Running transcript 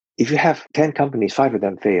if you have 10 companies, 5 of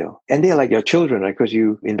them fail. And they're like your children, right? Because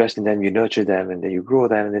you invest in them, you nurture them, and then you grow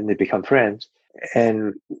them, and then they become friends.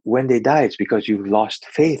 And when they die, it's because you've lost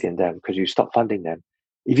faith in them because you stop funding them.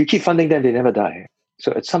 If you keep funding them, they never die.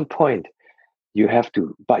 So at some point, you have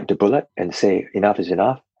to bite the bullet and say, enough is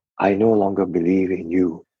enough. I no longer believe in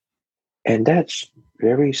you. And that's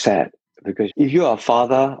very sad because if you're a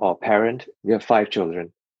father or parent, you have 5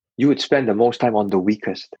 children, you would spend the most time on the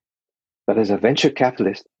weakest. But as a venture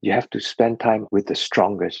capitalist, you have to spend time with the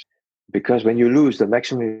strongest because when you lose, the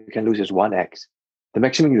maximum you can lose is 1x. The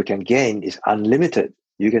maximum you can gain is unlimited.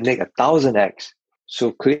 You can make 1,000x.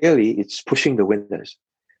 So clearly, it's pushing the winners.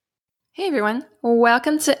 Hey everyone,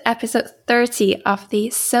 welcome to episode 30 of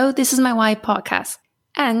the So This Is My Why podcast,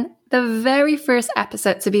 and the very first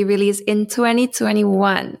episode to be released in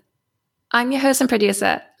 2021. I'm your host and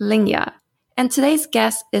producer, Ling Ya, and today's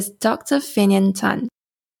guest is Dr. Phinean Tan,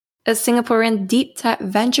 a Singaporean deep tech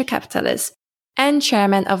venture capitalist and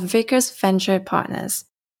chairman of Vickers Venture Partners,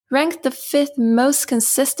 ranked the 5th most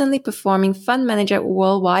consistently performing fund manager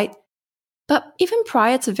worldwide. But even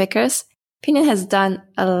prior to Vickers, Phinean has done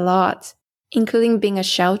a lot, including being a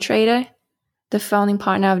shell trader, the founding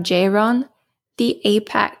partner of Jayron, the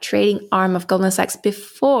APAC trading arm of Goldman Sachs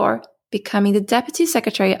before becoming the Deputy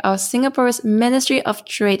Secretary of Singapore's Ministry of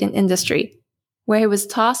Trade and Industry, where he was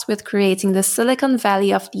tasked with creating the Silicon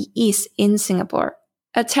Valley of the East in Singapore,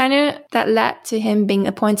 a tenure that led to him being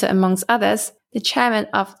appointed, amongst others, the chairman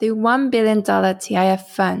of the $1 billion TIF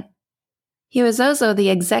fund. He was also the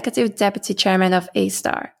executive deputy chairman of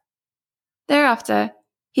A-Star. Thereafter,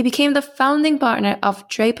 he became the founding partner of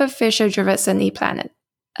Draper Fisher Jurvetson ePlanet,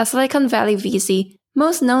 a Silicon Valley VC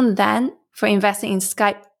most known then for investing in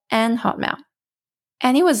Skype and Hotmail.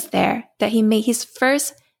 And it was there that he made his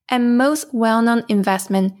first and most well-known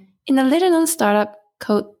investment in a little-known startup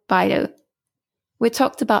called Baidu. We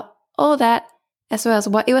talked about all that, as well as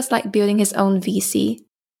what it was like building his own VC,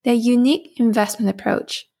 their unique investment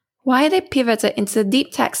approach, why they pivoted into the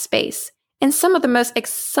deep tech space, and some of the most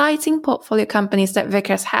exciting portfolio companies that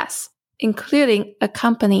Vickers has, including a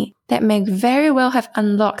company that may very well have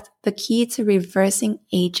unlocked the key to reversing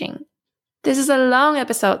aging. This is a long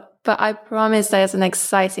episode, but I promise that it's an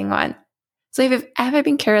exciting one. So if you've ever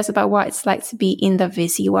been curious about what it's like to be in the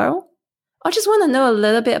VC world, or just want to know a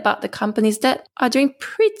little bit about the companies that are doing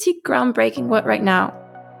pretty groundbreaking work right now,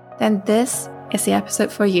 then this is the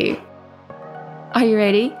episode for you. Are you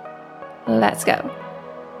ready? Let's go.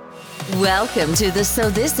 Welcome to the So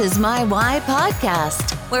This Is My Why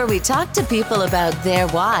podcast, where we talk to people about their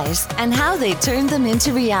whys and how they turn them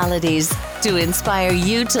into realities to inspire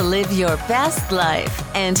you to live your best life.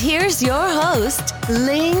 And here's your host,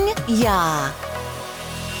 Ling Ya.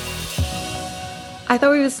 I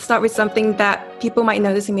thought we would start with something that people might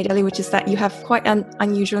notice immediately, which is that you have quite an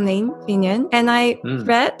unusual name, Phinean. And I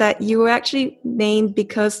read that you were actually named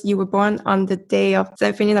because you were born on the day of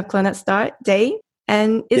St. Phinean of Clonard Day.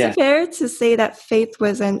 And is it fair to say that faith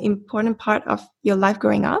was an important part of your life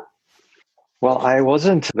growing up? Well, I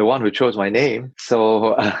wasn't the one who chose my name.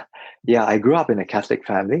 So, I grew up in a Catholic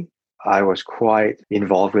family. I was quite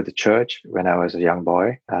involved with the church when I was a young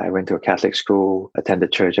boy. I went to a Catholic school,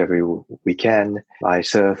 attended church every weekend. I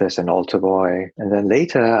served as an altar boy. And then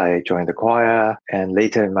later I joined the choir. And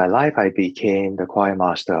later in my life, I became the choir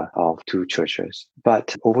master of 2 churches.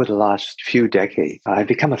 But over the last few decades, I've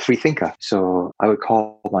become a free thinker. So I would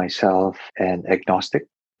call myself an agnostic,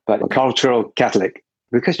 but a cultural Catholic,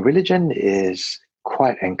 because religion is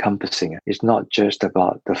quite encompassing. It's not just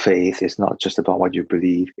about the faith. It's not just about what you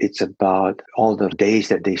believe. It's about all the days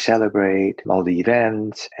that they celebrate, all the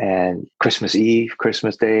events, and Christmas Eve,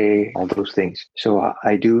 Christmas Day, all those things. So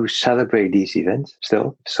I do celebrate these events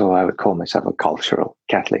still. So I would call myself a cultural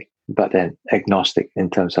Catholic, but then agnostic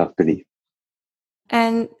in terms of belief.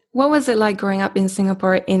 And what was it like growing up in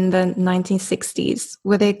Singapore in the 1960s?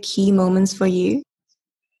 Were there key moments for you?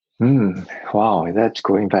 Wow, that's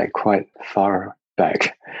going back quite far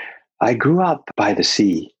back. I grew up by the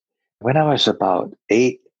sea. When I was about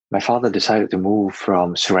 8, my father decided to move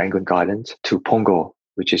from Serangoon Gardens to Punggol,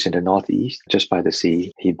 which is in the northeast, just by the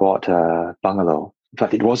sea. He bought a bungalow,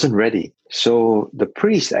 but it wasn't ready. So the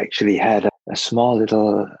priest actually had a small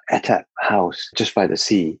little atap house just by the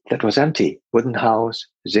sea that was empty. Wooden house,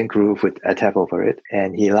 zinc roof with atap over it.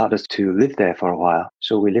 And he allowed us to live there for a while.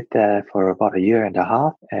 So we lived there for about 1.5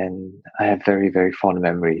 years. And I have very, very fond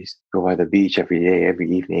memories. Go by the beach every day, every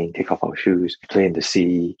evening, take off our shoes, play in the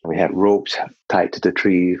sea. We had ropes tied to the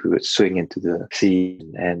trees. We would swing into the sea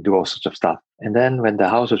and do all sorts of stuff. And then when the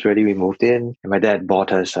house was ready, we moved in. And my dad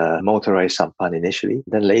bought us a motorized sampan initially.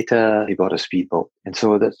 Then later, he bought a speedboat. And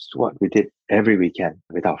so that's what we did every weekend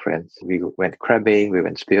with our friends. We went crabbing, we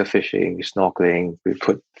went spearfishing, snorkeling. We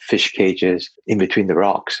put fish cages in between the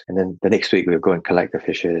rocks. And then the next week, we would go and collect the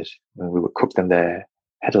fishes. And we would cook them there.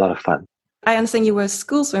 Had a lot of fun. I understand you were a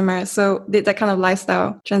school swimmer. So did that kind of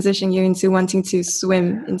lifestyle transition you into wanting to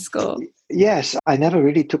swim in school? Yes, I never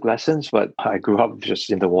really took lessons, but I grew up just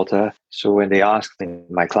in the water. So when they asked in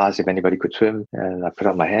my class if anybody could swim, and I put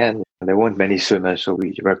up my hand, and there weren't many swimmers, so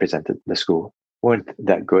we represented the school. Weren't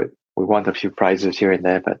that good. We won a few prizes here and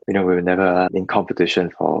there, but we were never in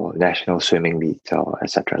competition for national swimming meets or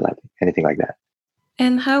etc. like anything like that.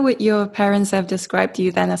 And how would your parents have described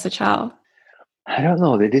you then as a child? I don't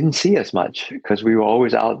know. They didn't see us much because we were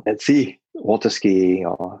always out at sea, water skiing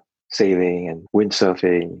or sailing and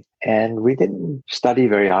windsurfing. And we didn't study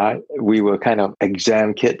very hard. We were kind of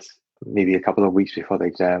exam kids. Maybe a couple of weeks before the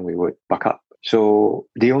exam, we would buck up. So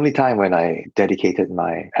the only time when I dedicated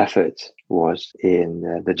my efforts was in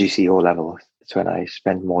the GCO levels. It's when I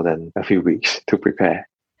spent more than a few weeks to prepare.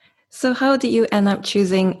 So how did you end up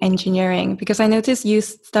choosing engineering? Because I noticed you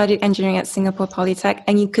studied engineering at Singapore Polytech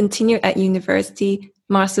and you continued at university,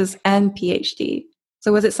 master's and PhD.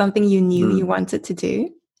 So was it something you knew you wanted to do?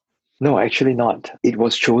 No, actually not. It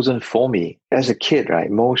was chosen for me. As a kid, right,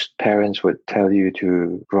 most parents would tell you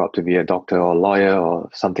to grow up to be a doctor or a lawyer or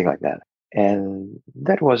something like that. And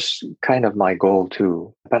that was kind of my goal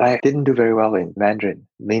too. But I didn't do very well in Mandarin,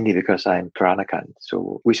 mainly because I'm Peranakan.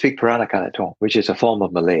 So we speak Peranakan at home, which is a form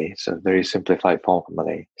of Malay. It's a very simplified form of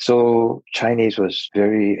Malay. So Chinese was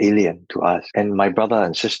very alien to us. And my brother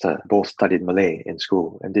and sister both studied Malay in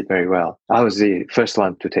school and did very well. I was the first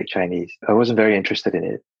one to take Chinese. I wasn't very interested in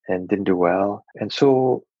it and didn't do well. And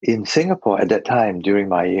so in Singapore at that time, during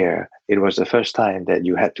my year, it was the first time that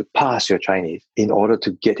you had to pass your Chinese in order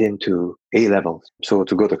to get into A levels. So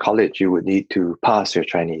to go to college, you would need to pass your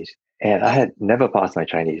Chinese. And I had never passed my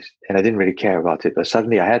Chinese and I didn't really care about it, but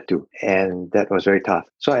suddenly I had to. And that was very tough.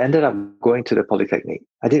 So I ended up going to the Polytechnic.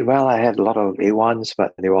 I did well. I had a lot of A1s,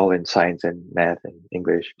 but they were all in science and math and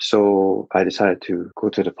English. So I decided to go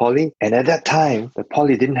to the Poly. And at that time, the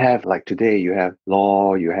Poly didn't have, like today, you have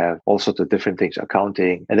law, you have all sorts of different things,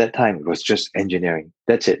 accounting. At that time, it was just engineering.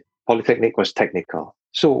 That's it. Polytechnic was technical.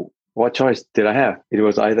 So what choice did I have? It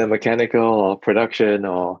was either mechanical or production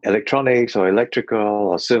or electronics or electrical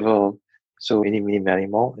or civil. So many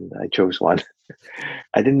more, and I chose one.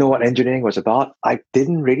 I didn't know what engineering was about. I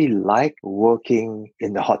didn't really like working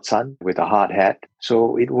in the hot sun with a hard hat.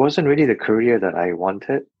 So it wasn't really the career that I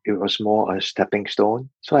wanted. It was more a stepping stone.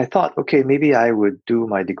 So I thought, okay, maybe I would do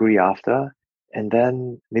my degree after and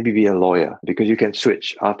then maybe be a lawyer, because you can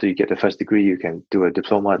switch. After you get the first degree, you can do a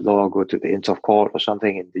diploma at law, go to the Inns of Court or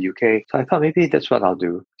something in the UK. So I thought maybe that's what I'll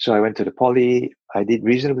do. So I went to the Poly. I did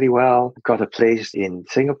reasonably well, got a place in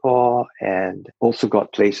Singapore and also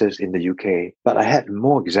got places in the UK. But I had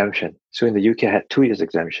more exemption. So in the UK, I had 2 years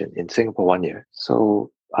exemption. In Singapore, 1 year.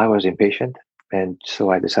 So I was impatient. And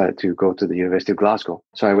so I decided to go to the University of Glasgow.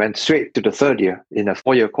 So I went straight to the third year in a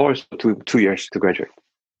 4-year course, 2 years to graduate.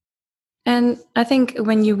 And I think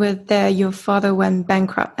when you were there, your father went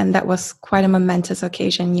bankrupt, and that was quite a momentous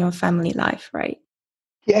occasion in your family life, right?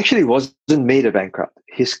 He actually wasn't made a bankrupt.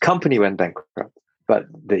 His company went bankrupt, but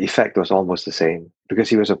the effect was almost the same because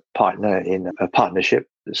he was a partner in a partnership.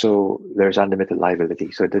 So there's unlimited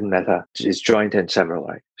liability. So it didn't matter. It's joint and several,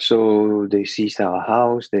 right? So they seized our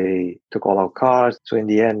house. They took all our cars. So in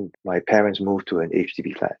the end, my parents moved to an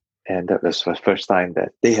HDB flat. And that was the first time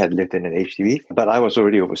that they had lived in an HDB. But I was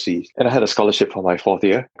already overseas. And I had a scholarship for my 4th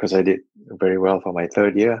year because I did very well for my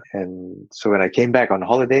 3rd year. And so when I came back on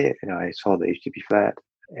holiday, I saw the HDB flat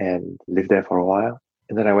and lived there for a while.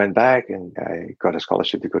 And then I went back and I got a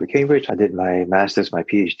scholarship to go to Cambridge. I did my master's, my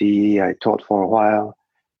PhD. I taught for a while.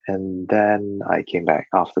 And then I came back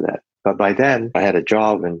after that. But by then I had a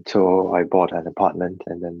job, and so I bought an apartment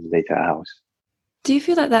and then later a house. Do you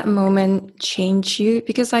feel that that moment changed you?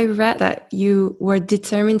 Because I read that you were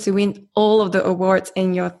determined to win all of the awards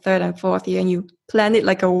in your 3rd and 4th year, and you planned it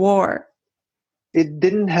like a war. It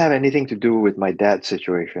didn't have anything to do with my dad's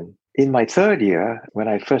situation. In my 3rd year, when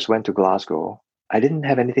I first went to Glasgow, I didn't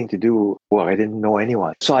have anything to do. Well, I didn't know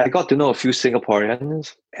anyone. So I got to know a few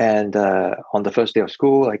Singaporeans. And on the first day of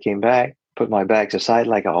school, I came back, put my bags aside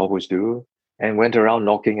like I always do, and went around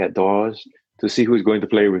knocking at doors to see who's going to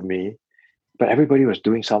play with me. But everybody was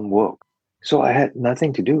doing some work. So I had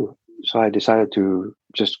nothing to do. So I decided to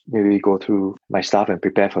just maybe go through my stuff and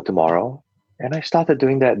prepare for tomorrow. And I started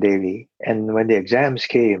doing that daily. And when the exams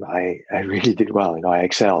came, I really did well. I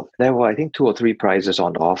excelled. There were, I think, 2 or 3 prizes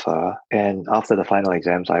on offer. And after the final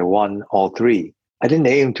exams, I won all 3. I didn't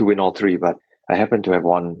aim to win all 3, but I happened to have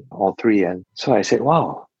won all 3. And so I said,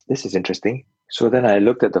 wow, this is interesting. So then I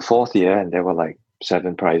looked at the 4th year and there were like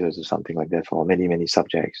 7 prizes or something like that for many, many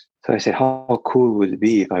subjects. So I said, how cool would it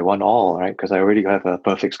be if I won all, right? Because I already have a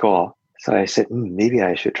perfect score. So I said, maybe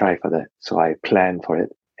I should try for that. So I planned for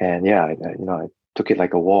it. And yeah, I took it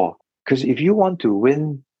like a war. Because if you want to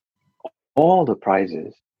win all the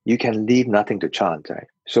prizes, you can leave nothing to chance, right?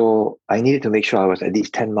 So I needed to make sure I was at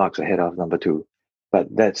least 10 marks ahead of number 2. But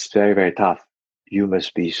that's very, very tough. You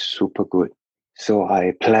must be super good. So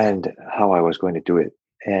I planned how I was going to do it.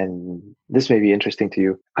 And this may be interesting to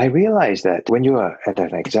you. I realized that when you are at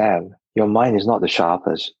an exam, your mind is not the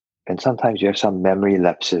sharpest. And sometimes you have some memory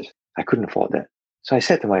lapses. I couldn't afford that. So I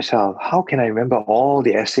said to myself, how can I remember all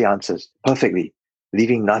the essay answers perfectly,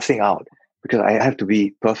 leaving nothing out? Because I have to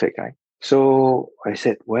be perfect, right? So I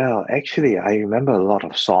said, well, actually, I remember a lot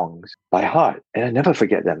of songs by heart, and I never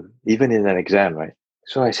forget them, even in an exam, right?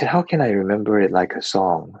 So I said, how can I remember it like a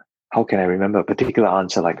song? How can I remember a particular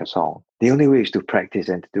answer like a song? The only way is to practice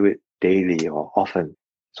and to do it daily or often.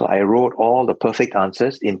 So I wrote all the perfect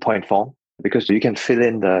answers in point form, because you can fill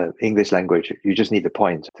in the English language. You just need the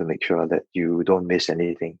points to make sure that you don't miss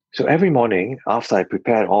anything. So every morning after I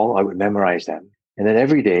prepared all, I would memorize them. And then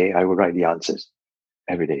every day I would write the answers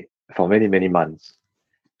every day for many, many months.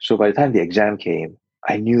 So by the time the exam came,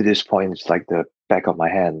 I knew these points like the back of my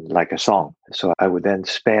hand, like a song. So I would then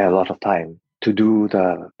spare a lot of time to do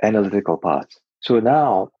the analytical parts. So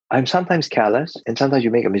now I'm sometimes careless, and sometimes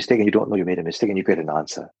you make a mistake and you don't know you made a mistake and you get an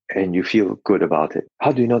answer and you feel good about it.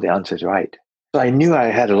 How do you know the answer is right? So I knew I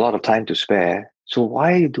had a lot of time to spare. So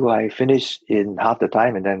why do I finish in half the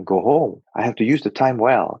time and then go home? I have to use the time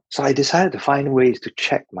well. So I decided to find ways to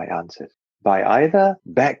check my answers by either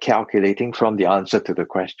back calculating from the answer to the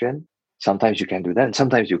question. Sometimes you can do that and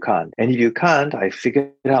sometimes you can't. And if you can't, I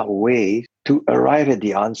figured out ways to arrive at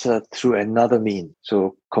the answer through another means.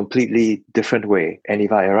 So completely different way. And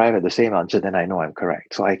if I arrive at the same answer, then I know I'm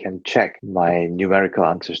correct. So I can check my numerical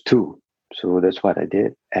answers too. So that's what I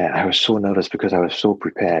did. And I was so nervous because I was so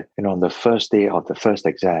prepared. And on the first day of the first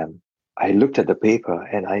exam, I looked at the paper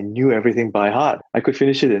and I knew everything by heart. I could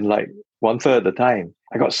finish it in like 1/3 of the time.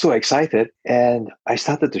 I got so excited and I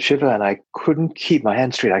started to shiver and I couldn't keep my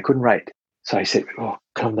hand straight. I couldn't write. So I said, oh,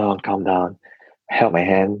 calm down, calm down. I held my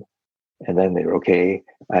hand and then they were okay.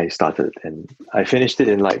 I started and I finished it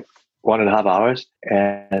in like 1.5 hours.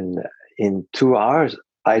 And in 2 hours,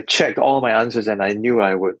 I checked all my answers and I knew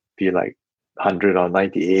I would be like 100 or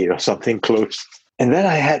 98 or something close. And then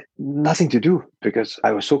I had nothing to do because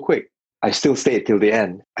I was so quick. I still stayed till the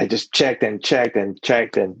end. I just checked and checked and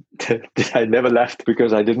checked and I never left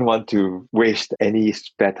because I didn't want to waste any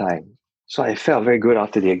spare time. So I felt very good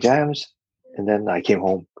after the exams. And then I came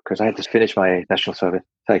home because I had to finish my national service.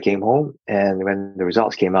 So I came home and when the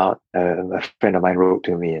results came out, a friend of mine wrote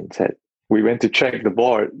to me and said, we went to check the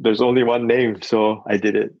board. There's only one name. So I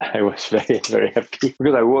did it. I was very, very happy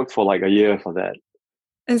because I worked for like a year for that.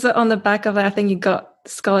 And so on the back of that, I think you got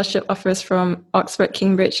scholarship offers from Oxford,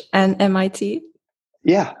 Cambridge, and MIT.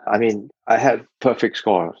 Yeah, I mean, I had perfect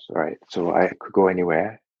scores, right? So I could go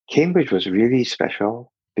anywhere. Cambridge was really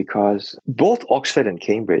special because both Oxford and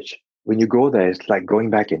Cambridge, when you go there, it's like going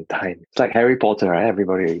back in time. It's like Harry Potter, right?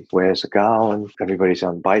 Everybody wears a gown, everybody's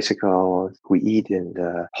on bicycles. We eat in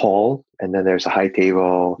the hall, and then there's a high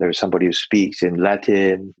table. There's somebody who speaks in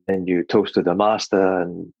Latin, and you toast to the master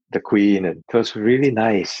and the queen, and it was really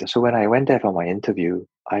nice. So when I went there for my interview,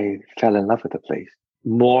 I fell in love with the place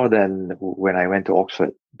more than when I went to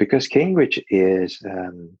Oxford, because Cambridge is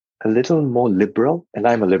a little more liberal, and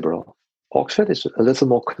I'm a liberal. Oxford is a little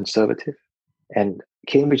more conservative, and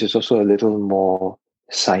Cambridge is also a little more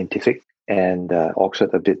scientific, and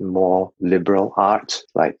Oxford a bit more liberal arts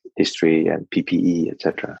like history and PPE,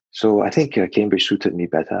 etc. So I think Cambridge suited me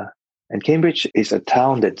better. And Cambridge is a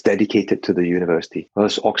town that's dedicated to the university,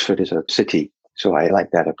 whereas Oxford is a city. So I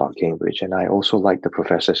like that about Cambridge. And I also like the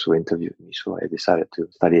professors who interviewed me. So I decided to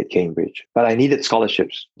study at Cambridge. But I needed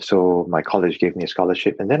scholarships. So my college gave me a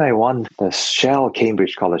scholarship. And then I won the Shell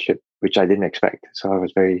Cambridge Scholarship, which I didn't expect. So I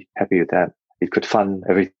was very happy with that. It could fund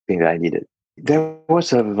everything that I needed. There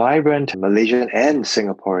was a vibrant Malaysian and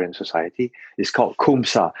Singaporean society. It's called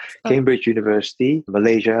CUMSA, Cambridge University,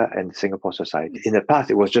 Malaysia and Singapore Society. In the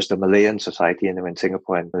past, it was just a Malayan society. And then when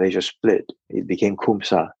Singapore and Malaysia split, it became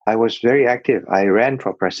CUMSA. I was very active. I ran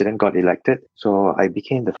for president, got elected. So I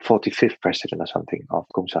became the 45th president or something of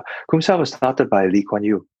CUMSA. CUMSA was started by Lee Kuan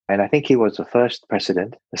Yew. And I think he was the first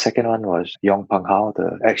president. The second one was Yong Peng Hao,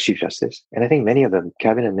 the ex-Chief Justice. And I think many of the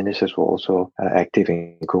cabinet ministers were also active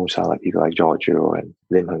in Kum Sang, like people like George Yeo and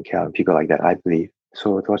Lim Hng Kiang, and people like that, I believe.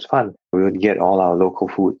 So it was fun. We would get all our local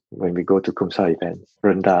food when we go to Kum Sang events,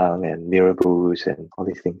 rendang and mee rebus and all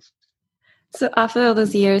these things. So after all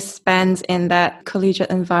those years spent in that collegiate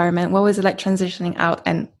environment, what was it like transitioning out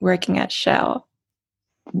and working at Shell?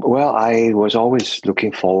 Well, I was always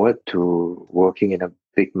looking forward to working in a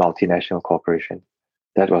big multinational corporation.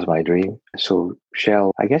 That was my dream. So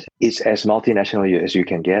Shell, I guess, is as multinational as you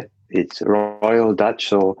can get. It's Royal Dutch,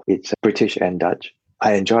 so it's British and Dutch.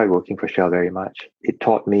 I enjoy working for Shell very much. It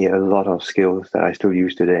taught me a lot of skills that I still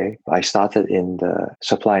use today. I started in the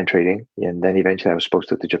supply and trading, and then eventually I was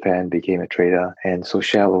posted to Japan, became a trader. And so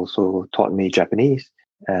Shell also taught me Japanese.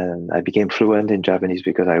 And I became fluent in Japanese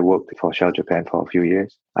because I worked for Shell Japan for a few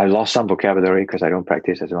years. I lost some vocabulary because I don't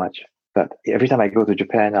practice as much. But every time I go to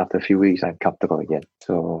Japan, after a few weeks, I'm comfortable again.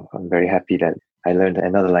 So I'm very happy that I learned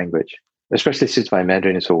another language, especially since my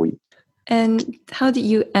Mandarin is so weak. And how did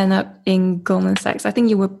you end up in Goldman Sachs? I think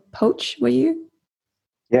you were poached, were you?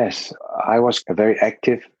 Yes, I was a very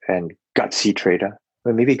active and gutsy trader.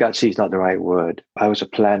 Well, maybe gutsy is not the right word. I was a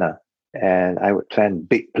planner, and I would plan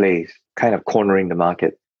big plays, kind of cornering the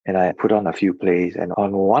market. And I put on a few plays. And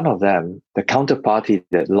on one of them, the counterparty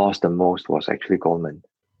that lost the most was actually Goldman.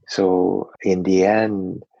 So in the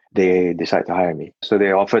end, they decided to hire me. So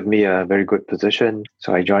they offered me a very good position.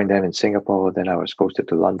 So I joined them in Singapore. Then I was posted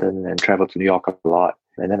to London and traveled to New York a lot.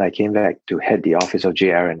 And then I came back to head the office of J.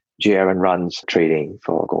 Aron. J. Aron runs trading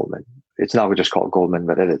for Goldman. It's now just called Goldman,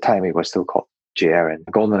 but at the time it was still called J. Aron.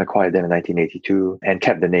 Goldman acquired them in 1982 and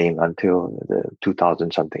kept the name until the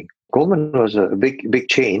 2000 something. Goldman was a big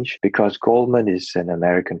change because Goldman is an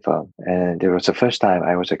American firm. And it was the first time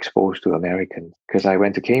I was exposed to Americans because I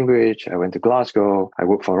went to Cambridge, I went to Glasgow, I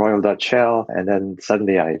worked for Royal Dutch Shell, and then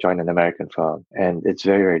suddenly I joined an American firm. And it's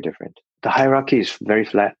very, very different. The hierarchy is very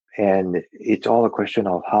flat. And it's all a question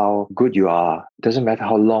of how good you are. It doesn't matter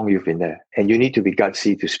how long you've been there. And you need to be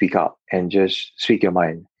gutsy to speak up and just speak your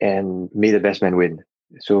mind. And may the best man win.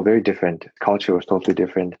 So very different. Culture was totally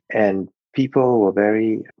different. And people were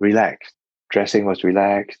very relaxed. Dressing was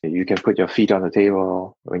relaxed. You can put your feet on the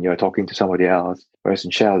table when you're talking to somebody else. Whereas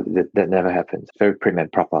in Shell, that never happens. Very prim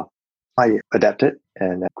and proper. I adapted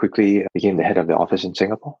and quickly became the head of the office in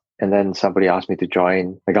Singapore. And then somebody asked me to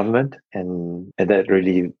join the government. And that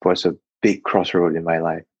really was a big crossroad in my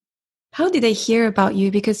life. How did they hear about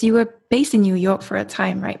you? Because you were based in New York for a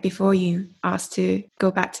time, right? Before you asked to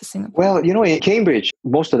go back to Singapore. Well, in Cambridge,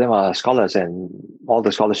 most of them are scholars and all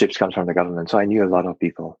the scholarships come from the government. So I knew a lot of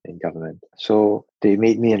people in government. So they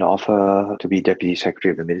made me an offer to be Deputy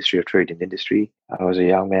Secretary of the Ministry of Trade and Industry. I was a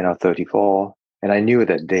young man of 34. And I knew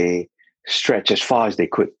that they stretched as far as they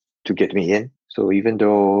could to get me in. So even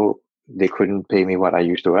though they couldn't pay me what I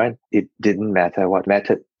used to earn, it didn't matter. What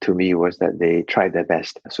mattered to me was that they tried their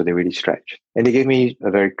best. So they really stretched. And they gave me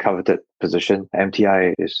a very coveted position.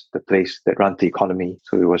 MTI is the place that runs the economy.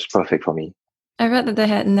 So it was perfect for me. I read that they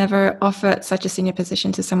had never offered such a senior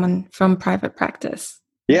position to someone from private practice.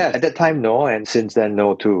 Yeah, at that time, no. And since then,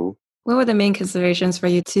 no, too. What were the main considerations for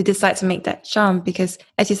you to decide to make that jump? Because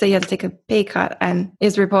as you say, you had to take a pay cut, and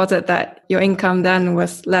it's reported that your income then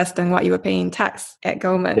was less than what you were paying tax at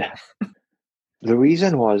Goldman. Yeah. The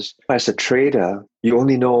reason was, as a trader, you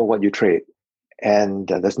only know what you trade. And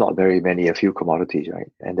there's not a few commodities,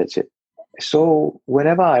 right? And that's it. So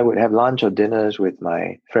whenever I would have lunch or dinners with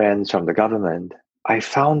my friends from the government, I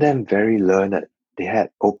found them very learned. They had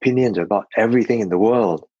opinions about everything in the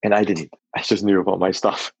world. And I didn't. I just knew about my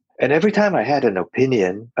stuff. And every time I had an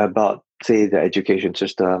opinion about, say, the education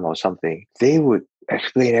system or something, they would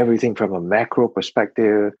explain everything from a macro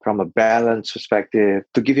perspective, from a balance perspective.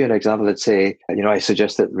 To give you an example, let's say, I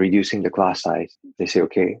suggested reducing the class size. They say,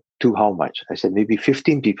 okay, to how much? I said, maybe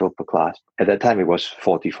 15 people per class. At that time, it was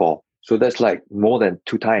 44. So that's like more than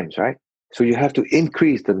 2 times, right? So you have to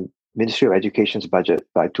increase the Ministry of Education's budget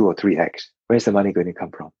by 2 or 3x. Where's the money going to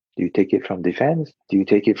come from? Do you take it from defense? Do you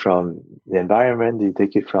take it from the environment? Do you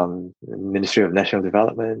take it from the Ministry of National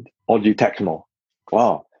Development? Or do you tax more?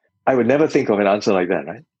 Wow. I would never think of an answer like that,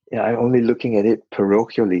 right? I'm only looking at it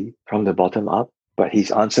parochially from the bottom up, but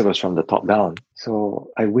his answer was from the top down.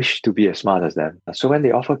 So I wish to be as smart as them. So when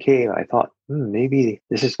the offer came, I thought, maybe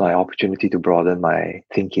this is my opportunity to broaden my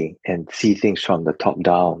thinking and see things from the top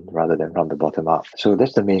down rather than from the bottom up. So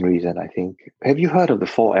that's the main reason, I think. Have you heard of the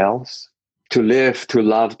 4 Ls? To live, to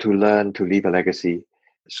love, to learn, to leave a legacy.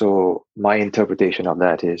 So my interpretation of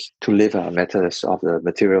that is to live matters of the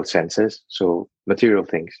material senses, so material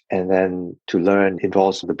things. And then to learn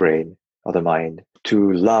involves the brain or the mind.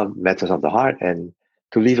 to love matters of the heart, and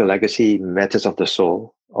to leave a legacy matters of the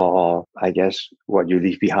soul, or I guess what you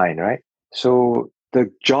leave behind, right? So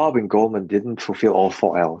the job in Goldman didn't fulfill all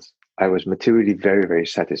four L's. I was materially very, very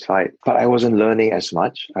satisfied, but I wasn't learning as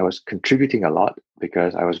much. I was contributing a lot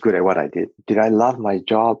because I was good at what I did. Did I love my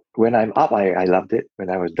job? When I'm up, I loved it. When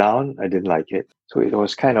I was down, I didn't like it. So it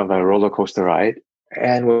was kind of a roller coaster ride.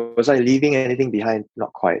 And was I leaving anything behind?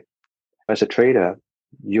 Not quite. As a trader,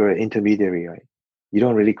 you're an intermediary, right? You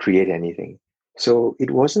don't really create anything. So it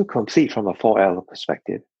wasn't complete from a 4L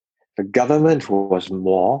perspective. The government was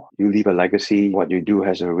more, you leave a legacy, what you do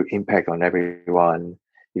has an impact on everyone.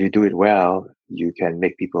 If you do it well, you can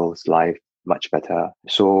make people's life much better.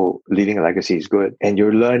 So leaving a legacy is good. And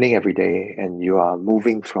you're learning every day, and you are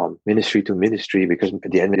moving from ministry to ministry, because at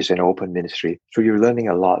the end it's an open ministry. So you're learning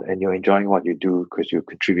a lot, and you're enjoying what you do because you're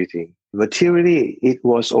contributing. Materially, it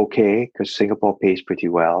was okay because Singapore pays pretty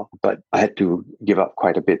well, but I had to give up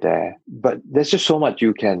quite a bit there. But there's just so much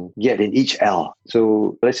you can get in each L.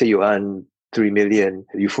 So let's say you earn 3 million,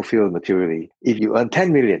 you fulfill materially. If you earn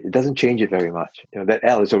 10 million, it doesn't change it very much. That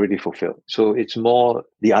L is already fulfilled. So it's more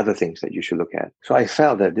the other things that you should look at. So I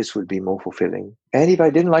felt that this would be more fulfilling. And if I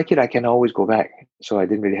didn't like it, I can always go back. So I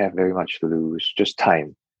didn't really have very much to lose, just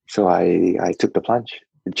time. So I took the plunge.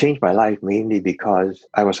 It changed my life mainly because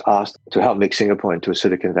I was asked to help make Singapore into a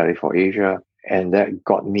Silicon Valley for Asia. And that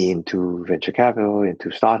got me into venture capital,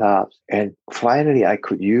 into startups. And finally, I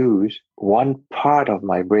could use one part of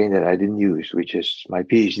my brain that I didn't use, which is my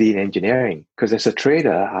PhD in engineering. Because as a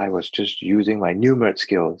trader, I was just using my numeric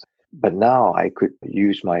skills. But now I could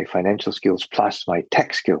use my financial skills plus my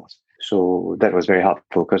tech skills. So that was very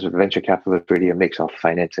helpful because venture capital is really a mix of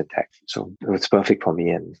finance and tech. So it was perfect for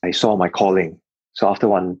me. And I saw my calling. So after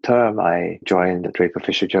one term, I joined Draper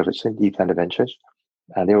Fisher Jurvetson, Deep Thunder Ventures.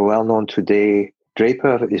 And they were well known today.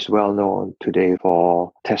 Draper is well known today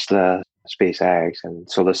for Tesla, SpaceX, and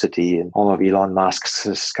SolarCity, and all of Elon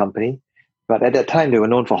Musk's company. But at that time, they were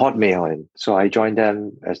known for Hotmail. And so I joined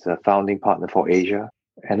them as the founding partner for Asia.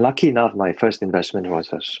 And lucky enough, my first investment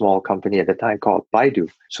was a small company at the time called Baidu.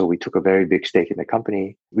 So we took a very big stake in the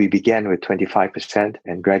company. We began with 25%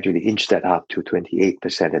 and gradually inched that up to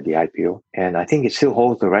 28% at the IPO. And I think it still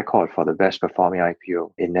holds the record for the best performing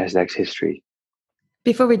IPO in Nasdaq's history.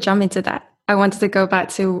 Before we jump into that, I wanted to go back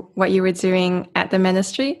to what you were doing at the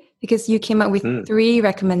ministry, because you came up with 3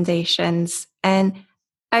 recommendations. And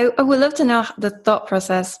I would love to know the thought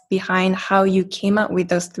process behind how you came up with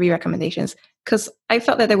those 3 recommendations, because I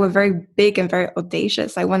felt that they were very big and very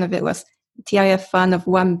audacious. Like one of it was TIF fund of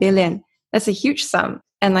 1 billion. That's a huge sum.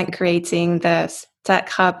 And like creating the tech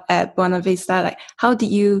hub at Buena Vista. Like how did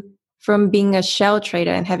you, from being a shell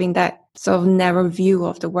trader and having that sort of narrow view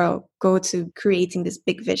of the world, go to creating this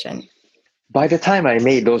big vision? By the time I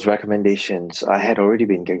made those recommendations, I had already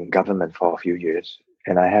been in government for a few years,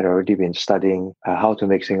 and I had already been studying how to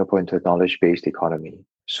make Singapore into a knowledge-based economy.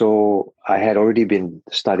 So I had already been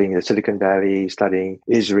studying the Silicon Valley, studying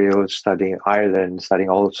Israel, studying Ireland, studying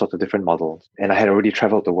all sorts of different models. And I had already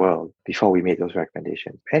traveled the world before we made those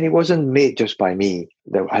recommendations. And it wasn't made just by me.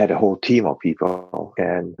 I had a whole team of people.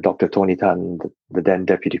 And Dr. Tony Tan, the then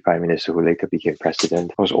Deputy Prime Minister, who later became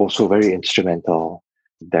President, was also very instrumental.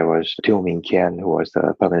 There was Teo Min Kian, who was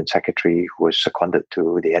the permanent secretary, who was seconded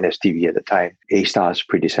to the NSTV at the time, A-Star's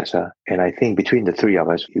predecessor. And I think between the 3 of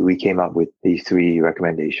us, we came up with these 3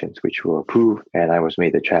 recommendations, which were approved, and I was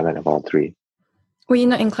made the chairman of all 3. Were you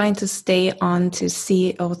not inclined to stay on to see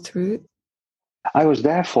it all through? I was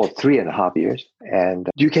there for 3.5 years, and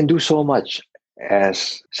you can do so much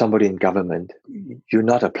as somebody in government. You're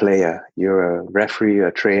not a player. You're a referee,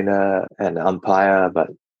 a trainer, an umpire, but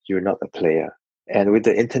you're not a player. And with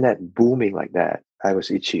the internet booming like that, I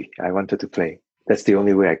was itchy. I wanted to play. That's the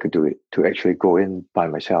only way I could do it, to actually go in by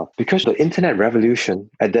myself. Because the internet revolution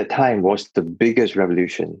at that time was the biggest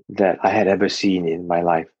revolution that I had ever seen in my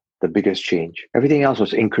life, the biggest change. Everything else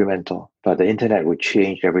was incremental, but the internet would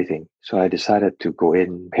change everything. So I decided to go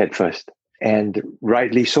in head first. And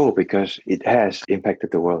rightly so, because it has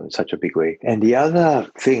impacted the world in such a big way. And the other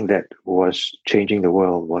thing that was changing the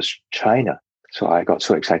world was China. So I got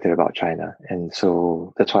so excited about China. And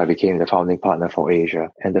so that's why I became the founding partner for Asia.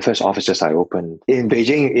 And the first offices I opened in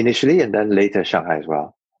Beijing initially, and then later Shanghai as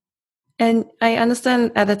well. And I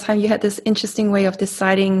understand at the time you had this interesting way of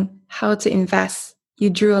deciding how to invest. You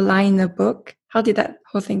drew a line in a book. How did that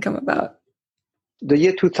whole thing come about? The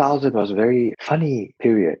year 2000 was a very funny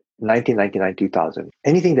period, 1999-2000.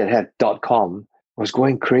 Anything that had .com was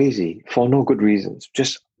going crazy for no good reasons,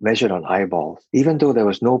 just measured on eyeballs. Even though there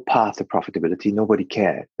was no path to profitability, nobody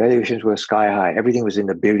cared. Valuations were sky high. Everything was in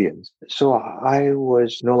the billions. So I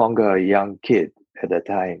was no longer a young kid at that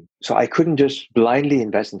time. So I couldn't just blindly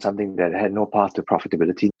invest in something that had no path to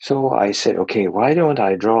profitability. So I said, okay, why don't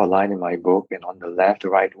I draw a line in my book, and on the left,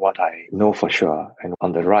 write what I know for sure. And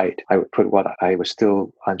on the right, I would put what I was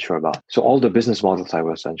still unsure about. So all the business models I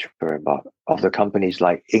was unsure about of the companies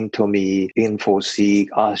like Inktomi, InfoSeek,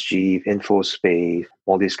 AskJeeves, InfoSpace,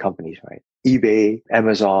 all these companies, right? eBay,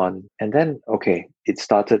 Amazon. And then, okay, it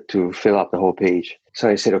started to fill up the whole page. So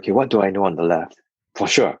I said, okay, what do I know on the left? For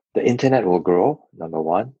sure, the internet will grow, number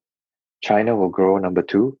one. China will grow, number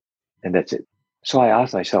two. And that's it. So I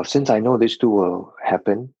asked myself, since I know these two will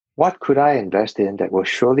happen, what could I invest in that will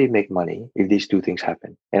surely make money if these two things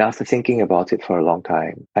happen? And after thinking about it for a long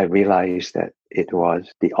time, I realized that it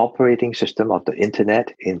was the operating system of the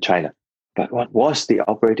internet in China. But what was the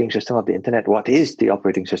operating system of the internet? What is the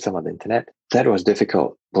operating system of the internet? That was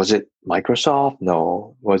difficult. Was it Microsoft?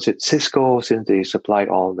 No. Was it Cisco, since they supplied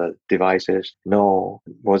all the devices? No.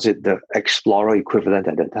 Was it the Explorer equivalent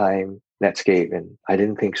at that time, Netscape? And I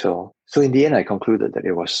didn't think so. So in the end, I concluded that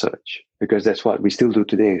it was search, because that's what we still do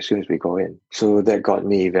today as soon as we go in. So that got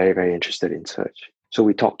me very, very interested in search. So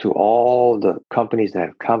we talked to all the companies that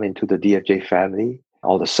have come into the DFJ family,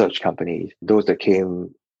 all the search companies, those that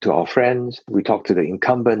came to our friends, we talked to the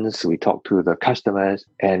incumbents, we talked to the customers,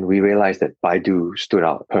 and we realized that Baidu stood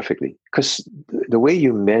out perfectly. Because the way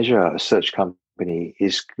you measure a search company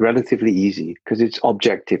is relatively easy, because it's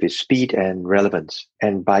objective, it's speed and relevance.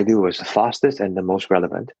 And Baidu was the fastest and the most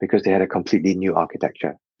relevant because they had a completely new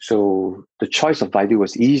architecture. So the choice of Baidu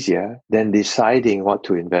was easier than deciding what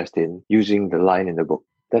to invest in using the line in the book.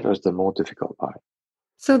 That was the more difficult part.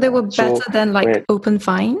 So they were better than like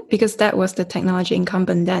OpenFind, because that was the technology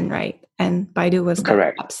incumbent then, right? And Baidu was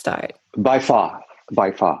the upstart. By far.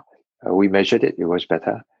 We measured it. It was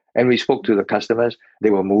better. And we spoke to the customers.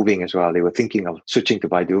 They were moving as well. They were thinking of switching to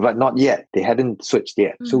Baidu, but not yet. They hadn't switched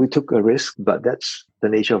yet. So we took a risk, but that's the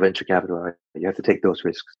nature of venture capital, right? You have to take those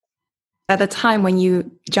risks. At the time when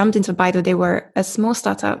you jumped into Baidu, they were a small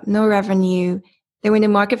startup, no revenue. They were in the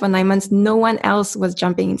market for 9 months. No one else was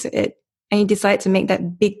jumping into it. And you decided to make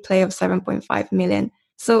that big play of 7.5 million.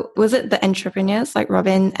 So was it the entrepreneurs like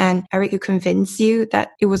Robin and Eric who convinced you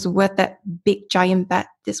that it was worth that big giant bet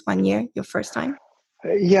this 1 year, your first time?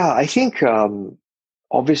 Yeah, I think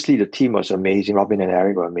obviously the team was amazing. Robin and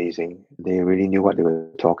Eric were amazing. They really knew what they were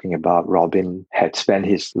talking about. Robin had spent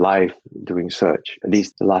his life doing search, at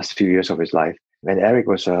least the last few years of his life. And Eric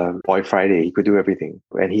was a boy Friday. He could do everything.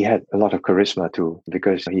 And he had a lot of charisma too,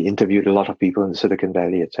 because he interviewed a lot of people in Silicon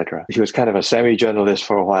Valley, etc. He was kind of a semi-journalist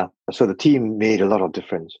for a while. So the team made a lot of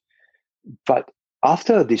difference. But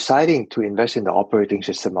after deciding to invest in the operating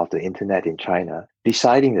system of the internet in China,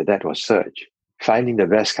 deciding that that was search, finding the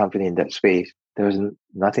best company in that space, there was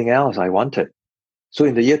nothing else I wanted. So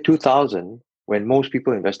in the year 2000, when most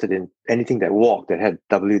people invested in anything that walked, that had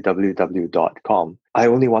www.com, I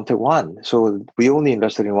only wanted one. So we only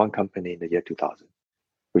invested in one company in the year 2000,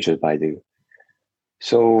 which was Baidu.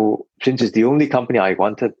 So since it's the only company I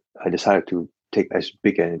wanted, I decided to take as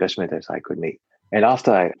big an investment as I could make. And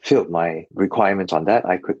after I filled my requirements on that,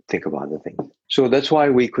 I could think of other things. So that's why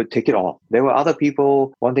we could take it all. There were other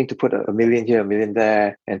people wanting to put a million here, a million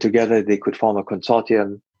there, and together they could form a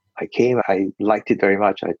consortium. I liked it very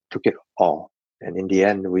much. I took it all. And in the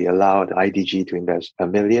end, we allowed IDG to invest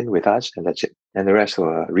 $1 million with us, and that's it. And the rest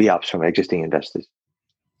were re-ups from existing investors.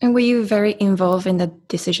 And were you very involved in the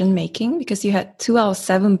decision-making? Because you had 2 out of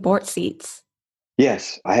 7 board seats.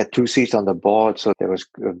 Yes, I had 2 seats on the board, so there was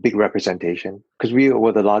a big representation because we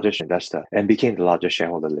were the largest investor and became the largest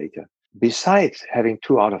shareholder later. Besides having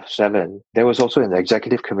 2 out of 7, there was also an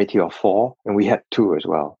executive committee of 4, and we had 2 as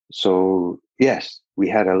well. So yes, we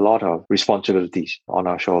had a lot of responsibilities on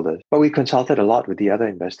our shoulders, but we consulted a lot with the other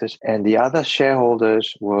investors, and the other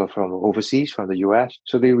shareholders were from overseas, from the US.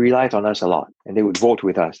 So they relied on us a lot, and they would vote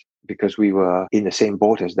with us because we were in the same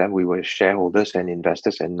boat as them. We were shareholders and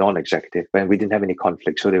investors and non-executive, and we didn't have any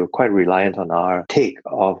conflict. So they were quite reliant on our take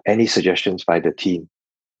of any suggestions by the team.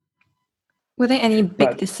 Were there any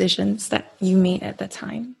big decisions that you made at the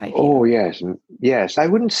time? Oh, yes. Yes. I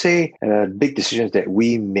wouldn't say big decisions that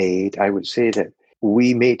we made. I would say that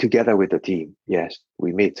we made together with the team. Yes,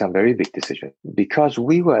 we made some very big decisions because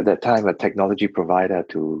we were at that time a technology provider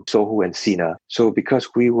to Sohu and Sina. So because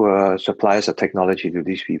we were suppliers of technology to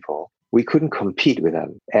these people, we couldn't compete with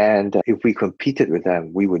them. And if we competed with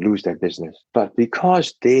them, we would lose their business. But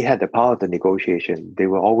because they had the power of the negotiation, they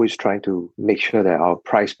were always trying to make sure that our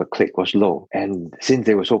price per click was low. And since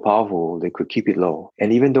they were so powerful, they could keep it low.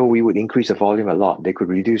 And even though we would increase the volume a lot, they could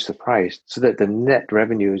reduce the price so that the net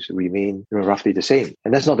revenues remain roughly the same.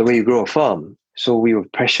 And that's not the way you grow a firm. So we were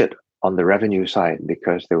pressured on the revenue side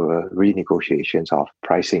because there were renegotiations of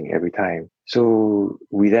pricing every time. So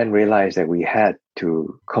we then realized that we had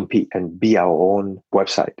to compete and be our own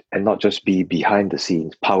website and not just be behind the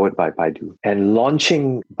scenes, powered by Baidu. And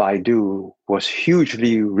launching Baidu was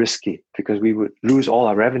hugely risky because we would lose all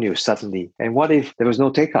our revenue suddenly. And what if there was no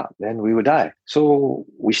take-up? Then we would die. So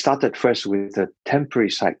we started first with a temporary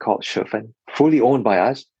site called Shefen, fully owned by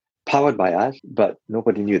us, powered by us, but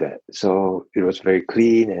nobody knew that. So it was very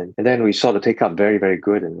clean. And then we saw the take-up very, very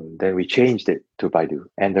good. And then we changed it to Baidu.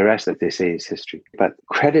 And the rest, as they say, is history. But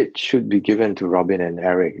credit should be given to Robin and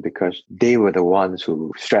Eric because they were the ones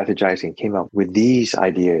who strategized and came up with these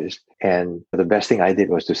ideas. And the best thing I did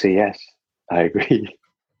was to say, yes, I agree.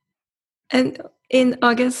 And in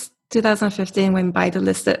August 2015, when Baidu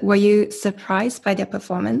listed, were you surprised by their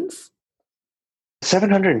performance?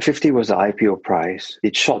 750 was the IPO price.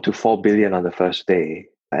 It shot to 4 billion on the first day.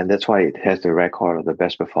 And that's why it has the record of the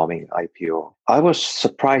best performing IPO. I was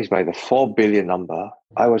surprised by the 4 billion number.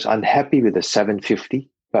 I was unhappy with the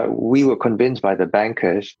 750, but we were convinced by the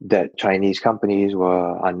bankers that Chinese companies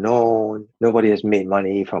were unknown. Nobody has made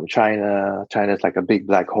money from China. China's like a big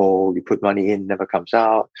black hole. You put money in, never comes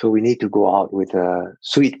out. So we need to go out with a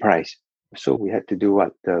sweet price. So we had to do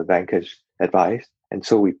what the bankers advised. And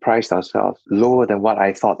so we priced ourselves lower than what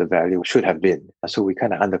I thought the value should have been. So we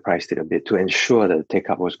kind of underpriced it a bit to ensure that the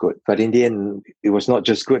take-up was good. But in the end, it was not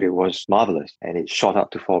just good, it was marvelous. And it shot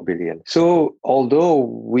up to 4 billion. So although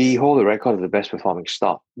we hold the record of the best performing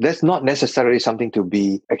stock, that's not necessarily something to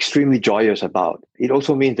be extremely joyous about. It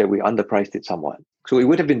also means that we underpriced it somewhat. So it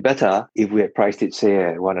would have been better if we had priced it, say,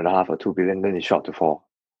 at 1.5 or 2 billion, then it shot to 4.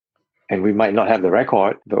 And we might not have the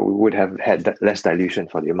record, but we would have had less dilution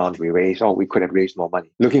for the amount we raised, or we could have raised more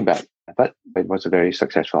money, looking back. But it was a very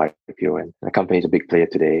successful IPO, and the company is a big player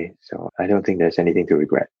today. So I don't think there's anything to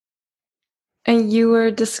regret. And you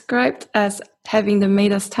were described as having the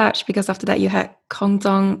Midas touch because after that you had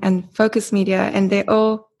Kongdong and Focus Media, and they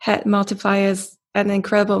all had multipliers at an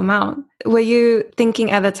incredible amount. Were you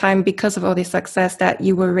thinking at the time, because of all this success, that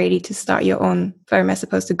you were ready to start your own firm as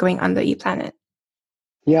opposed to going under ePlanet?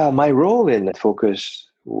 Yeah, my role in Focus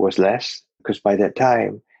was less because by that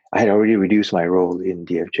time, I had already reduced my role in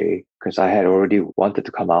DFJ because I had already wanted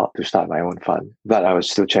to come out to start my own fund. But I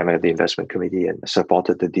was still chairman of the investment committee and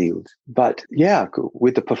supported the deals. But yeah,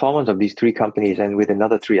 with the performance of these 3 companies and with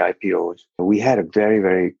another 3 IPOs, we had a very,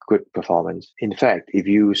 very good performance. In fact, if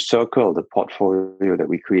you circle the portfolio that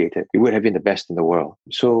we created, it would have been the best in the world.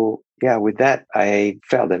 So yeah, with that, I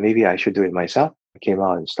felt that maybe I should do it myself. I came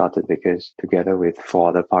out and started Vickers together with 4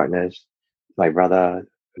 other partners, my brother,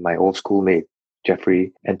 my old schoolmate,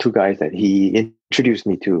 Jeffrey, and 2 guys that he introduced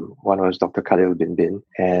me to. One was Dr. Khalil Bin Bin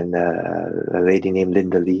and a lady named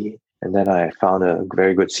Linda Lee. And then I found a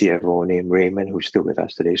very good CFO named Raymond, who's still with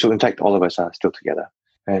us today. So in fact, all of us are still together.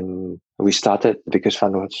 And we started Vickers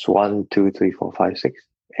Fund was 1, 2, 3, 4, 5, 6.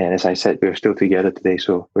 And as I said, we're still together today.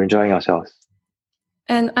 So we're enjoying ourselves.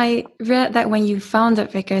 And I read that when you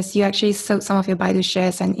founded Vickers, you actually sold some of your Baidu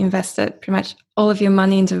shares and invested pretty much all of your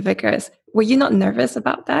money into Vickers. Were you not nervous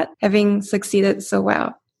about that, having succeeded so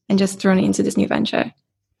well and just thrown it into this new venture?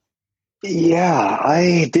 Yeah,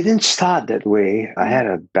 I didn't start that way. I had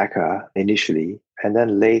a backer initially, and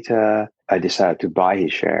then later I decided to buy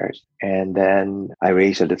his shares. And then I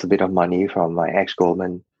raised a little bit of money from my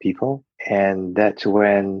ex-Goldman people. And that's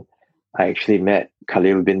when I actually met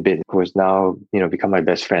Khalil Bin Bin, who has now, become my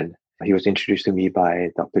best friend. He was introduced to me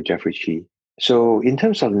by Dr. Jeffrey Chi. So in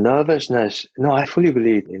terms of nervousness, no, I fully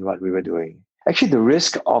believed in what we were doing. Actually, the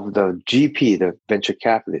risk of the GP, the venture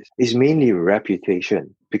capitalist, is mainly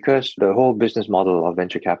reputation because the whole business model of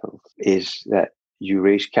venture capital is that you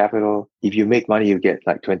raise capital. If you make money, you get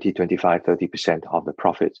like 20, 25, 30% of the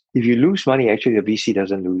profits. If you lose money, actually the VC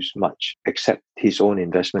doesn't lose much except his own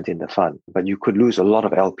investment in the fund. But you could lose a lot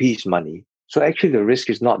of LP's money. So actually the risk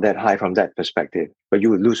is not that high from that perspective, but you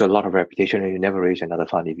would lose a lot of reputation and you never raise another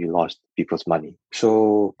fund if you lost people's money.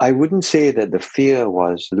 So I wouldn't say that the fear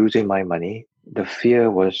was losing my money. The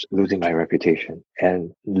fear was losing my reputation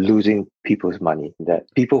and losing people's money, that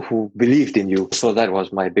people who believed in you. So that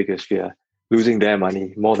was my biggest fear, losing their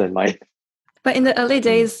money more than mine. But in the early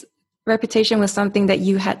days, reputation was something that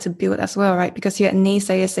you had to build as well, right? Because you had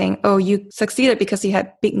naysayers saying, oh, you succeeded because you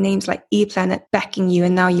had big names like ePlanet backing you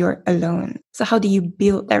and now you're alone. So how do you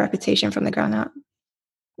build that reputation from the ground up?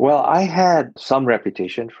 Well, I had some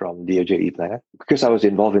reputation from DOJ ePlanet because I was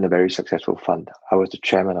involved in a very successful fund. I was the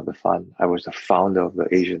chairman of the fund. I was the founder of the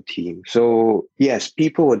Asian team. So yes,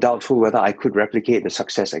 people were doubtful whether I could replicate the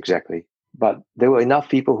success exactly. But there were enough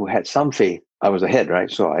people who had some faith I was ahead,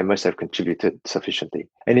 right? So I must have contributed sufficiently.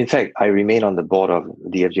 And in fact, I remained on the board of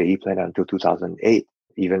DFJ ePlanet until 2008,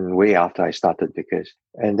 even way after I started,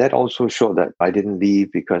 and that also showed that I didn't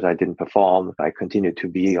leave because I didn't perform. I continued to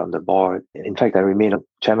be on the board. In fact, I remained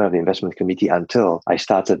chairman of the investment committee until I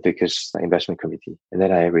started Vickers investment committee. And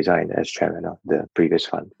then I resigned as chairman of the previous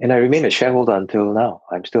fund. And I remain a shareholder until now.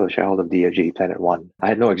 I'm still a shareholder of DFJ ePlanet 1. I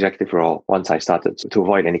had no executive role once I started to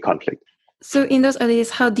avoid any conflict. So in those early days,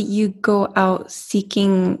 how did you go out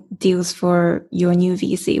seeking deals for your new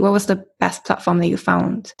VC? What was the best platform that you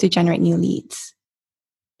found to generate new leads?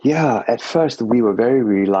 Yeah, at first we were very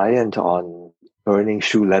reliant on earning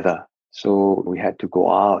shoe leather. So we had to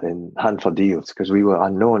go out and hunt for deals because we were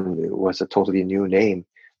unknown. It was a totally new name.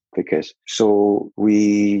 So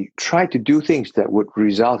we tried to do things that would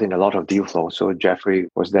result in a lot of deal flow. So Jeffrey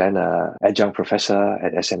was then an adjunct professor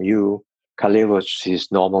at SMU. Khalil was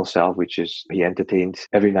his normal self, which is he entertained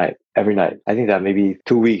every night. I think that maybe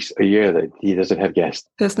 2 weeks a year that he doesn't have guests.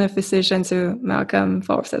 Personal physician to Malcolm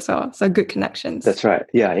Forbes as well. So good connections. That's right.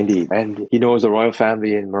 Yeah, indeed. And he knows the royal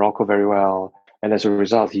family in Morocco very well. And as a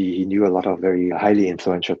result, he knew a lot of very highly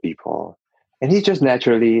influential people. And he's just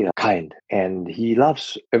naturally kind and he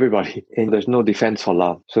loves everybody. And there's no defense for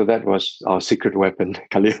love. So that was our secret weapon,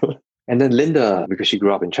 Khalil. And then Linda, because she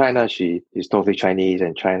grew up in China, she is totally Chinese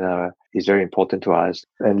and China is very important to us.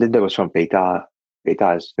 And Linda was from Beta.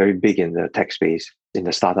 Beta is very big in the tech space, in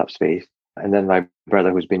the startup space. And then my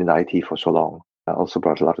brother, who's been in IT for so long, also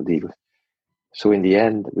brought a lot of deals. So in the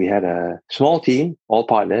end, we had a small team, all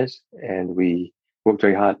partners, and we worked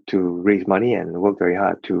very hard to raise money and worked very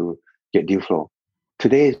hard to get deal flow.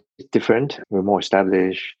 Today is different. We're more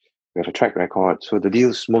established. We have a track record. So the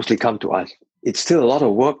deals mostly come to us. It's still a lot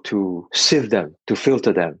of work to sieve them, to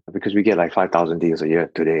filter them, because we get like 5,000 deals a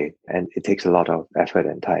year today. And it takes a lot of effort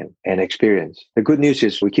and time and experience. The good news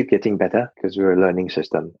is we keep getting better because we're a learning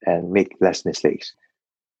system and make less mistakes.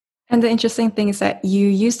 And the interesting thing is that you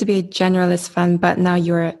used to be a generalist fund, but now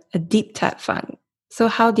you're a deep tech fund. So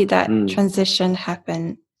how did that transition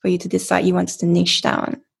happen for you to decide you wanted to niche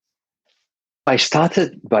down? I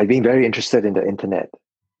started by being very interested in the internet.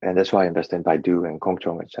 And that's why I invested in Baidu and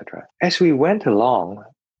Kongchong, etc. As we went along,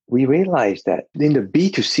 we realized that in the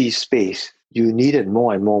B2C space, you needed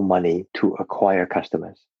more and more money to acquire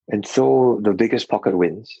customers. And so the biggest pocket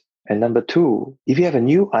wins. And number two, if you have a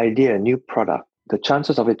new idea, a new product, the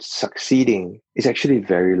chances of it succeeding is actually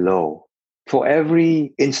very low. For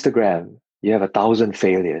every Instagram, you have 1,000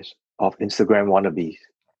 failures of Instagram wannabes.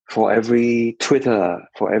 For every Twitter,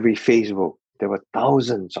 for every Facebook, there were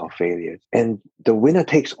thousands of failures. And the winner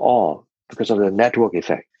takes all because of the network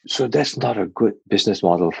effect. So that's not a good business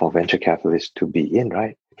model for venture capitalists to be in,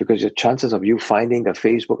 right? Because the chances of you finding the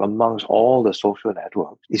Facebook amongst all the social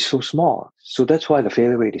networks is so small. So that's why the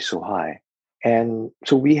failure rate is so high. And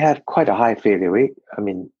so we had quite a high failure rate. I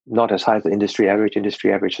mean, not as high as the industry average.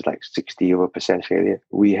 Industry average is like 60% failure.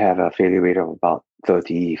 We have a failure rate of about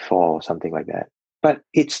 34, something like that. But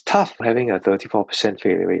it's tough having a 34%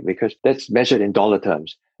 failure rate because that's measured in dollar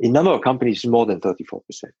terms. In number of companies, more than 34%.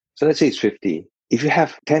 So let's say it's 50. If you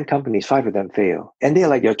have 10 companies, 5 of them fail. And they're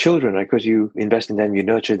like your children, right? Because you invest in them, you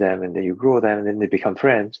nurture them, and then you grow them, and then they become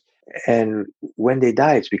friends. And when they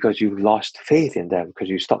die, it's because you've lost faith in them because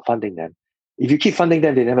you stop funding them. If you keep funding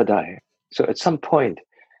them, they never die. So at some point,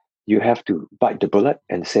 you have to bite the bullet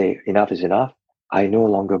and say, enough is enough. I no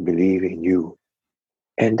longer believe in you.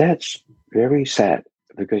 And that's very sad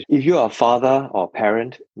because if you're a father or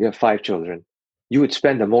parent, you have 5 children, you would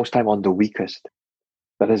spend the most time on the weakest.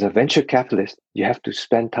 But as a venture capitalist, you have to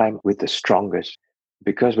spend time with the strongest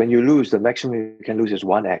because when you lose, the maximum you can lose is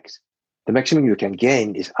 1x. The maximum you can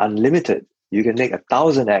gain is unlimited. You can make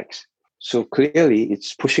 1,000x. So clearly,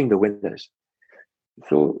 it's pushing the winners.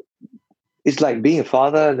 So it's like being a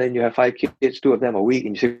father and then you have 5 kids, 2 of them are weak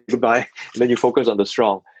and you say goodbye and then you focus on the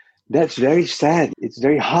strong. That's very sad. It's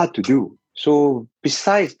very hard to do. So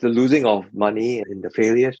besides the losing of money and the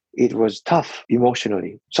failures, it was tough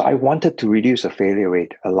emotionally. So I wanted to reduce the failure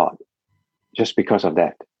rate a lot just because of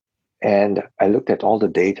that. And I looked at all the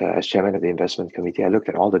data as chairman of the investment committee. I looked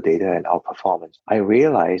at all the data and our performance. I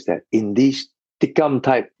realized that in these tikam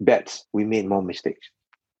type bets, we made more mistakes.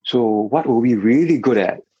 So what were we really good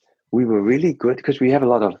at? We were really good because we have a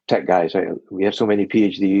lot of tech guys, right? We have so many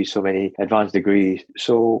PhDs, so many advanced degrees.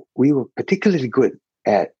 So we were particularly good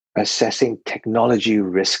at assessing technology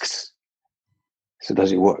risks. So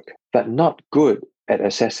does it work? But not good at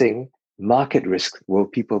assessing market risk. Will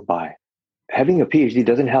people buy? Having a PhD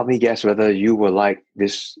doesn't help me guess whether you will like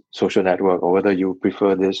this social network or whether you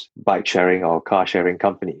prefer this bike sharing or car sharing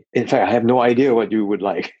company. In fact, I have no idea what you would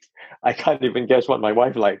like. I can't even guess what my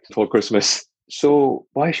wife liked for Christmas. So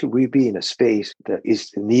why should we be in a space that is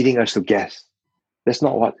needing us to guess? That's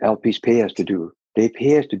not what LPs pay us to do. They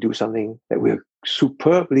pay us to do something that we're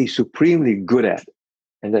superbly, supremely good at,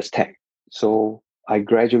 and that's tech. So I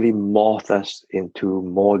gradually morphed us into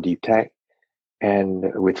more deep tech.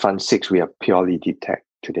 And with Fund 6, we are purely deep tech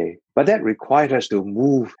today. But that required us to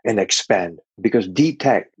move and expand because deep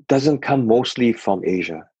tech doesn't come mostly from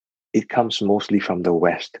Asia. It comes mostly from the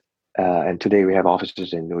West. And today we have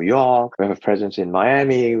offices in New York, we have a presence in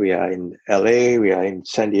Miami, we are in LA, we are in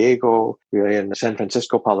San Diego, we are in San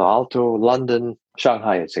Francisco, Palo Alto, London,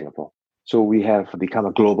 Shanghai, and Singapore. So we have become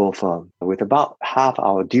a global firm with about half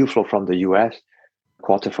our deal flow from the US, a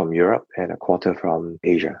quarter from Europe, and a quarter from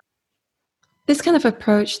Asia. This kind of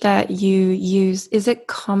approach that you use, is it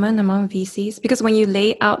common among VCs? Because when you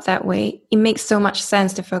lay out that way, it makes so much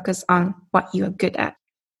sense to focus on what you are good at.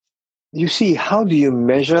 You see, how do you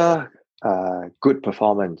measure good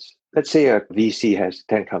performance? Let's say a VC has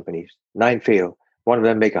 10 companies, 9 fail, one of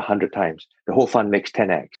them make 100 times, the whole fund makes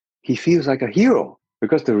 10x. He feels like a hero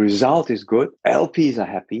because the result is good, LPs are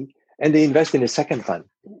happy, and they invest in his second fund.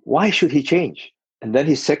 Why should he change? And then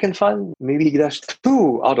his second fund, maybe he does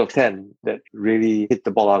 2 out of 10 that really hit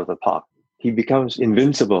the ball out of the park. He becomes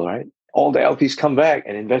invincible, right? All the LPs come back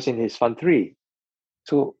and invest in his fund 3.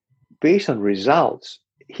 So based on results,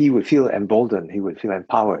 he would feel emboldened, he would feel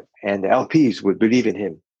empowered, and the LPs would believe in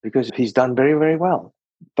him because he's done very, very well.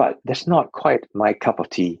 But that's not quite my cup of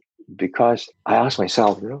tea because I asked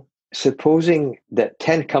myself, supposing that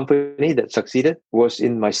 10 company that succeeded was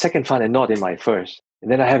in my second fund and not in my first, and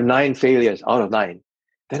then I have 9 failures out of 9,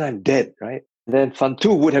 then I'm dead, right? And then Fund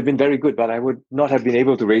 2 would have been very good, but I would not have been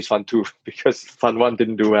able to raise Fund 2 because Fund 1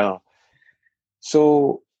 didn't do well.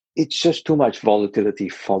 So it's just too much volatility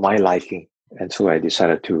for my liking. And so I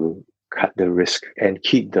decided to cut the risk and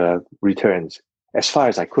keep the returns as far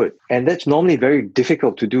as I could. And that's normally very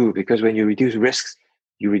difficult to do because when you reduce risks,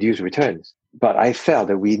 you reduce returns. But I felt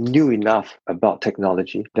that we knew enough about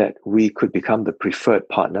technology that we could become the preferred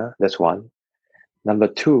partner. That's one. Number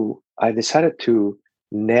 2, I decided to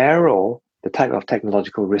narrow the type of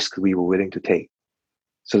technological risk we were willing to take.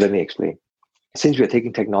 So let me explain. Since we're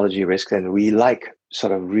taking technology risks and we like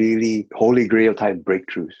sort of really holy grail type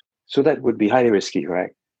breakthroughs, so that would be highly risky,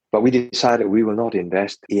 right? But we decided we will not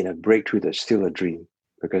invest in a breakthrough that's still a dream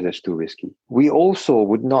because that's too risky. We also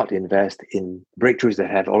would not invest in breakthroughs that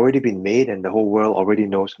have already been made and the whole world already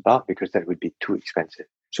knows about because that would be too expensive.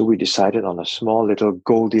 So we decided on a small little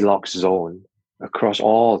Goldilocks zone across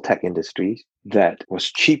all tech industries that was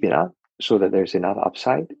cheap enough so that there's enough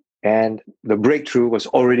upside. And the breakthrough was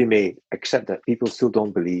already made, except that people still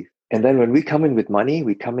don't believe. And then when we come in with money,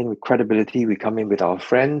 we come in with credibility, we come in with our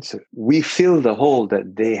friends, we fill the hole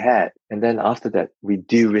that they had. And then after that, we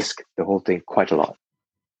de-risk the whole thing quite a lot.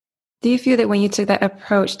 Do you feel that when you took that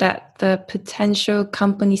approach that the potential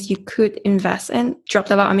companies you could invest in dropped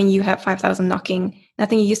a lot? I mean, you had 5,000 knocking. I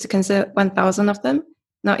think you used to consider 1,000 of them.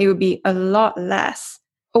 Now it would be a lot less.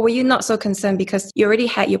 Or were you not so concerned because you already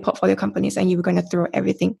had your portfolio companies and you were going to throw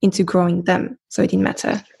everything into growing them, so it didn't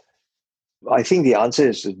matter? I think the answer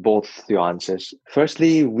is both your answers.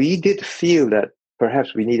 Firstly, we did feel that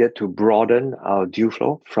perhaps we needed to broaden our deal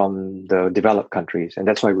flow from the developed countries. And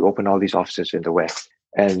that's why we opened all these offices in the West.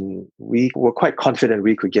 And we were quite confident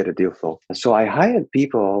we could get a deal flow. So I hired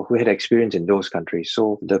people who had experience in those countries.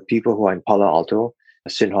 So the people who are in Palo Alto,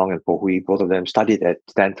 Sin Hong and Po Hui, both of them studied at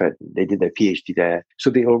Stanford. They did their PhD there. So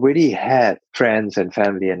they already had friends and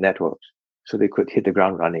family and networks. So they could hit the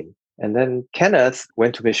ground running. And then Kenneth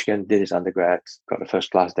went to Michigan, did his undergrad, got a first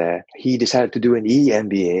class there. He decided to do an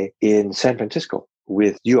EMBA in San Francisco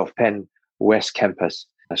with U of Penn West Campus.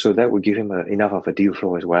 So that would give him enough of a deal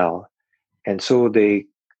flow as well. And so they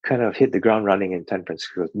kind of hit the ground running in San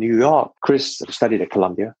Francisco. New York, Chris studied at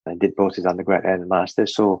Columbia and did both his undergrad and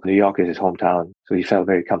master's. So New York is his hometown. So he felt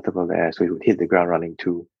very comfortable there. So he would hit the ground running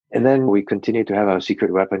too. And then we continue to have our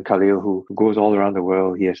secret weapon, Khalil, who goes all around the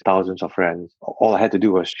world. He has thousands of friends. All I had to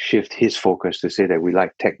do was shift his focus to say that we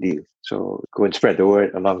like tech deals. So go and spread the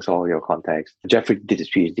word amongst all your contacts. Jeffrey did his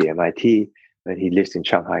PhD at MIT, and he lives in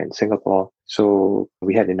Shanghai and Singapore. So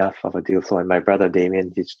we had enough of a deal flow. And my brother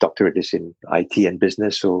Damien, his doctorate is in IT and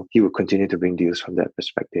business. So he would continue to bring deals from that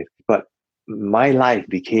perspective. But my life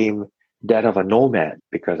became that of a nomad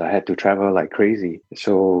because I had to travel like crazy.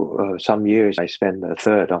 So some years I spent a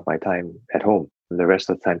third of my time at home and the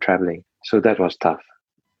rest of the time traveling. So that was tough.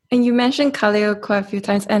 And you mentioned Khalil quite a few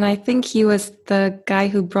times, and I think he was the guy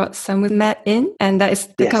who brought Sun with Matt in, and that is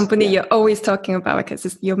the company you're always talking about because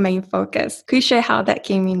it's your main focus. Could you share how that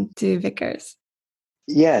came into Vickers?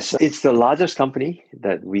 Yes, it's the largest company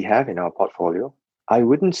that we have in our portfolio. I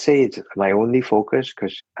wouldn't say it's my only focus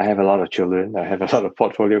because I have a lot of children. I have a lot of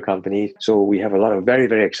portfolio companies. So we have a lot of very,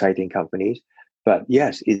 very exciting companies. But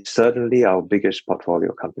yes, it's certainly our biggest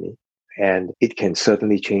portfolio company. And it can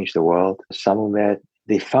certainly change the world. SamoMed,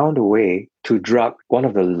 they found a way to drug one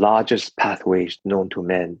of the largest pathways known to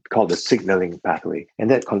men called the signaling pathway. And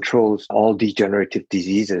that controls all degenerative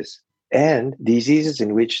diseases and diseases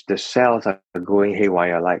in which the cells are going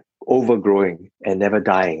haywire, like overgrowing and never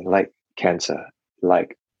dying, like cancer,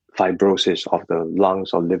 like fibrosis of the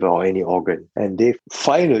lungs or liver or any organ. And they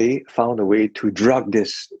finally found a way to drug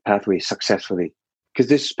this pathway successfully. Because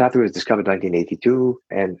this pathway was discovered in 1982,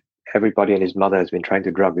 and everybody and his mother has been trying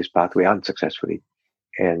to drug this pathway unsuccessfully.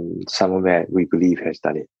 And SamoMed, we believe, has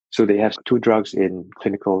done it. So they have 2 drugs in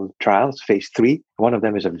clinical trials, phase 3. One of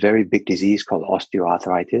them is a very big disease called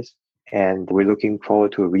osteoarthritis. And we're looking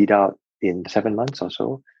forward to a readout in 7 months or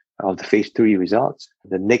so of the phase 3 results.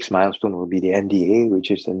 The next milestone will be the NDA,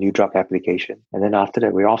 which is a new drug application. And then after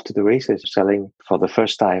that, we're off to the races, selling for the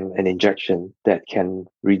first time an injection that can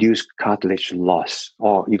reduce cartilage loss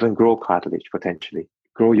or even grow cartilage potentially.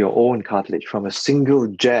 Grow your own cartilage from a single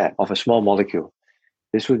jab of a small molecule.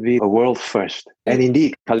 This would be a world first. And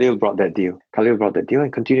indeed, Khalil brought that deal. Khalil brought that deal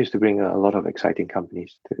and continues to bring a lot of exciting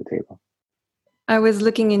companies to the table. I was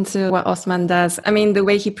looking into what Osman does. I mean, the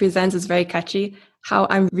way he presents is very catchy. How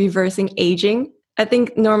I'm reversing aging. I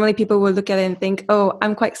think normally people will look at it and think, oh,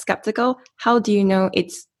 I'm quite skeptical. How do you know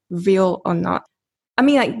it's real or not? I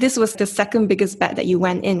mean, like this was the second biggest bet that you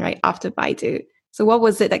went in right after Baidu. So what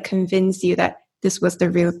was it that convinced you that this was the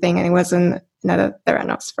real thing and it wasn't another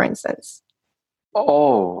Theranos, for instance?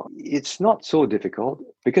 Oh, it's not so difficult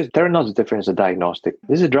because Theranos is different as a diagnostic.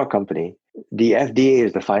 This is a drug company. The FDA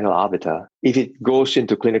is the final arbiter. If it goes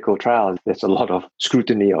into clinical trials, there's a lot of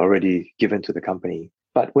scrutiny already given to the company.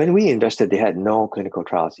 But when we invested, they had no clinical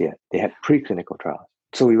trials yet. They had preclinical trials.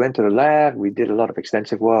 So we went to the lab. We did a lot of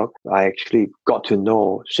extensive work. I actually got to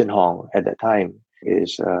know Shin Hong at that time,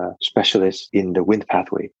 is a specialist in the Wnt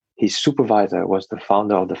pathway. His supervisor was the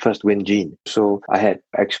founder of the first Wnt gene. So I had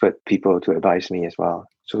expert people to advise me as well.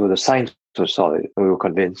 So the science was solid and we were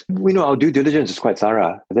convinced. We know our due diligence is quite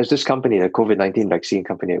thorough. There's this company, a COVID-19 vaccine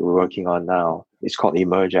company that we're working on now. It's called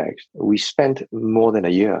Emergex. We spent more than a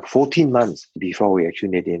year, 14 months before we actually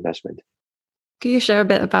made the investment. Could you share a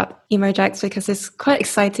bit about Emergex? Because it's quite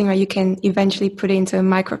exciting, right? You can eventually put it into a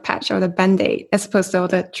micro patch or the Band-Aid as opposed to all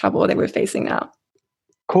the trouble that we're facing now.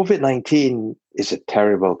 COVID-19 is a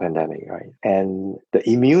terrible pandemic, right? And the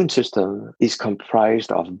immune system is comprised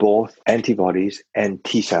of both antibodies and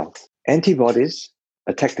T cells. Antibodies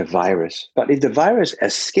attack the virus, but if the virus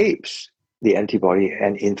escapes the antibody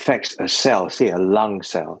and infects a cell, say a lung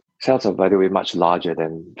cell, cells are, by the way, much larger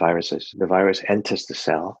than viruses. The virus enters the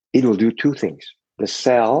cell. It will do 2 things. The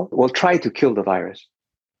cell will try to kill the virus.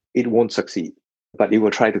 It won't succeed, but it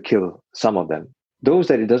will try to kill some of them. Those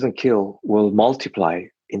that it doesn't kill will multiply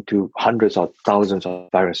into hundreds or thousands of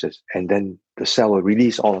viruses, and then the cell will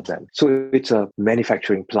release all of them. So it's a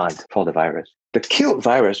manufacturing plant for the virus. The killed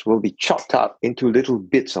virus will be chopped up into little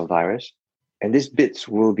bits of virus, and these bits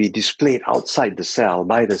will be displayed outside the cell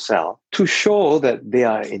by the cell to show that they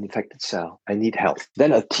are an infected cell. I need help.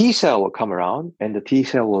 Then a T cell will come around, and the T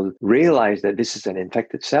cell will realize that this is an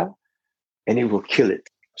infected cell, and it will kill it.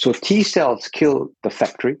 So T cells kill the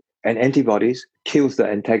factory, and antibodies kills the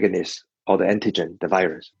antagonist or the antigen, the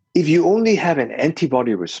virus. If you only have an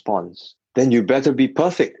antibody response, then you better be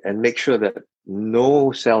perfect and make sure that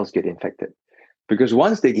no cells get infected. Because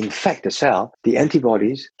once they infect the cell, the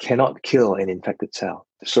antibodies cannot kill an infected cell.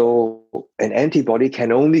 So an antibody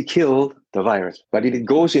can only kill the virus. But if it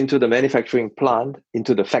goes into the manufacturing plant,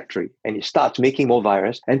 into the factory, and it starts making more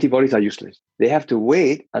virus, antibodies are useless. They have to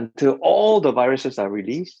wait until all the viruses are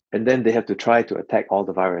released, and then they have to try to attack all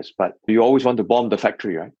the virus. But you always want to bomb the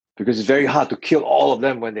factory, right? Because it's very hard to kill all of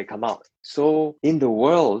them when they come out. So in the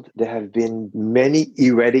world, there have been many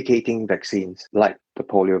eradicating vaccines, like the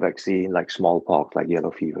polio vaccine, like smallpox, like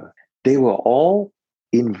yellow fever. They were all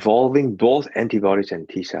involving both antibodies and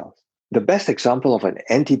T cells. The best example of an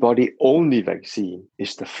antibody-only vaccine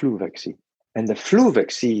is the flu vaccine. And the flu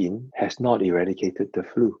vaccine has not eradicated the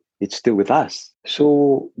flu. It's still with us.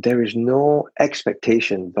 So there is no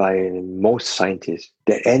expectation by most scientists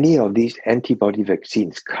that any of these antibody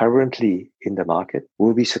vaccines currently in the market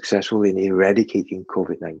will be successful in eradicating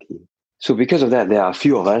COVID-19. So because of that, there are a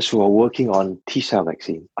few of us who are working on T-cell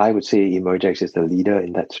vaccine. I would say Emergex is the leader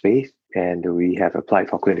in that space. and we have applied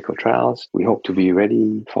for clinical trials. We hope to be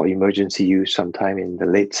ready for emergency use sometime in the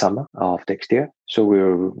late summer of next year. So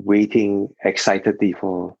we're waiting excitedly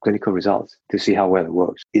for clinical results to see how well it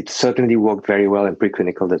works. It certainly worked very well in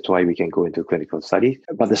preclinical. That's why we can go into clinical studies.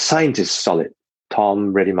 But the science is solid.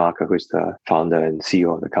 Tom Reddy-Marker, who's the founder and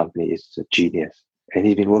CEO of the company, is a genius. And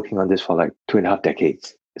he's been working on this for like 2.5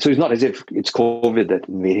 decades. So it's not as if it's COVID that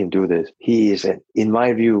made him do this. He is, in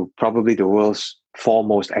my view, probably the world's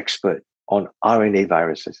foremost expert on RNA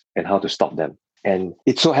viruses and how to stop them. And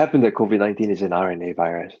it so happened that COVID-19 is an RNA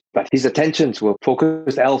virus, but his attentions were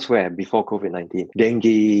focused elsewhere before COVID-19.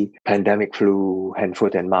 Dengue, pandemic flu, hand,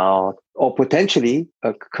 foot, and mouth, or potentially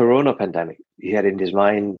a corona pandemic. He had in his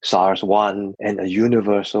mind SARS-1 and a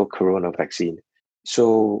universal corona vaccine.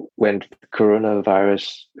 So when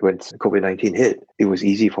COVID-19 hit, it was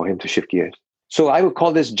easy for him to shift gears. So I would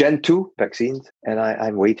call this Gen 2 vaccines, and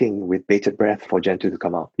I'm waiting with bated breath for Gen 2 to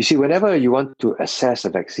come out. You see, whenever you want to assess a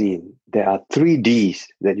vaccine, there are 3 Ds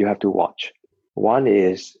that you have to watch. One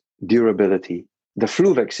is durability. The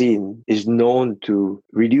flu vaccine is known to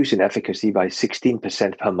reduce in efficacy by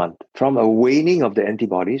 16% per month from a waning of the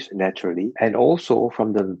antibodies naturally, and also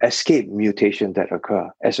from the escape mutations that occur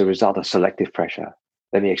as a result of selective pressure.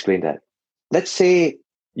 Let me explain that. Let's say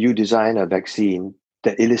you design a vaccine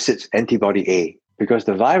that elicits antibody A, because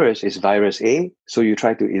the virus is virus A, so you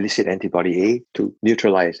try to elicit antibody A to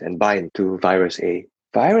neutralize and bind to virus A.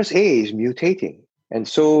 Virus A is mutating, and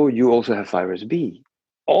so you also have virus B.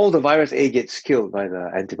 All the virus A gets killed by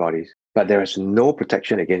the antibodies, but there is no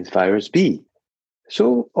protection against virus B.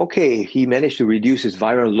 So, okay, he managed to reduce his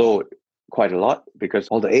viral load quite a lot because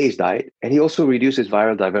all the A's died, and he also reduces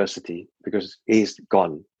viral diversity because A is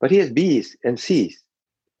gone. But he has B's and C's.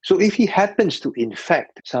 So if he happens to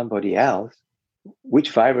infect somebody else,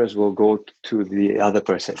 which virus will go to the other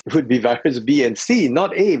person? It would be virus B and C,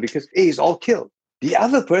 not A, because A is all killed. The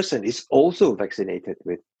other person is also vaccinated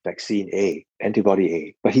with vaccine A, antibody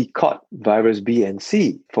A, but he caught virus B and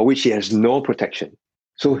C, for which he has no protection.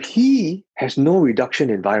 So he has no reduction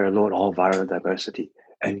in viral load or viral diversity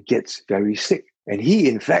and gets very sick. And he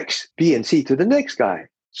infects B and C to the next guy.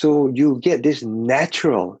 So you get this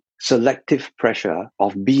natural selective pressure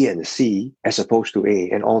of B and C as opposed to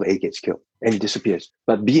A, and all A gets killed and it disappears.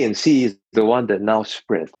 But B and C is the one that now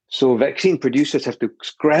spread. So vaccine producers have to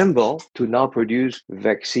scramble to now produce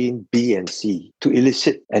vaccine B and C to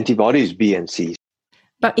elicit antibodies B and C.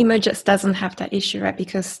 But Emergex doesn't have that issue, right?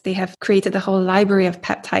 Because they have created a whole library of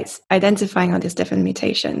peptides identifying all these different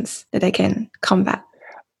mutations that they can combat.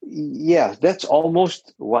 Yeah, that's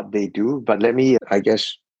almost what they do. But let me,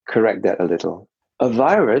 correct that a little. A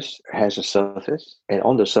virus has a surface, and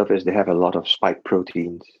on the surface, they have a lot of spike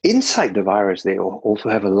proteins. Inside the virus, they also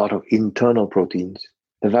have a lot of internal proteins.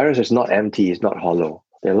 The virus is not empty, it's not hollow.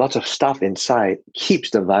 There are lots of stuff inside,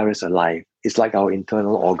 keeps the virus alive. It's like our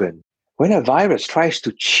internal organ. When a virus tries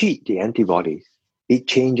to cheat the antibodies, it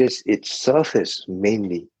changes its surface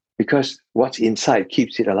mainly because what's inside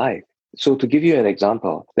keeps it alive. So to give you an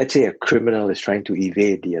example, let's say a criminal is trying to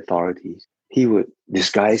evade the authorities. He would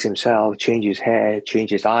disguise himself, change his hair, change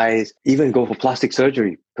his eyes, even go for plastic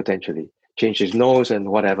surgery, potentially. Change his nose and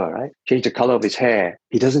whatever, right? Change the color of his hair.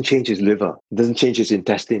 He doesn't change his liver, doesn't change his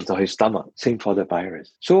intestines or his stomach. Same for the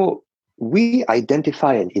virus. So we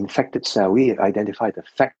identify an infected cell. We identify the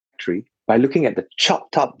factory by looking at the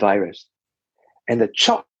chopped up virus. And the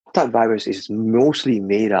chopped up virus is mostly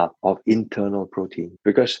made up of internal protein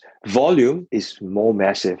because volume is more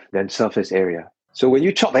massive than surface area. So when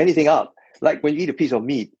you chop anything up, like when you eat a piece of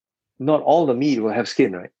meat, not all the meat will have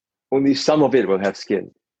skin, right? Only some of it will have skin.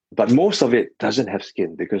 But most of it doesn't have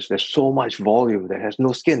skin because there's so much volume that has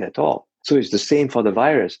no skin at all. So it's the same for the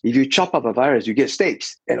virus. If you chop up a virus, you get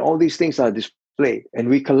steaks. And all these things are displayed. And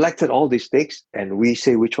we collected all these steaks and we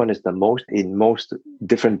say which one is the most in most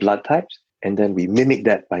different blood types. And then we mimic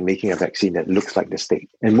that by making a vaccine that looks like the steak.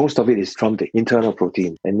 And most of it is from the internal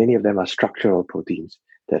protein. And many of them are structural proteins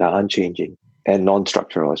that are unchanging and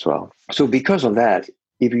non-structural as well. So because of that,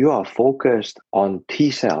 if you are focused on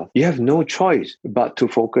T cells, you have no choice but to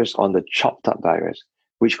focus on the chopped up virus,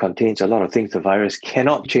 which contains a lot of things the virus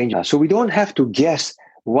cannot change. So we don't have to guess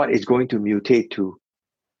what it's going to mutate to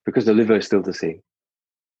because the liver is still the same.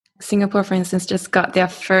 Singapore, for instance, just got their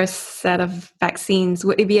first set of vaccines.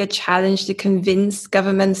 Would it be a challenge to convince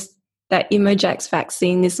governments that Emergex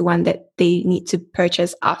vaccine is the one that they need to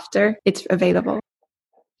purchase after it's available?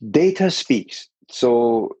 Data speaks.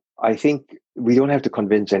 So I think we don't have to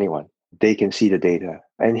convince anyone. They can see the data.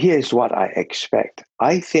 And here's what I expect.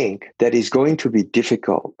 I think that it's going to be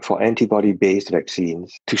difficult for antibody-based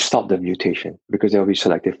vaccines to stop the mutation because there will be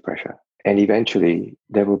selective pressure. And eventually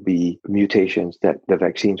there will be mutations that the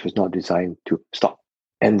vaccines was not designed to stop.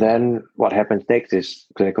 And then what happens next is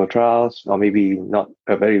clinical trials, or maybe not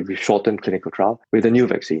a very shortened clinical trial with a new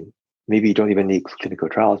vaccine. Maybe you don't even need clinical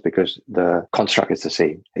trials because the construct is the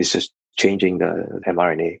same. It's just changing the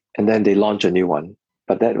mRNA. And then they launch a new one.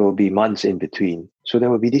 But that will be months in between. So there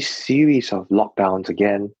will be this series of lockdowns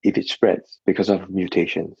again if it spreads because of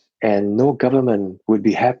mutations. And no government would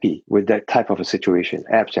be happy with that type of a situation.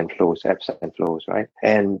 Ebbs and flows, right?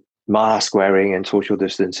 And mask wearing and social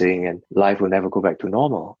distancing, and life will never go back to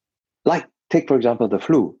normal. Like, take, for example, the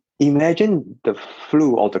flu. Imagine the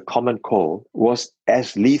flu or the common cold was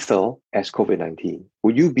as lethal as COVID-19.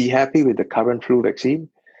 Would you be happy with the current flu vaccine?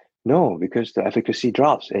 No, because the efficacy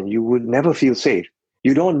drops and you would never feel safe.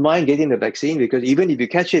 You don't mind getting the vaccine because even if you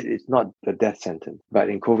catch it, it's not a death sentence. But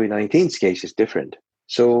in COVID-19's case, it's different.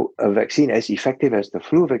 So a vaccine as effective as the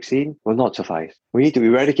flu vaccine will not suffice. We need to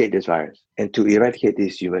eradicate this virus. And to eradicate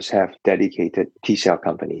this, you must have dedicated T-cell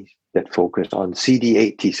companies that focus on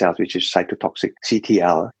CD8 T-cells, which is cytotoxic,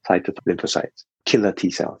 CTL, cytolymphocytes, killer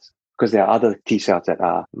T-cells. Because there are other T-cells that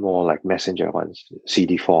are more like messenger ones,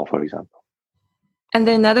 CD4, for example. And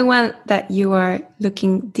then another one that you are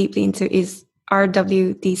looking deeply into is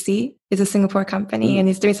RWDC. Is a Singapore company and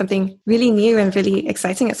is doing something really new and really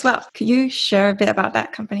exciting as well. Could you share a bit about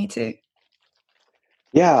that company too?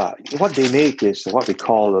 Yeah, what they make is what we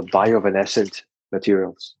call bioevanescent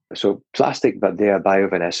materials. So plastic, but they are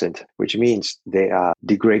bioevanescent, which means they are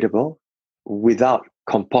degradable without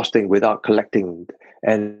composting, without collecting,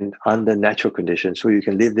 and under natural conditions. So you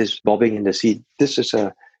can leave this bobbing in the sea. This is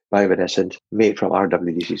a bioevanescent made from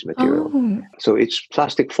RWDC's material. Oh. So it's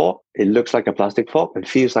plastic fork. It looks like a plastic fork. It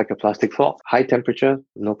feels like a plastic fork. High temperature,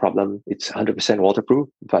 no problem. It's 100% waterproof.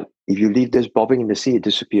 But if you leave this bobbing in the sea, it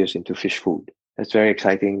disappears into fish food. That's very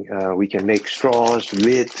exciting. We can make straws,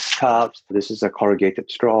 lids, cups. This is a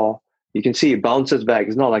corrugated straw. You can see it bounces back.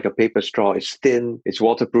 It's not like a paper straw. It's thin. It's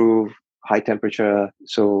waterproof, high temperature.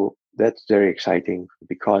 So that's very exciting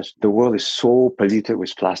because the world is so polluted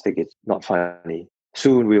with plastic. It's not funny.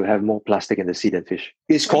 Soon we'll have more plastic in the sea than fish.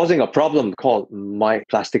 It's causing a problem called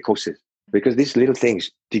myplasticosis because these little things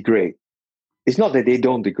degrade. It's not that they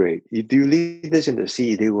don't degrade. If you leave this in the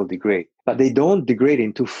sea, they will degrade. But they don't degrade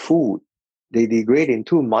into food. They degrade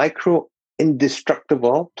into micro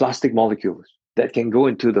indestructible plastic molecules that can go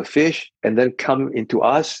into the fish and then come into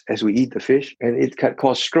us as we eat the fish. And it can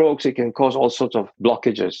cause strokes. It can cause all sorts of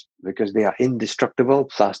blockages because they are indestructible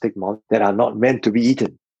plastic molecules that are not meant to be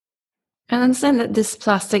eaten. I understand that this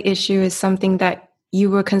plastic issue is something that you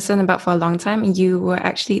were concerned about for a long time. And you were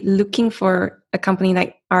actually looking for a company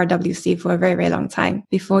like RWC for a very, very long time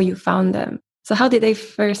before you found them. So how did they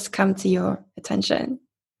first come to your attention?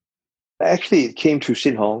 Actually, it came through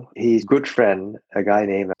Sin Hong. He's a good friend, a guy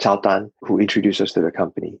named Chao Tan, who introduced us to the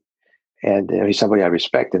company. And he's somebody I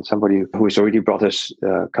respect and somebody who has already brought us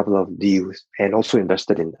a couple of deals and also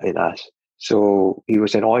invested in us. So he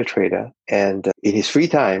was an oil trader, and in his free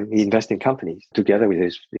time, he invested in companies together with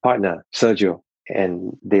his partner, Sergio.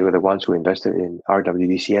 And they were the ones who invested in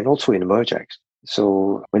RWDC and also in Emergex.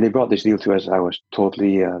 So when they brought this deal to us, I was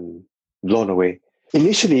totally blown away.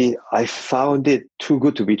 Initially, I found it too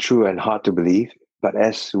good to be true and hard to believe. But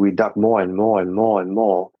as we dug more and more and more and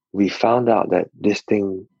more, we found out that this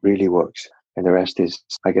thing really works. And the rest is,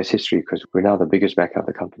 I guess, history because we're now the biggest backer of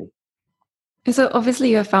the company. And so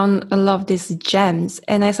obviously you have found a lot of these gems.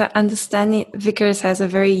 And as I understand it, Vickers has a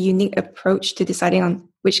very unique approach to deciding on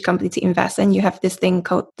which company to invest in. You have this thing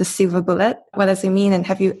called the silver bullet. What does it mean? And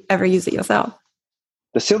have you ever used it yourself?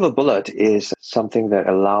 The silver bullet is something that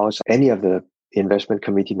allows any of the investment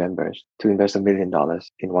committee members to invest $1 million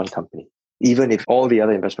in one company. Even if all the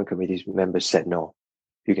other investment committee members said no,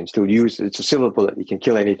 you can still use it. It's a silver bullet. You can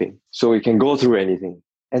kill anything. So you can go through anything.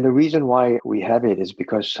 And the reason why we have it is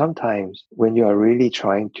because sometimes when you are really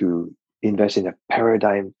trying to invest in a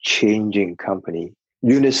paradigm changing company,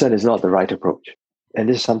 unison is not the right approach. And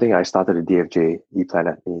this is something I started at DFJ,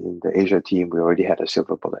 ePlanet. In the Asia team, we already had a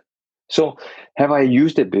silver bullet. So have I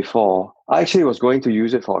used it before? I actually was going to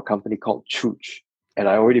use it for a company called Chooch. And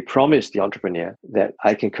I already promised the entrepreneur that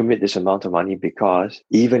I can commit this amount of money because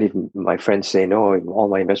even if my friends say no, if all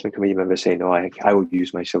my investment committee members say no, I will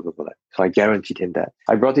use my silver bullet. So I guaranteed him that.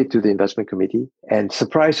 I brought it to the investment committee and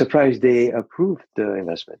surprise, surprise, they approved the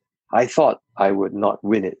investment. I thought I would not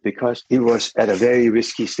win it because it was at a very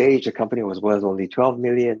risky stage. The company was worth only 12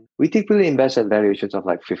 million. We typically invest at valuations of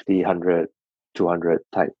like 50, 100, 200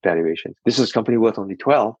 type valuations. This is a company worth only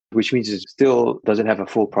 12, which means it still doesn't have a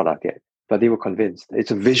full product yet. But they were convinced.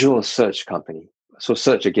 It's a visual search company. So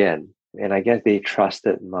search again. And I guess they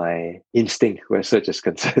trusted my instinct where search is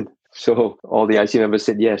concerned. So all the IC members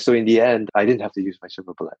said yes. So in the end, I didn't have to use my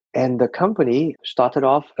super bullet. And the company started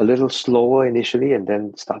off a little slower initially and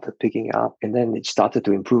then started picking up. And then it started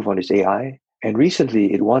to improve on its AI. And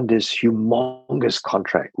recently it won this humongous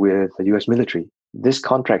contract with the US military. This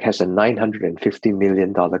contract has a $950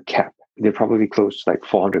 million cap. They'll probably close like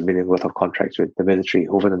 400 million worth of contracts with the military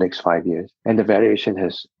over the next 5 years. And the valuation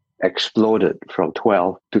has exploded from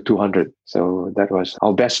 12 to 200. So that was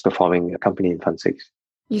our best performing company in Fund 6.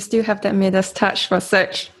 You still have that Midas touch for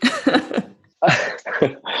search.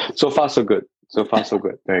 So far, so good. So far, so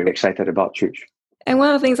good. Very excited about Chuch. And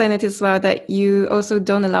one of the things I noticed as well that you also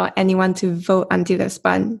don't allow anyone to vote until they've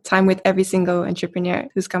spent time with every single entrepreneur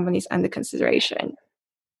whose company is under consideration.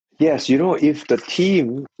 Yes, if the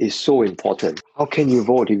team is so important, how can you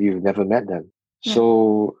vote if you've never met them? Yeah.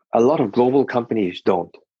 So a lot of global companies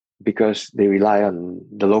don't because they rely on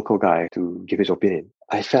the local guy to give his opinion.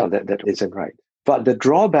 I felt that isn't right. But the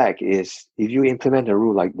drawback is if you implement a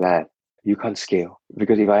rule like that, you can't scale.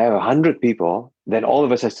 Because if I have 100 people, then all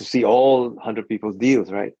of us has to see all 100 people's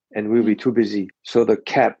deals, right? And we'll be too busy. So the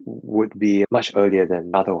cap would be much earlier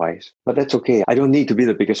than otherwise. But that's okay. I don't need to be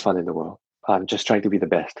the biggest fund in the world. I'm just trying to be the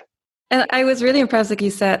best. And I was really impressed, like you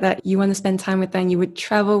said, that you want to spend time with them. You would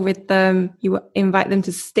travel with them. You would invite them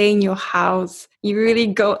to stay in your house. You really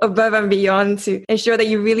go above and beyond to ensure that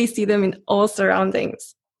you really see them in all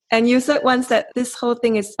surroundings. And you said once that this whole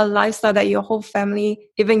thing is a lifestyle that your whole family,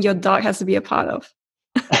 even your dog, has to be a part of.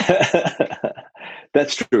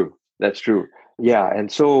 That's true. That's true. Yeah.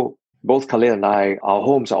 And so both Khalil and I, our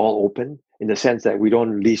homes are all open in the sense that we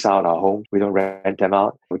don't lease out our homes. We don't rent them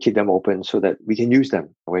out. We keep them open so that we can use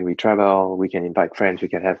them. When we travel, we can invite friends. We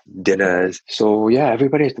can have dinners. So yeah,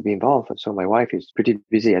 everybody has to be involved. And so my wife is pretty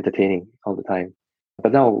busy entertaining all the time.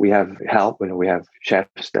 But now we have help, we have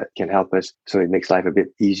chefs that can help us. So it makes life a bit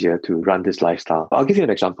easier to run this lifestyle. I'll give you an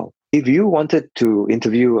example. If you wanted to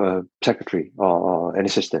interview a secretary or an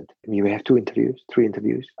assistant, you may have 2 interviews, 3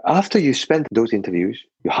 interviews. After you spend those interviews,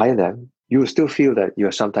 you hire them, you will still feel that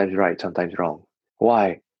you're sometimes right, sometimes wrong.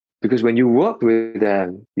 Why? Because when you worked with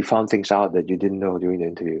them, you found things out that you didn't know during the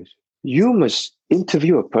interviews. You must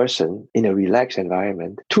interview a person in a relaxed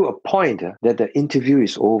environment to a point that the interview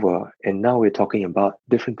is over and now we're talking about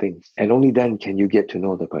different things. And only then can you get to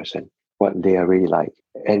know the person, what they are really like.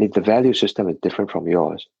 And if the value system is different from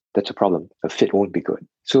yours, that's a problem. A fit won't be good.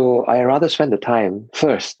 So I rather spend the time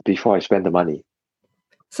first before I spend the money.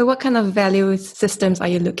 So what kind of value systems are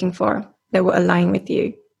you looking for that will align with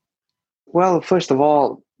you? Well, first of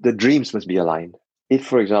all, the dreams must be aligned. If,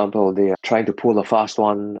 for example, they are trying to pull a fast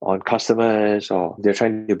one on customers or they're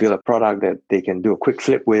trying to build a product that they can do a quick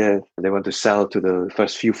flip with, they want to sell to the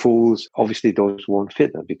first few fools, obviously those won't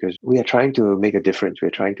fit because we are trying to make a difference. We're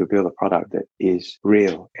trying to build a product that is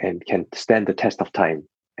real and can stand the test of time.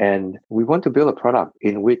 And we want to build a product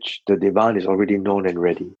in which the demand is already known and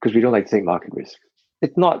ready because we don't like to take market risk.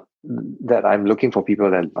 It's not that I'm looking for people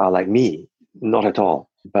that are like me, not at all,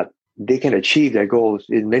 but they can achieve their goals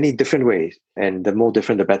in many different ways. And the more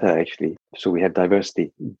different, the better, actually. So we have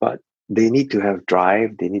diversity. But they need to have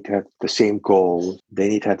drive. They need to have the same goals. They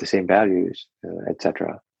need to have the same values,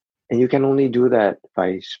 etc. And you can only do that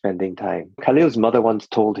by spending time. Khalil's mother once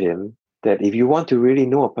told him that if you want to really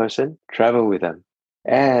know a person, travel with them.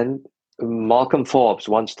 And Malcolm Forbes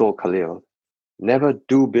once told Khalil, never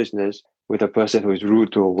do business with a person who is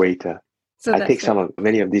rude to a waiter. So I take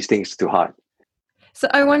many of these things to heart. So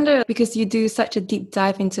I wonder, because you do such a deep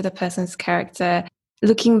dive into the person's character,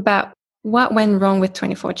 looking back, what went wrong with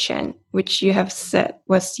 24Chen, which you have said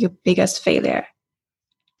was your biggest failure?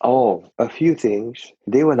 Oh, a few things.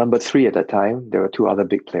 They were number 3 at that time. There were 2 other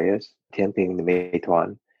big players, Tianping and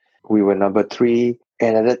Meituan. We were number 3.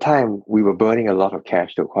 And at that time, we were burning a lot of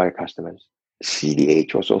cash to acquire customers.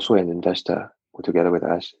 CDH was also an investor together with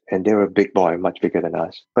us. And they were a big boy, much bigger than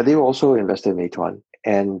us. But they were also invested in Meituan.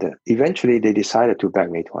 And eventually they decided to back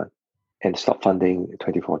Meituan and stop funding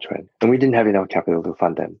 24Chen. And we didn't have enough capital to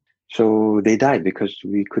fund them. So they died because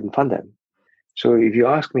we couldn't fund them. So if you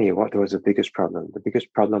ask me what was the biggest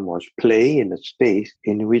problem was playing in a space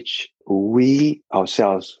in which we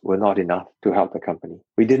ourselves were not enough to help the company.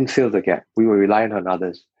 We didn't fill the gap. We were reliant on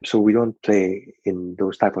others. So we don't play in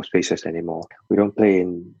those type of spaces anymore. We don't play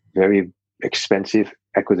in very expensive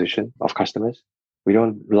acquisition of customers. We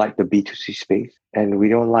don't like the B2C space, and we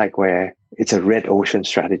don't like where it's a red ocean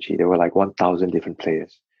strategy. There were like 1,000 different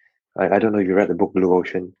players. I don't know if you read the book Blue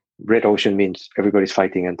Ocean. Red ocean means everybody's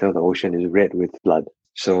fighting until the ocean is red with blood.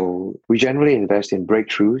 So we generally invest in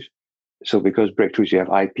breakthroughs. So because breakthroughs, you have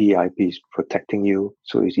IP is protecting you.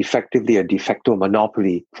 So it's effectively a de facto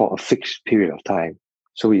monopoly for a fixed period of time.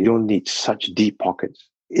 So you don't need such deep pockets.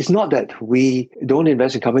 It's not that we don't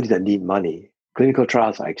invest in companies that need money. Clinical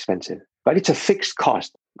trials are expensive, but it's a fixed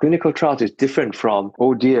cost. Clinical trials is different from,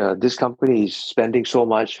 oh dear, this company is spending so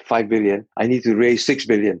much, 5 billion. I need to raise 6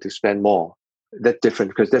 billion to spend more. That's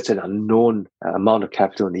different because that's an unknown amount of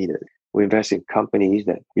capital needed. We invest in companies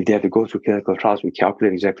that if they have to go through clinical trials, we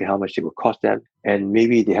calculate exactly how much it will cost them. And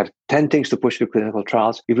maybe they have 10 things to push through clinical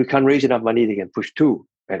trials. If we can't raise enough money, they can push 2.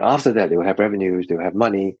 And after that, they will have revenues, they will have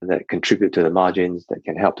money that contribute to the margins that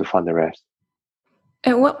can help to fund the rest.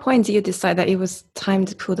 At what point do you decide that it was time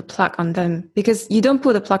to pull the plug on them? Because you don't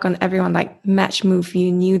pull the plug on everyone like Matchmove.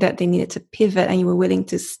 You knew that they needed to pivot and you were willing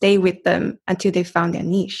to stay with them until they found their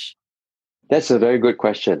niche. That's a very good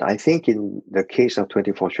question. I think in the case of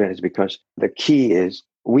 24Trend, it's because the key is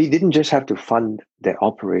we didn't just have to fund their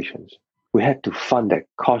operations. We had to fund the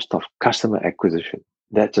cost of customer acquisition.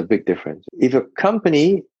 That's a big difference. If a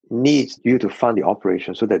company needs you to fund the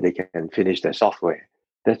operation so that they can finish their software,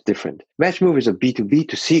 that's different. Matchmove is a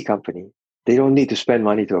B2B2C company. They don't need to spend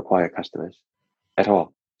money to acquire customers at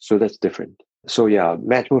all. So that's different. So yeah,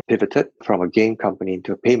 Matchmove pivoted from a game company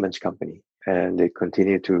into a payments company, and they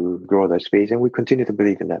continue to grow that space, and we continue to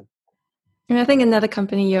believe in them. And I think another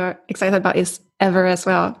company you're excited about is Ever as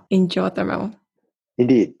well, in geothermal.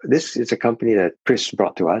 Indeed. This is a company that Chris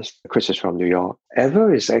brought to us. Chris is from New York.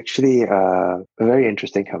 Ever is actually a very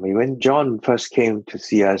interesting company. When John first came to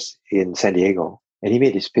see us in San Diego and he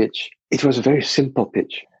made his pitch, it was a very simple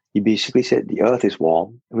pitch. He basically said the earth is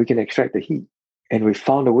warm and we can extract the heat. And we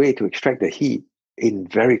found a way to extract the heat in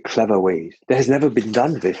very clever ways that has never been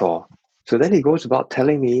done before. So then he goes about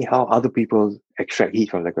telling me how other people extract heat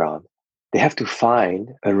from the ground. They have to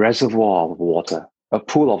find a reservoir of water, a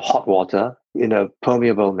pool of hot water in a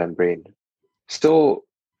permeable membrane. So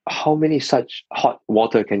how many such hot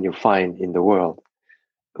water can you find in the world?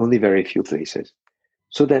 Only very few places.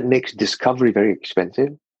 So that makes discovery very expensive,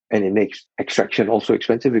 and it makes extraction also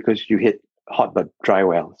expensive because you hit hot but dry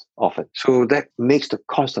wells often. So that makes the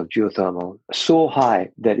cost of geothermal so high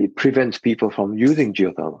that it prevents people from using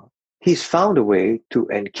geothermal. He's found a way to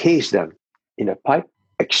encase them in a pipe,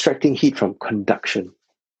 extracting heat from conduction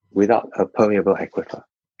without a permeable aquifer.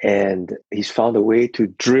 And he's found a way to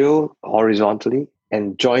drill horizontally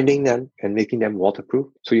and joining them and making them waterproof.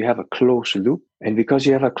 So you have a closed loop. And because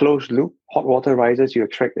you have a closed loop, hot water rises, you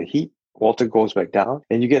extract the heat, water goes back down,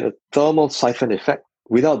 and you get a thermal siphon effect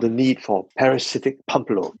without the need for parasitic pump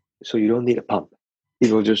load. So you don't need a pump.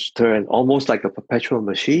 It will just turn almost like a perpetual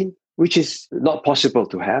machine, which is not possible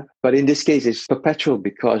to have. But in this case, it's perpetual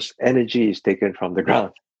because energy is taken from the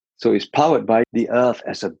ground. So it's powered by the earth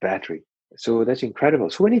as a battery. So that's incredible.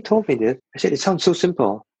 So when he told me this, I said, it sounds so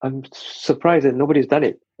simple. I'm surprised that nobody's done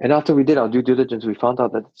it. And after we did our due diligence, we found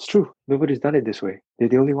out that it's true. Nobody's done it this way. They're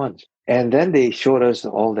the only ones. And then they showed us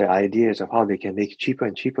all the ideas of how they can make it cheaper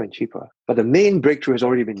and cheaper and cheaper. But the main breakthrough has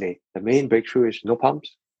already been made. The main breakthrough is no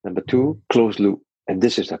pumps. Number 2, closed loop. And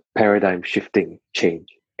this is a paradigm shifting change.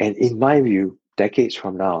 And in my view, decades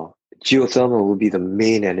from now, geothermal will be the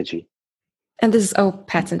main energy. And this is all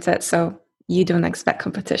patented, so you don't expect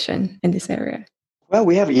competition in this area? Well,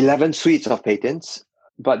 we have 11 suites of patents,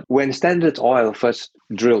 but when Standard Oil first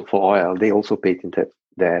drilled for oil, they also patented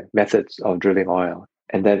their methods of drilling oil.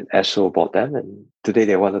 And then Esso bought them, and today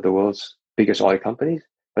they're one of the world's biggest oil companies.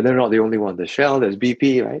 But they're not the only one. There's Shell, there's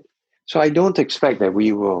BP, right? So I don't expect that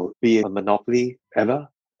we will be a monopoly ever.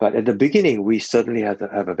 But at the beginning, we certainly have to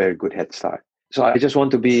have a very good head start. So I just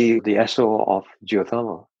want to be the Esso of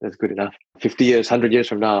geothermal. That's good enough. 50 years, 100 years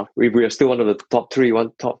from now, we are still one of the top 3,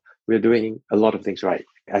 we're doing a lot of things right.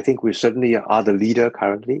 I think we certainly are the leader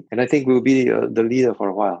currently, and I think we'll be the leader for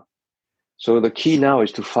a while. So the key now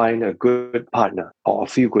is to find a good partner or a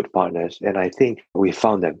few good partners, and I think we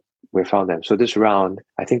found them. So this round,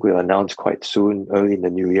 I think we'll announce quite soon, early in the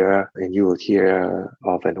new year, and you will hear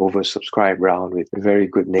of an oversubscribed round with very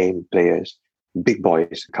good name players, big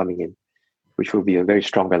boys coming in, which will be a very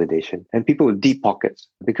strong validation. And people with deep pockets,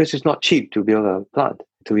 because it's not cheap to build a plant.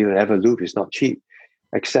 To build an Everloop is not cheap,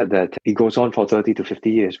 except that it goes on for 30 to 50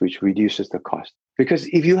 years, which reduces the cost. Because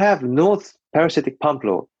if you have no parasitic pump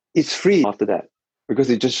load, it's free after that, because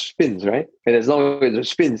it just spins, right? And as long as it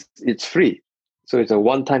spins, it's free. So it's a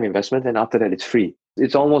one-time investment, and after that, it's free.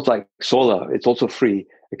 It's almost like solar. It's also free,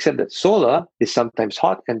 except that solar is sometimes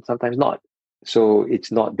hot and sometimes not. So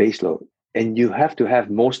it's not base load. And you have to have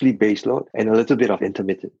mostly base load and a little bit of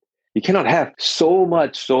intermittent. You cannot have so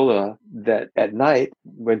much solar that at night,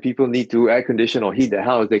 when people need to air condition or heat their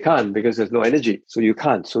house, they can't because there's no energy. So you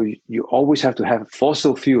can't. So you always have to have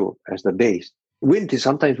fossil fuel as the base. Wind is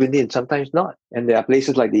sometimes windy and sometimes not. And there are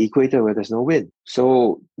places like the equator where there's no wind.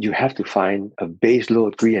 So you have to find a base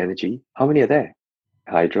load green energy. How many are there?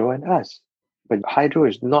 hydro and us. But hydro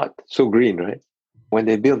is not so green, right? When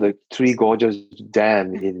they built the Three Gorges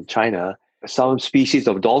Dam in China, some species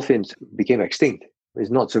of dolphins became extinct. It's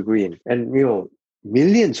not so green. And,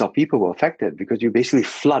 millions of people were affected because you basically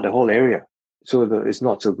flood the whole area. So it's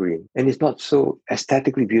not so green. And it's not so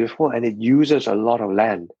aesthetically beautiful, and it uses a lot of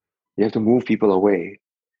land. You have to move people away.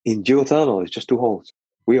 In geothermal, it's just 2 holes.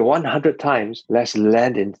 We are 100 times less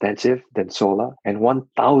land intensive than solar and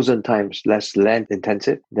 1,000 times less land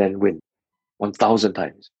intensive than wind. 1,000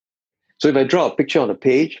 times. So if I draw a picture on a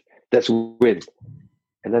page, that's wind.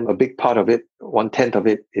 And then a big part of it, 1/10 of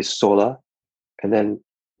it is solar. And then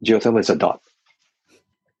geothermal is a dot.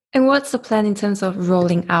 And what's the plan in terms of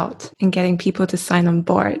rolling out and getting people to sign on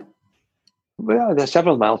board? Well, there are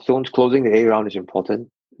several milestones. Closing the A round is important.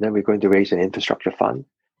 Then we're going to raise an infrastructure fund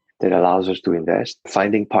that allows us to invest,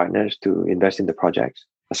 finding partners to invest in the projects,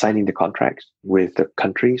 assigning the contracts with the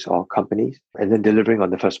countries or companies, and then delivering on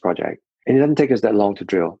the first project. And it doesn't take us that long to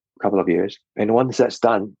drill, a couple of years. And once that's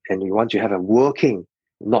done, and once you have a working,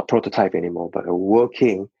 not prototype anymore, but a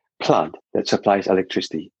working plant that supplies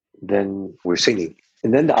electricity, then we're singing.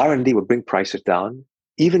 And then the R&D will bring prices down.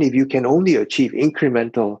 Even if you can only achieve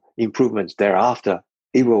incremental improvements thereafter,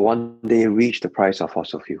 it will one day reach the price of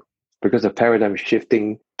fossil fuel because the paradigm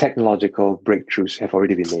shifting technological breakthroughs have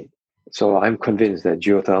already been made. So I'm convinced that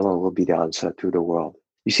geothermal will be the answer to the world.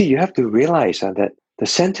 You see, you have to realize that the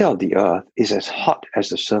center of the earth is as hot as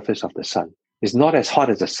the surface of the sun. It's not as hot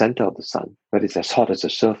as the center of the sun, but it's as hot as the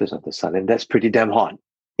surface of the sun. And that's pretty damn hot.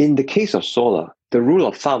 In the case of solar, the rule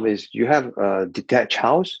of thumb is you have a detached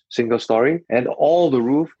house, single story, and all the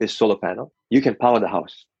roof is solar panel. You can power the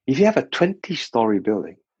house. If you have a 20-story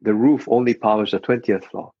building, the roof only powers the 20th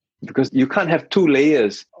floor because you can't have 2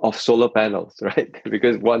 layers of solar panels, right?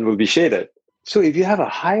 Because one will be shaded. So if you have a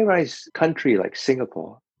high-rise country like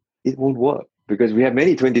Singapore, it won't work because we have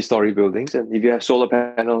many 20-story buildings. And if you have solar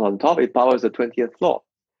panels on top, it powers the 20th floor.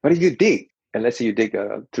 But if you dig, and let's say you dig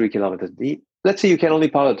 3 kilometers deep, let's say you can only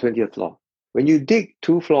power the 20th floor. When you dig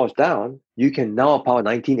 2 floors down, you can now power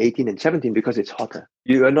 19, 18, and 17 because it's hotter.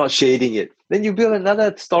 You are not shading it. Then you build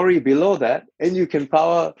another story below that, and you can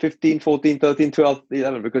power 15, 14, 13, 12,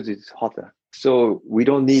 11 because it's hotter. So we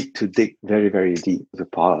don't need to dig very, very deep to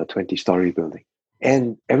power a 20-story building.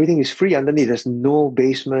 And everything is free underneath. There's no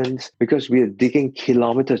basements because we are digging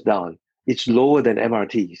kilometers down. It's lower than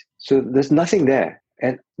MRTs. So there's nothing there.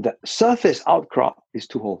 And the surface outcrop is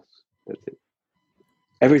 2 holes. That's it.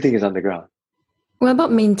 Everything is underground. What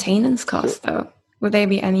about maintenance costs, though? Would there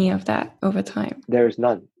be any of that over time? There is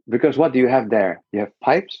none. Because what do you have there? You have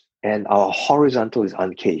pipes, and our horizontal is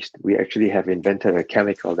uncased. We actually have invented a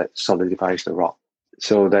chemical that solidifies the rock.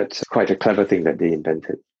 So that's quite a clever thing that they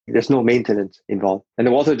invented. There's no maintenance involved. And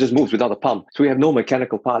the water just moves without a pump. So we have no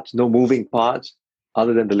mechanical parts, no moving parts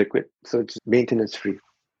other than the liquid. So it's maintenance free.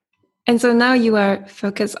 And so now you are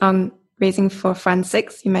focused on raising for Fund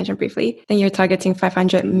 6, you mentioned briefly. Then you're targeting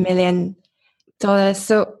 $500 million.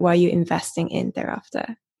 So what are you investing in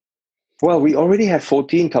thereafter? Well, we already have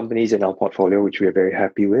 14 companies in our portfolio, which we are very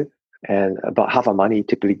happy with. And about half our money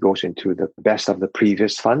typically goes into the best of the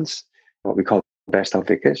previous funds, what we call best of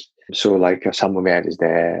Vickers. So like SummerMed is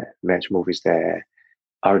there, MatchMove is there,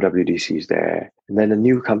 RWDC is there. And then the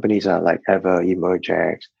new companies are like Ever,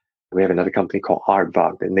 Emergex. We have another company called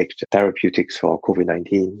Aardvark that makes therapeutics for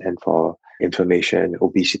COVID-19 and for inflammation,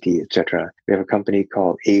 obesity, etc. We have a company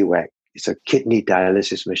called AWAC. It's a kidney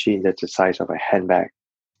dialysis machine that's the size of a handbag.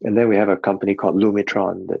 And then we have a company called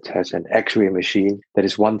Lumitron that has an X-ray machine that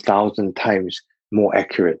is 1,000 times more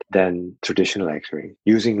accurate than traditional X-ray,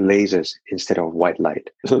 using lasers instead of white light.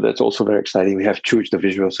 So that's also very exciting. We have Chooch, the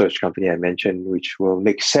visual search company I mentioned, which will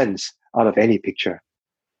make sense out of any picture.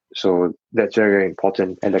 So that's very, very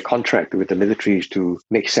important. And the contract with the military is to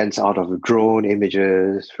make sense out of drone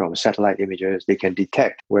images, from satellite images. They can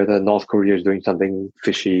detect whether North Korea is doing something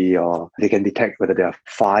fishy, or they can detect whether there are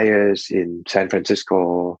fires in San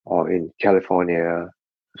Francisco or in California.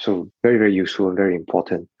 So very, very useful and very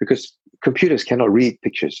important because computers cannot read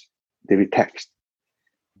pictures. They read text.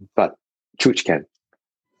 But Chooch can.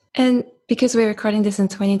 And because we're recording this in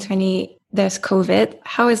 2020, there's COVID.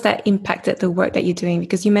 How has that impacted the work that you're doing?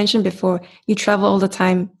 Because you mentioned before, you travel all the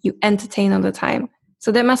time, you entertain all the time.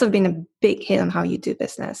 So that must have been a big hit on how you do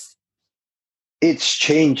business. It's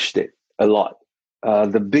changed it a lot.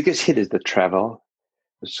 The biggest hit is the travel.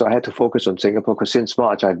 So I had to focus on Singapore because since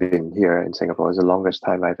March, I've been here in Singapore. It's the longest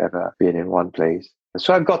time I've ever been in one place.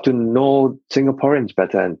 So I've got to know Singaporeans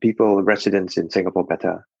better and people, residents in Singapore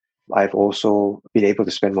better. I've also been able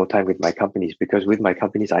to spend more time with my companies because with my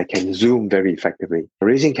companies, I can Zoom very effectively.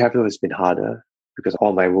 Raising capital has been harder because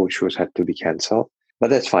all my roadshows had to be cancelled. But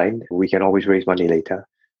that's fine. We can always raise money later.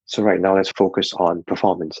 So right now, let's focus on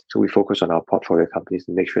performance. So we focus on our portfolio companies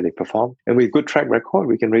and make sure they perform. And with good track record,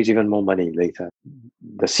 we can raise even more money later.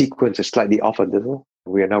 The sequence is slightly off a little.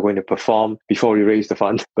 We are now going to perform before we raise the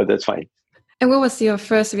fund, but that's fine. And what was your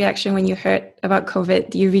first reaction when you heard about COVID?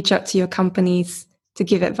 Do you reach out to your companies to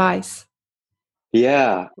give advice?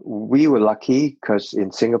 Yeah, we were lucky because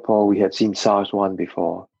in Singapore, we had seen SARS-1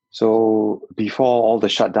 before. So before all the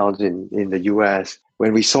shutdowns in the US,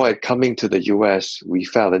 when we saw it coming to the US, we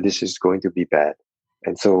felt that this is going to be bad.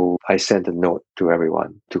 And so I sent a note to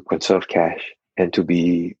everyone to conserve cash and to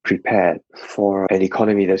be prepared for an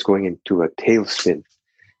economy that's going into a tailspin.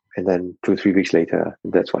 And then 2-3 weeks later,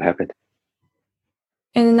 that's what happened.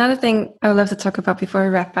 And another thing I would love to talk about before we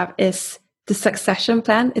wrap up is the succession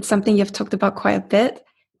plan. It's something you've talked about quite a bit.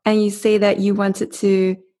 And you say that you wanted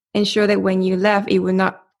to ensure that when you left, it would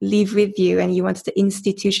not leave with you, and you wanted to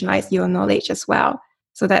institutionalize your knowledge as well,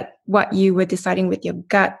 so that what you were deciding with your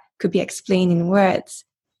gut could be explained in words.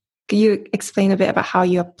 Could you explain a bit about how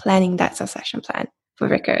you're planning that succession plan for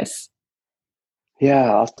Vickers?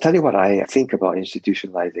 Yeah, I'll tell you what I think about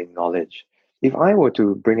institutionalizing knowledge. If I were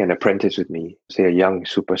to bring an apprentice with me, say a young,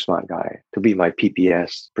 super smart guy, to be my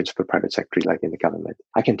PPS, Principal Private Secretary, like in the government,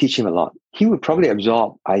 I can teach him a lot. He would probably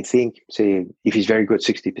absorb, I think, say, if he's very good,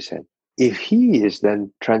 60%. If he is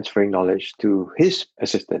then transferring knowledge to his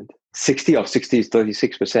assistant, 60 of 60 is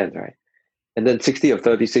 36%, right? And then 60 of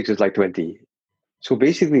 36 is like 20. So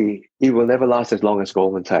basically, it will never last as long as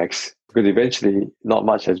Goldman Sachs, because eventually not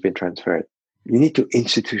much has been transferred. You need to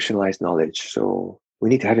institutionalize knowledge. So we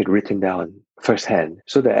need to have it written down firsthand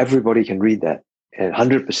so that everybody can read that. And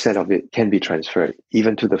 100% of it can be transferred,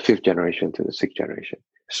 even to the 5th generation, to the 6th generation.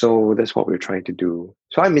 So that's what we're trying to do.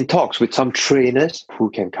 So I'm in talks with some trainers who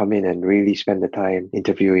can come in and really spend the time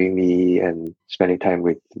interviewing me and spending time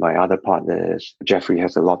with my other partners. Jeffrey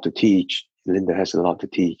has a lot to teach. Linda has a lot to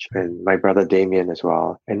teach. And my brother Damien as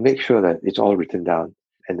well. And make sure that it's all written down.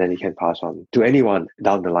 And then he can pass on to anyone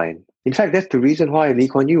down the line. In fact, that's the reason why Lee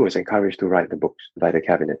Kuan Yew was encouraged to write the books by the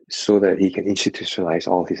cabinet, so that he can institutionalize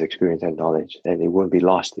all his experience and knowledge, and it won't be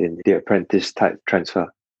lost in the apprentice type transfer.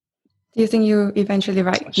 Do you think you eventually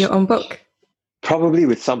write your own book? Probably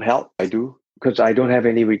with some help, I do. Because I don't have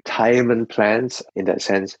any retirement plans in that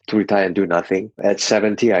sense to retire and do nothing. At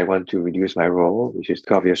 70, I want to reduce my role, which is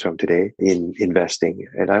 12 years from today, in investing.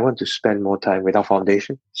 And I want to spend more time with our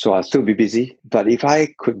foundation. So I'll still be busy. But if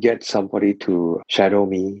I could get somebody to shadow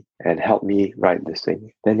me and help me write this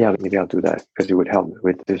thing, then yeah, maybe I'll do that, because it would help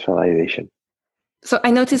with visualization. So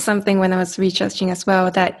I noticed something when I was researching as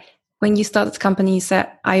well, that when you started the company, you said,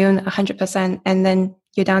 I own 100%, and then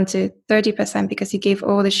you're down to 30% because you gave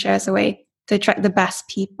all the shares away to attract the best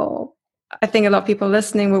people. I think a lot of people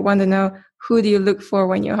listening would want to know, who do you look for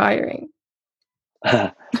when you're hiring?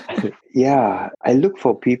 Yeah, I look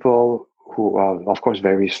for people who are, of course,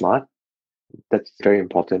 very smart. That's very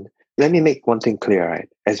important. Let me make one thing clear, right?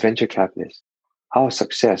 As venture capitalists, our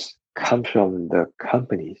success comes from the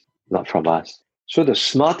companies, not from us. So the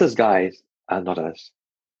smartest guys are not us.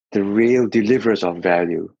 The real deliverers of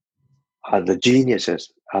value are the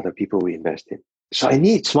geniuses, are the people we invest in. So I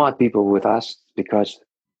need smart people with us, because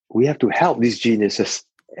we have to help these geniuses,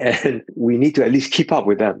 and we need to at least keep up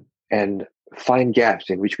with them and find gaps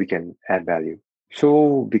in which we can add value.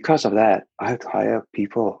 So because of that, I have to hire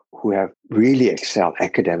people who have really excelled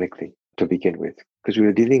academically to begin with, because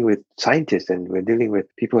we're dealing with scientists and we're dealing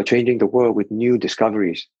with people who are changing the world with new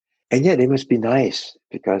discoveries. And yet they must be nice,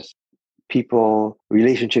 because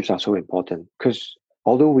relationships are so important. Because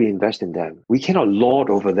although we invest in them, we cannot lord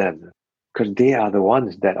over them, because they are the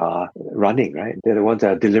ones that are running, right? They're the ones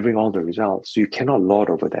that are delivering all the results. So you cannot lord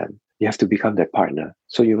over them. You have to become their partner.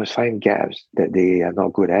 So you must find gaps that they are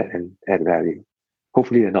not good at and add value.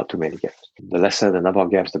 Hopefully there are not too many gaps. The lesser the number of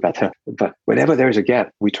gaps, the better. But whenever there is a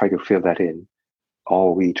gap, we try to fill that in,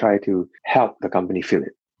 or we try to help the company fill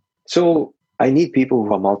it. So I need people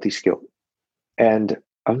who are multi-skilled. And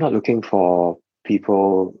I'm not looking for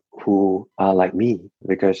people who are like me,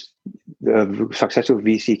 because the successful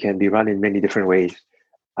VC can be run in many different ways.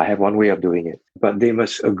 I have one way of doing it, but they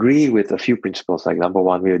must agree with a few principles. Like number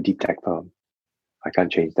one, we're a deep tech firm. I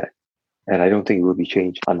can't change that. And I don't think it will be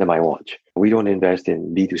changed under my watch. We don't invest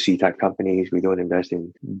in B2C type companies. We don't invest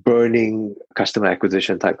in burning customer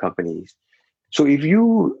acquisition type companies. So if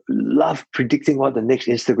you love predicting what the next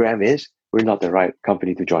Instagram is, we're not the right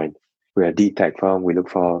company to join. We're a deep tech firm. We look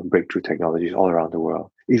for breakthrough technologies all around the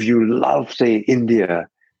world. If you love, say, India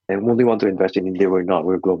and only want to invest in India, we're not.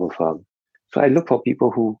 We're a global firm. So I look for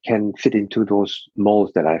people who can fit into those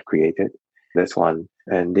molds that I've created. That's one.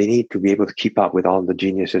 and they need to be able to keep up with all the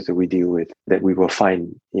geniuses that we deal with, that we will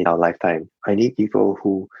find in our lifetime. I need people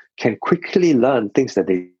who can quickly learn things that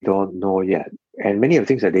they don't know yet. And many of the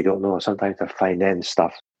things that they don't know are sometimes the finance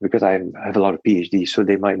stuff, because I have a lot of PhDs, so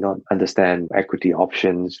they might not understand equity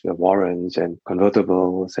options, warrants and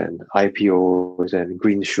convertibles and IPOs and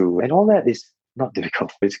green shoe. And all that is not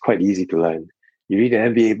difficult. It's quite easy to learn. You read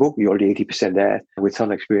an MBA book, you're already 80% there. With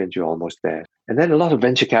some experience, you're almost there. And then a lot of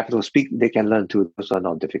venture capital speak, they can learn too. Those are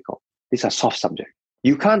not difficult. These are soft subjects.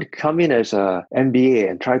 You can't come in as a MBA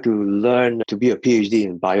and try to learn to be a PhD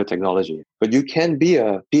in biotechnology. But you can be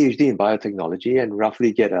a PhD in biotechnology and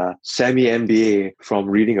roughly get a semi-MBA from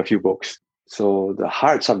reading a few books. So the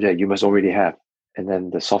hard subject you must already have. And then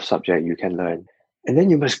the soft subject you can learn. And then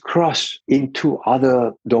you must cross into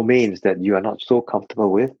other domains that you are not so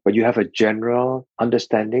comfortable with, but you have a general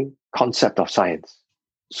understanding, concept of science.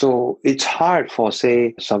 So it's hard for,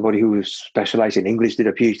 say, somebody who is specialized in English, did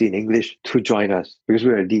a PhD in English, to join us because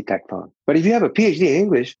we're a deep tech firm. But if you have a PhD in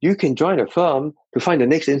English, you can join a firm to find the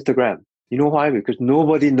next Instagram. You know why? Because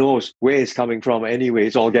nobody knows where it's coming from anyway.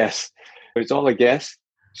 It's all guess. It's all a guess.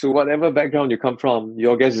 So whatever background you come from,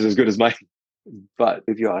 your guess is as good as mine. But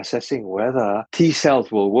if you're assessing whether T cells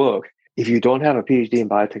will work, if you don't have a PhD in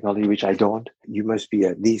biotechnology, which I don't, you must be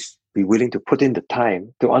at least be willing to put in the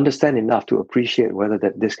time to understand enough to appreciate whether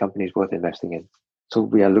this company is worth investing in. So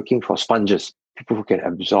we are looking for sponges, people who can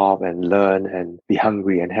absorb and learn and be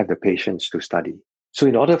hungry and have the patience to study. So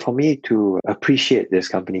in order for me to appreciate this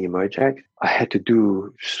company, Emergex, I had to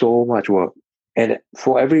do so much work. And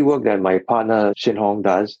for every work that my partner, Shin Hong,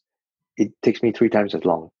 does, it takes me 3 times as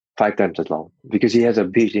long. 5 times as long, because he has a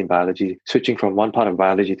PhD in biology. Switching from one part of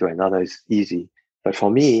biology to another is easy. But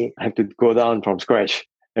for me, I have to go down from scratch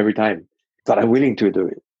every time. But I'm willing to do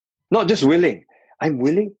it. Not just willing. I'm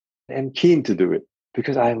willing and keen to do it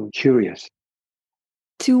because I'm curious.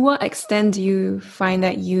 To what extent do you find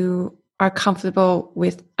that you are comfortable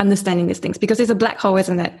with understanding these things? Because it's a black hole,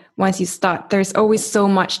 isn't it? Once you start, there's always so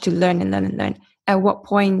much to learn and learn and learn. At what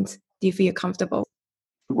point do you feel comfortable?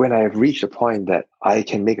 When I have reached a point that I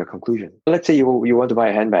can make a conclusion. Let's say you want to buy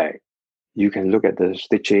a handbag. You can look at the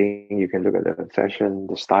stitching, you can look at the fashion,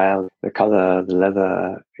 the style, the color, the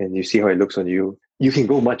leather, and you see how it looks on you. You can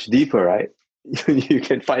go much deeper, right? You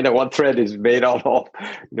can find out what thread is made out of.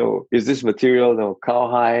 Is this material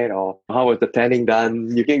cowhide, or how was the tanning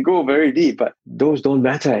done? You can go very deep, but those don't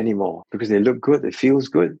matter anymore because they look good, it feels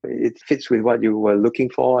good, it fits with what you were looking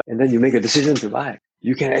for, and then you make a decision to buy.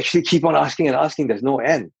 You can actually keep on asking and asking, there's no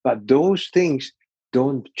end. But those things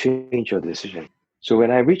don't change your decision. So when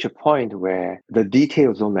I reach a point where the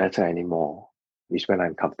details don't matter anymore, is when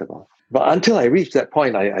I'm comfortable. But until I reach that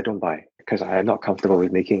point, I don't buy, because I am not comfortable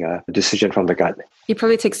with making a decision from the gut. It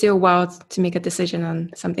probably takes you a while to make a decision on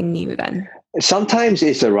something new then. Sometimes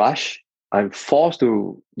it's a rush. I'm forced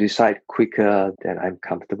to decide quicker than I'm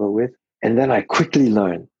comfortable with. And then I quickly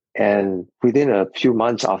learn. And within a few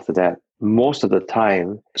months after that, most of the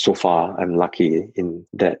time, so far, I'm lucky in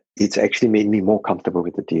that it's actually made me more comfortable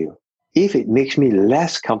with the deal. If it makes me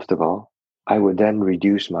less comfortable, I would then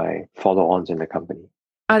reduce my follow-ons in the company.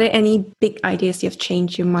 Are there any big ideas you've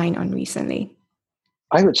changed your mind on recently?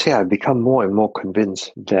 I would say I've become more and more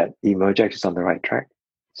convinced that Emergex is on the right track.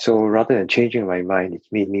 So rather than changing my mind,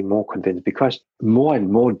 it's made me more convinced because more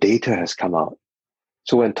and more data has come out.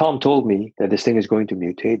 So when Tom told me that this thing is going to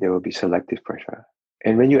mutate, there will be selective pressure.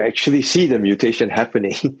 And when you actually see the mutation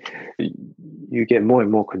happening, you get more and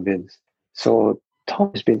more convinced. So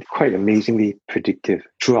Tom has been quite amazingly predictive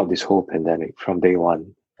throughout this whole pandemic from day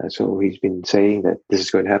one. And so he's been saying that this is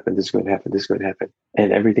going to happen, this is going to happen, this is going to happen.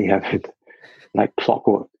 And everything happened like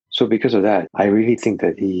clockwork. So because of that, I really think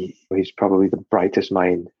that he's probably the brightest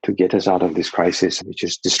mind to get us out of this crisis, which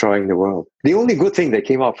is destroying the world. The only good thing that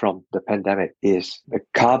came out from the pandemic is the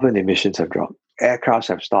carbon emissions have dropped. Aircrafts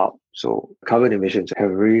have stopped. So carbon emissions have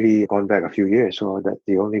really gone back a few years. So that's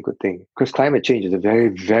the only good thing. Because climate change is a very,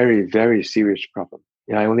 very, very serious problem.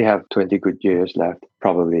 I only have 20 good years left.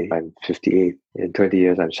 Probably I'm 58. In 20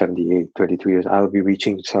 years, I'm 78. 22 years, I'll be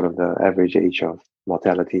reaching sort of the average age of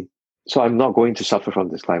mortality. So I'm not going to suffer from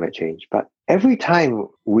this climate change. But every time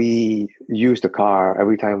we use the car,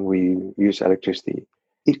 every time we use electricity,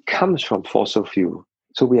 it comes from fossil fuel.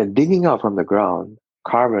 So we are digging out from the ground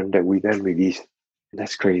carbon that we then release.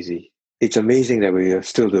 That's crazy. It's amazing that we are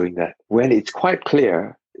still doing that when it's quite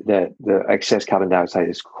clear that the excess carbon dioxide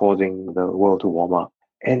is causing the world to warm up.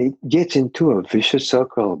 And it gets into a vicious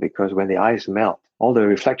circle because when the ice melt, all the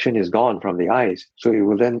reflection is gone from the ice. So it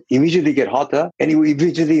will then immediately get hotter and it will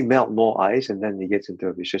immediately melt more ice, and then it gets into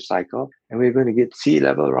a vicious cycle. And we're going to get sea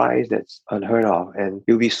level rise that's unheard of. And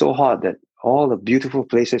it will be so hot that all the beautiful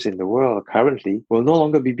places in the world currently will no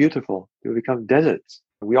longer be beautiful. They will become deserts.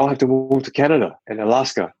 We all have to move to Canada and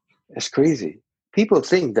Alaska. That's crazy. People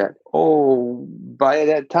think that, by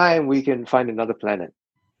that time we can find another planet.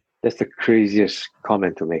 That's the craziest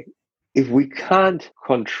comment to make. If we can't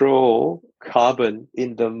control carbon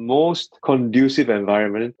in the most conducive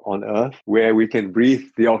environment on Earth where we can breathe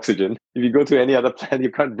the oxygen, if you go to any other planet,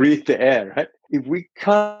 you can't breathe the air, right? If we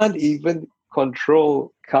can't even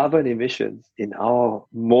control carbon emissions in our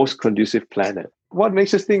most conducive planet, what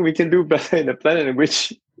makes us think we can do better in a planet in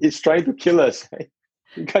which it's trying to kill us, right?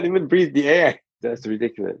 You can't even breathe the air. That's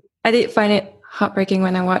ridiculous. I did find it heartbreaking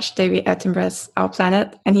when I watched David Attenborough's Our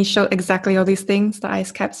Planet, and he showed exactly all these things, the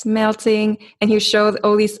ice caps melting, and he showed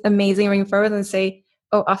all these amazing rainforests and say,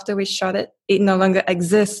 after we shot it, it no longer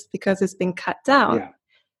exists because it's been cut down. Yeah.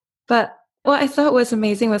 But what I thought was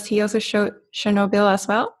amazing was he also showed Chernobyl as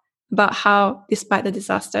well, about how despite the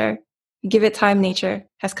disaster, give it time, nature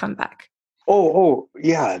has come back.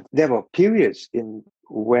 Yeah. There were periods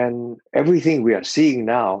when everything we are seeing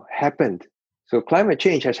now happened. So climate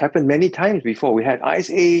change has happened many times before. We had ice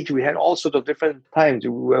age, we had all sorts of different times.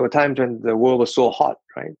 There were times when the world was so hot,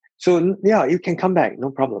 right? So yeah, it can come back,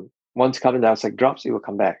 no problem. Once carbon dioxide drops, it will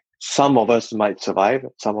come back. Some of us might survive,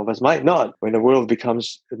 some of us might not, when the world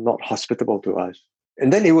becomes not hospitable to us.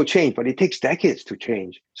 And then it will change, but it takes decades to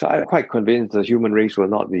change. So I'm quite convinced the human race will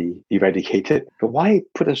not be eradicated. But why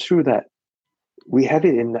put us through that? We have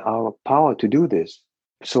it in our power to do this.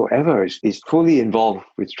 So Everest is fully involved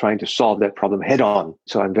with trying to solve that problem head on.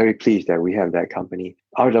 So I'm very pleased that we have that company.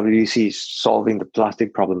 RWC is solving the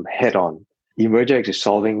plastic problem head on. Emergex is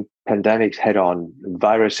solving pandemics head on,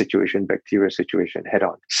 virus situation, bacteria situation head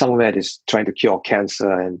on. SummerMed is trying to cure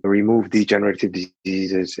cancer and remove degenerative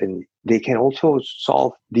diseases. And they can also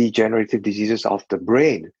solve degenerative diseases of the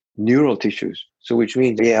brain, neural tissues. So which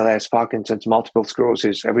means ALS, Parkinson's, multiple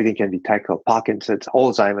sclerosis, everything can be tackled. Parkinson's,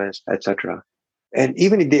 Alzheimer's, etc. And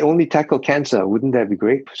even if they only tackle cancer, wouldn't that be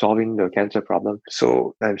great, solving the cancer problem?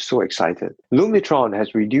 So I'm so excited. Lumitron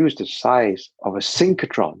has reduced the size of a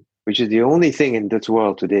synchrotron, which is the only thing in this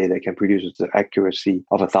world today that can produce the accuracy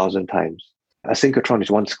of 1,000 times. A synchrotron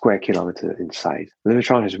is 1 square kilometer in size.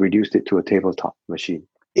 Lumitron has reduced it to a tabletop machine.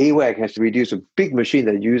 AWAC has reduced a big machine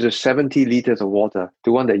that uses 70 liters of water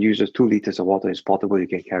to one that uses 2 liters of water. It's portable, you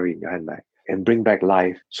can carry in your handbag and bring back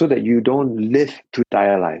life so that you don't live to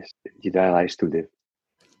dialyze. You dialyze to live.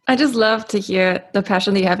 I just love to hear the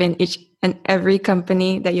passion that you have in each and every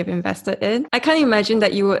company that you've invested in. I can't imagine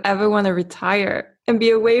that you would ever want to retire and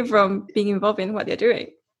be away from being involved in what you're doing.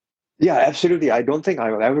 Yeah, absolutely. I don't think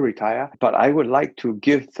I will ever retire, but I would like to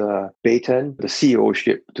give the baton, the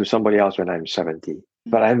CEO-ship, to somebody else when I'm 70.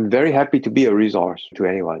 But I'm very happy to be a resource to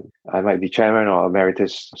anyone. I might be chairman or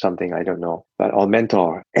emeritus, something, I don't know, or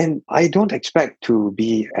mentor. And I don't expect to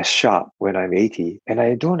be as sharp when I'm 80. And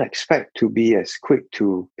I don't expect to be as quick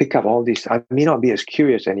to pick up all these. I may not be as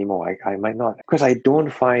curious anymore. I might not. Because I don't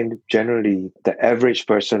find generally the average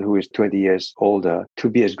person who is 20 years older to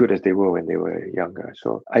be as good as they were when they were younger.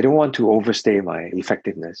 So I don't want to overstay my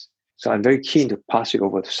effectiveness. So I'm very keen to pass it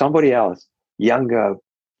over to somebody else, younger,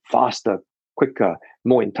 faster, quicker,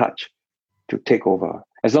 more in touch, to take over.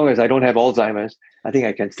 As long as I don't have Alzheimer's, I think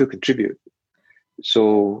I can still contribute.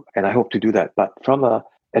 So, and I hope to do that, but from a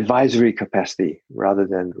advisory capacity rather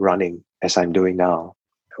than running as I'm doing now.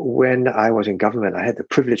 When I was in government, I had the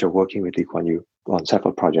privilege of working with Lee Kuan Yew on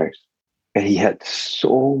several projects. And he had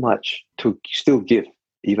so much to still give,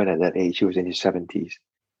 even at that age. He was in his 70s.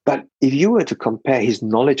 But if you were to compare his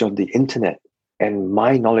knowledge of the internet and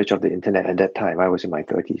my knowledge of the internet at that time, I was in my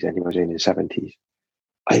 30s and he was in his 70s.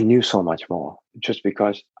 I knew so much more just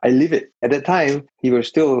because I live it. At that time, he was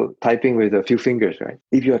still typing with a few fingers, right?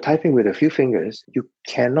 If you're typing with a few fingers, you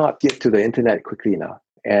cannot get to the internet quickly enough.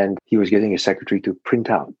 And he was getting his secretary to print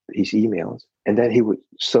out his emails. And then he would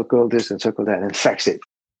circle this and circle that and fax it.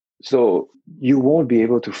 So you won't be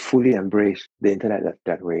able to fully embrace the internet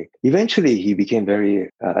that way. Eventually, he became very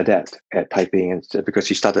adept at typing, and because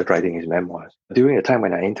he started writing his memoirs. During the time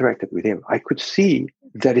when I interacted with him, I could see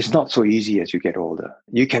that it's not so easy as you get older.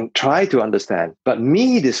 You can try to understand, but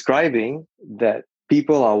me describing that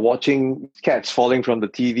people are watching cats falling from the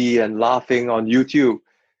TV and laughing on YouTube,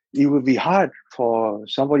 it would be hard for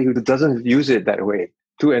somebody who doesn't use it that way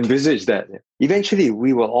to envisage that. Eventually,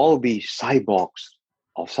 we will all be cyborgs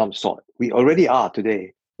of some sort. We already are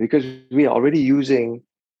today because we are already using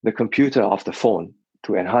the computer of the phone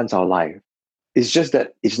to enhance our life. It's just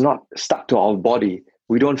that it's not stuck to our body.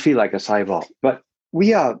 We don't feel like a cyborg. But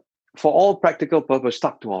we are, for all practical purpose,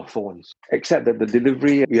 stuck to our phones, except that the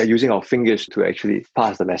delivery, we are using our fingers to actually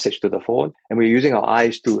pass the message to the phone, and we're using our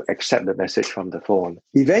eyes to accept the message from the phone.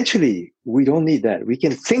 Eventually, we don't need that. We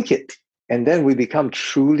can think it, and then we become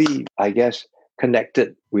truly, I guess,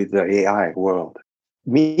 connected with the AI world.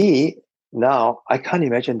 Me, now, I can't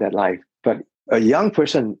imagine that life, but a young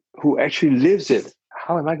person who actually lives it,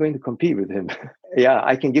 how am I going to compete with him? Yeah,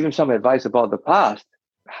 I can give him some advice about the past.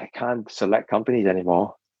 I can't select companies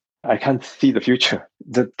anymore. I can't see the future.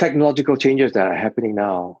 The technological changes that are happening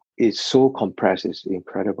now is so compressed, it's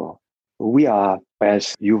incredible. We are,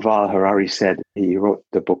 as Yuval Harari said, he wrote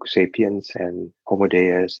the book Sapiens and Homo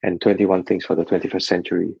Deus and 21 Things for the 21st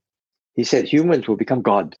Century. He said humans will become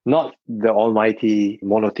God, not the almighty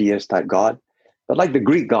monotheist type God, but like the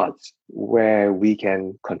Greek gods, where we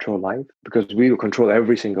can control life, because we will control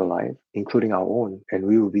every single life, including our own, and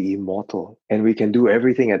we will be immortal. And we can do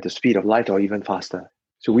everything at the speed of light or even faster.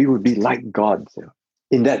 So we would be like gods.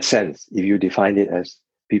 In that sense, if you define it as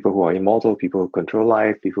people who are immortal, people who control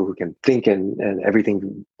life, people who can think and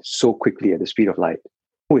everything so quickly at the speed of light.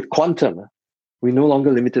 With quantum, we're no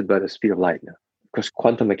longer limited by the speed of light now, because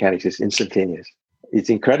quantum mechanics is instantaneous. It's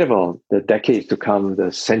incredible. The decades to come,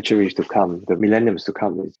 the centuries to come, the millenniums to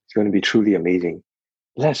come, it's going to be truly amazing.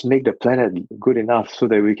 Let's make the planet good enough so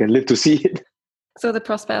that we can live to see it. So the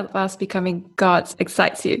prospect of us becoming gods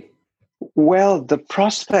excites you? Well, the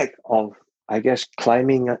prospect of, I guess,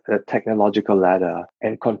 climbing a technological ladder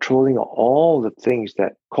and controlling all the things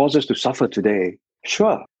that cause us to suffer today.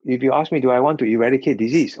 Sure. If you ask me, do I want to eradicate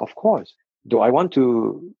disease? Of course. Do I want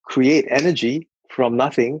to create energy from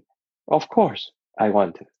nothing? Of course, I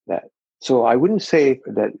want that. So I wouldn't say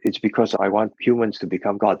that it's because I want humans to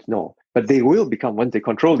become gods. No, but they will become, once they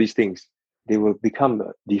control these things, they will become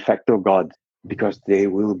de facto gods because they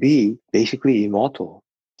will be basically immortal.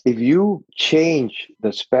 If you change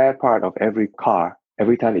the spare part of every car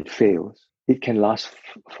every time it fails, it can last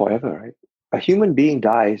forever, right? A human being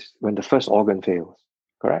dies when the first organ fails,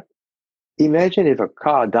 correct? Imagine if a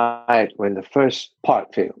car died when the first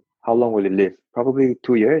part failed. How long will it live? Probably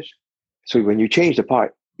 2 years. So when you change the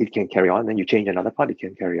part, it can carry on. Then you change another part, it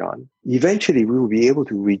can carry on. Eventually, we will be able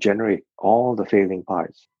to regenerate all the failing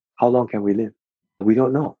parts. How long can we live? We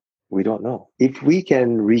don't know. We don't know. If we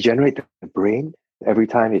can regenerate the brain, every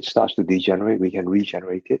time it starts to degenerate, we can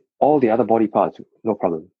regenerate it. All the other body parts, no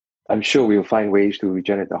problem. I'm sure we'll find ways to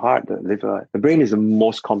regenerate the heart, the liver. The brain is the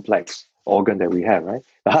most complex organ that we have, right?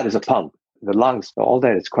 The heart is a pump. The lungs, all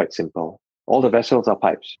that is quite simple. All the vessels are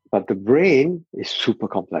pipes. But the brain is super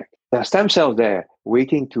complex. There are stem cells there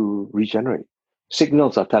waiting to regenerate.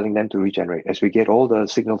 Signals are telling them to regenerate. As we get older,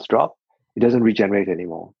 signals drop. It doesn't regenerate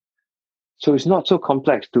anymore. So it's not so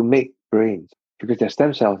complex to make brains because there's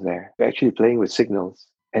stem cells there. You're actually playing with signals.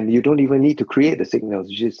 And you don't even need to create the signals.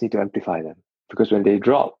 You just need to amplify them. Because when they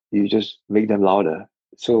drop, you just make them louder.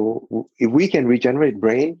 So if we can regenerate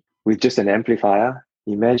brain with just an amplifier,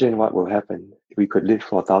 imagine what will happen if we could live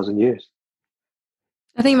for 1,000 years.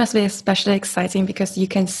 I think it must be especially exciting because you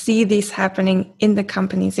can see this happening in the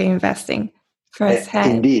companies you're investing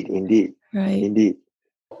firsthand. Indeed. Right. Indeed.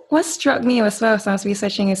 What struck me as well as I was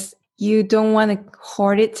researching is you don't want to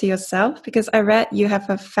hoard it to yourself, because I read you have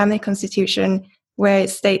a family constitution where it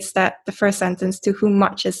states that the first sentence, to whom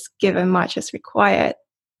much is given, much is required.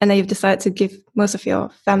 And then you've decided to give most of your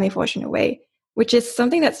family fortune away, which is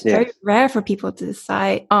something that's very rare for people to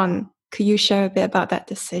decide on. Could you share a bit about that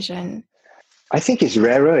decision? I think it's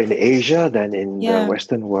rarer in Asia than in the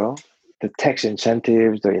Western world. The tax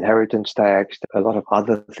incentives, the inheritance tax, a lot of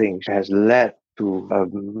other things has led to a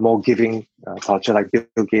more giving culture, like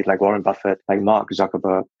Bill Gates, like Warren Buffett, like Mark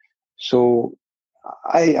Zuckerberg. So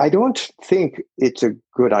I don't think it's a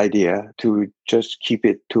good idea to just keep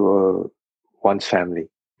it to one's family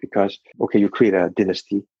because, okay, you create a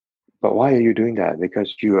dynasty. But why are you doing that?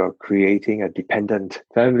 Because you are creating a dependent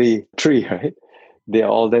family tree, right? They are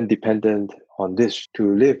all then dependent on this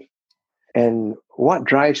to live. And what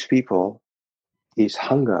drives people is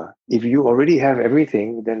hunger. If you already have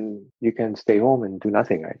everything, then you can stay home and do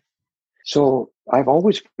nothing, right? So I've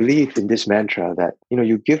always believed in this mantra that,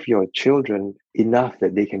 you give your children enough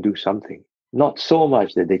that they can do something, not so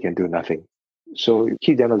much that they can do nothing. So you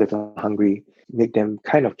keep them a little hungry, make them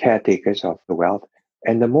kind of caretakers of the wealth.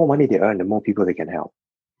 And the more money they earn, the more people they can help.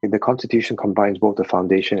 The Constitution combines both the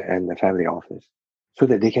foundation and the family office so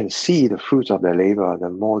that they can see the fruits of their labor. The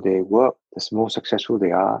more they work, the more successful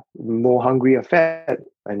they are, the more hungry are fed.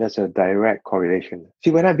 And that's a direct correlation. See,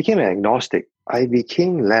 when I became an agnostic, I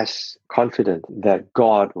became less confident that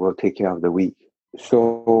God will take care of the weak.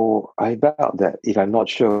 So I doubt that if I'm not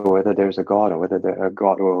sure whether there's a God or whether a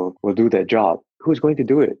God will do that job, who's going to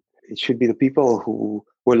do it? It should be the people who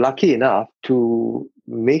were lucky enough to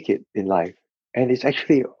make it in life. And it's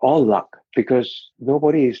actually all luck because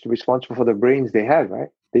nobody is responsible for the brains they have, right?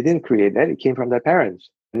 They didn't create that. It came from their parents.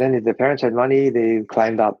 And then if their parents had money, they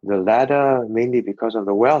climbed up the ladder mainly because of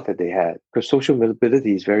the wealth that they had. Because social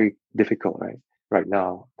mobility is very difficult, right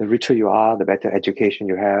now. The richer you are, the better education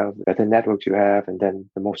you have, the better networks you have, and then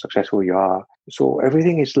the more successful you are. So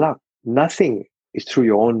everything is luck. Nothing is through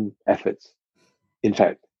your own efforts. In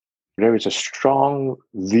fact, there is a strong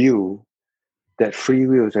view that free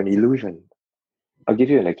will is an illusion. I'll give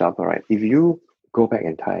you an example, right? If you go back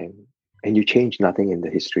in time and you change nothing in the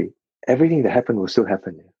history, everything that happened will still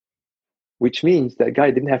happen. Which means that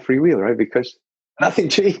guy didn't have free will, right? Because nothing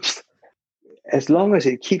changed. As long as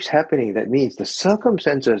it keeps happening, that means the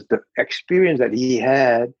circumstances, the experience that he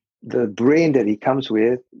had, the brain that he comes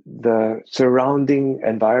with, the surrounding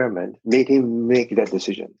environment made him make that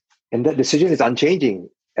decision. And that decision is unchanging.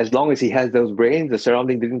 As long as he has those brains, the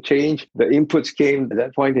surrounding didn't change, the inputs came at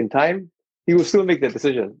that point in time, he will still make that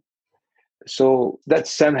decision. So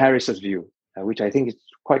that's Sam Harris's view, which I think is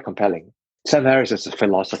quite compelling. Sam Harris is a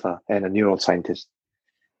philosopher and a neuroscientist.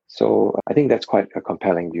 So I think that's quite a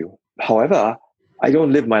compelling view. However, I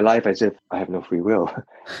don't live my life as if I have no free will.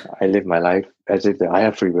 I live my life as if I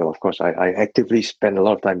have free will. Of course, I actively spend a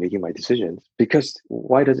lot of time making my decisions because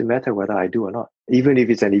why does it matter whether I do or not? Even if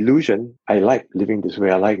it's an illusion, I like living this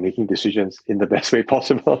way. I like making decisions in the best way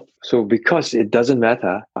possible. So because it doesn't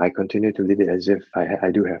matter, I continue to live it as if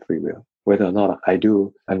I do have free will. Whether or not I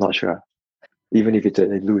do, I'm not sure. Even if it's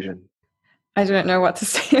an illusion. I don't know what to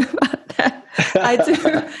say about that.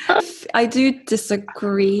 I do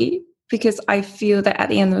disagree because I feel that at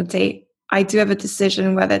the end of the day, I do have a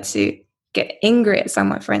decision whether to get angry at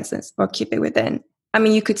someone, for instance, or keep it within. I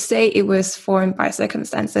mean, you could say it was formed by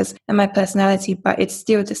circumstances and my personality, but it's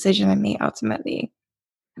still a decision I made ultimately.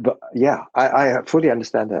 But yeah, I fully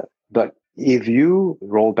understand that. But if you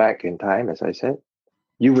roll back in time, as I said,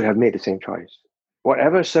 you would have made the same choice.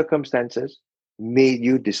 Whatever circumstances made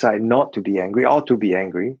you decide not to be angry or to be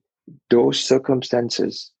angry, those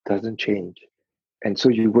circumstances doesn't change. And so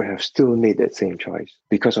you would have still made that same choice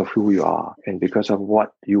because of who you are and because of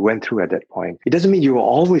what you went through at that point. It doesn't mean you will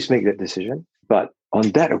always make that decision, but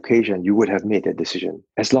on that occasion, you would have made that decision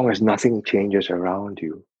as long as nothing changes around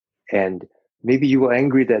you. And maybe you were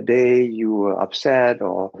angry that day, you were upset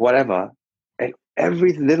or whatever, and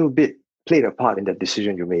every little bit played a part in that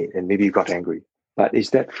decision you made, and maybe you got angry. But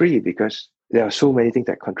is that free? Because there are so many things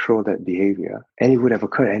that control that behavior, and it would have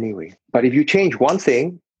occurred anyway. But if you change one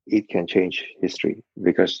thing, it can change history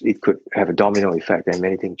because it could have a domino effect and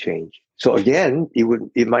many things change. So again,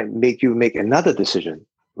 it might make you make another decision,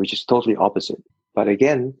 which is totally opposite. But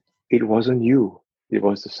again, it wasn't you. It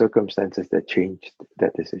was the circumstances that changed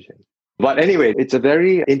that decision. But anyway, it's a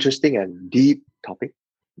very interesting and deep topic.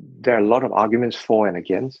 There are a lot of arguments for and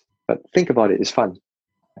against, but think about it. It's fun.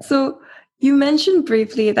 So you mentioned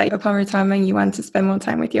briefly that upon retirement, you want to spend more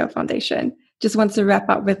time with your foundation. Just want to wrap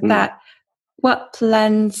up with that. What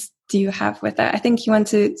plans do you have with that? I think you want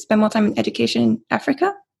to spend more time in education in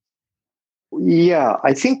Africa? Yeah,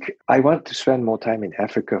 I think I want to spend more time in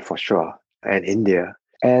Africa for sure and India.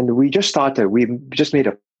 And we just made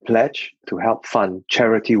a pledge to help fund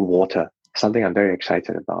Charity Water, something I'm very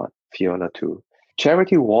excited about, Fiona too.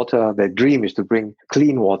 Charity Water, their dream is to bring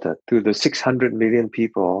clean water to the 600 million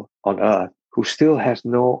people on Earth who still has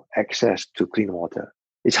no access to clean water.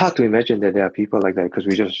 It's hard to imagine that there are people like that because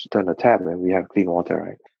we just turn a tap and we have clean water,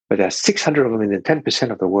 right? But there are 600 of them in the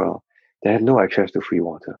 10% of the world that have no access to free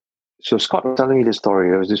water. So Scott was telling me this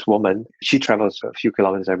story. There was this woman, she travels a few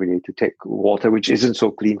kilometers every day to take water, which isn't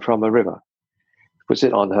so clean, from a river. Puts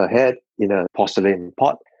it on her head in a porcelain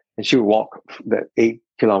pot, and she would walk the 8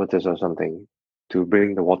 kilometers or something to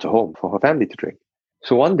bring the water home for her family to drink.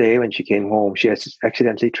 So one day when she came home, she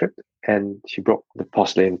accidentally tripped and she broke the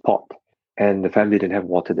porcelain pot. And the family didn't have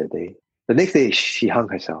water that day. The next day, she hung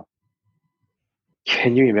herself.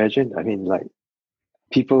 Can you imagine? I mean, like,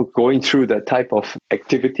 people going through that type of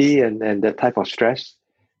activity and that type of stress.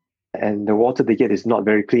 And the water they get is not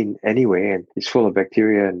very clean anyway. And it's full of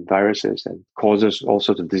bacteria and viruses and causes all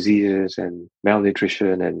sorts of diseases and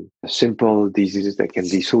malnutrition and simple diseases that can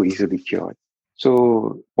be so easily cured.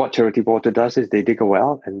 So what Charity Water does is they dig a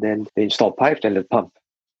well and then they install pipes and they pump.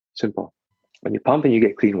 Simple. When you pump and you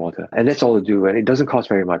get clean water. And that's all they do. And it doesn't cost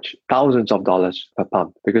very much, thousands of dollars per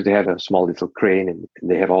pump, because they have a small little crane and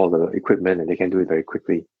they have all the equipment and they can do it very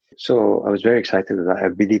quickly. So I was very excited about that. I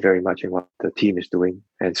believe very much in what the team is doing.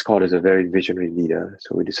 And Scott is a very visionary leader.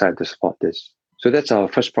 So we decided to support this. So that's our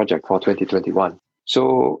first project for 2021.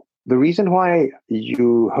 So the reason why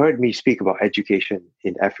you heard me speak about education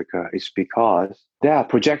in Africa is because there are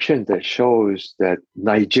projections that shows that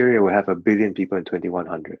Nigeria will have 1 billion people in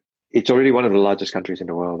 2100. It's already one of the largest countries in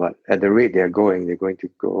the world, but at the rate they're going to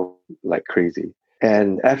go like crazy.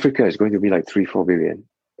 And Africa is going to be like 3-4 billion.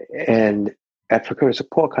 And Africa is a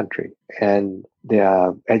poor country, and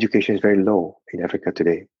their education is very low in Africa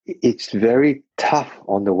today. It's very tough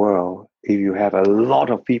on the world if you have a lot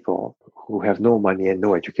of people who have no money and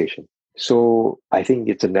no education. So I think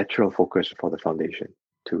it's a natural focus for the foundation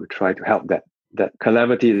to try to help that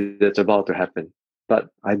calamity that's about to happen. But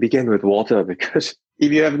I began with water because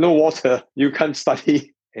if you have no water, you can't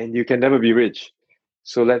study and you can never be rich.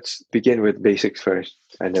 So let's begin with basics first.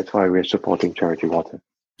 And that's why we're supporting Charity Water.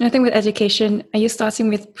 I think with education, are you starting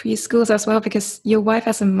with preschools as well? Because your wife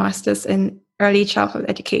has a master's in early childhood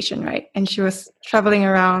education, right? And she was traveling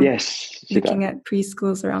around looking at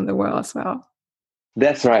preschools around the world as well.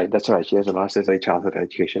 That's right. She has a master's in childhood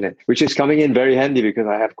education, which is coming in very handy because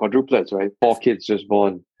I have quadruplets, right? 4 kids just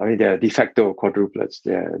born. I mean, they're de facto quadruplets.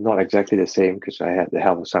 They're not exactly the same because I had the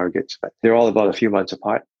help of surrogates, but they're all about a few months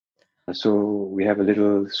apart. So we have a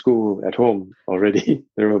little school at home already.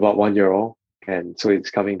 They're about 1 year old. And so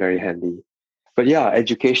it's coming very handy. But yeah,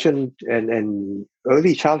 education and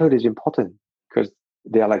early childhood is important because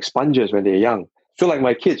they are like sponges when they're young. So like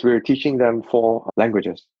my kids, we were teaching them 4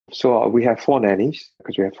 languages. So we have 4 nannies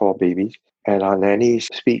because we have 4 babies. And our nannies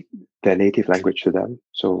speak their native language to them.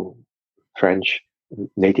 So French,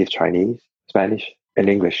 native Chinese, Spanish, and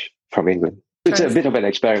English from England. It's a bit of an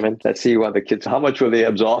experiment. Let's see what the kids, how much will they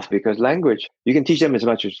absorb? Because language, you can teach them as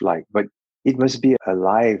much as you like, but it must be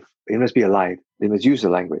alive. It must be alive. They must use the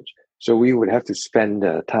language. So we would have to spend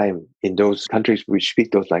time in those countries which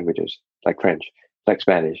speak those languages, like French, like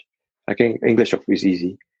Spanish. I think English is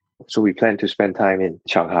easy. So we plan to spend time in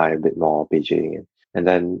Shanghai a bit more, Beijing, and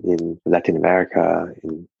then in Latin America,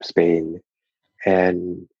 in Spain,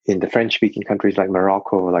 and in the French-speaking countries like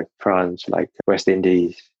Morocco, like France, like West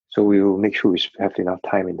Indies. So we will make sure we have enough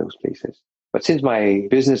time in those places. But since my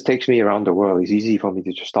business takes me around the world, it's easy for me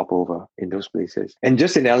to just stop over in those places. And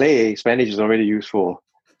just in LA, Spanish is already useful.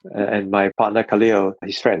 And my partner Khalil,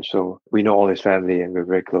 he's French, so we know all his family and we're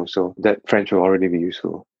very close. So that French will already be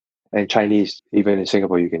useful. And Chinese, even in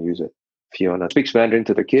Singapore, you can use it. Fiona speaks Mandarin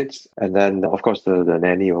to the kids. And then, of course, the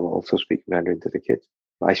nanny will also speak Mandarin to the kids.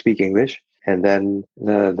 I speak English. And then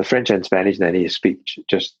the French and Spanish nanny speak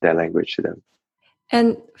just their language to them.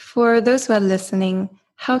 And for those who are listening,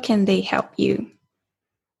 how can they help you?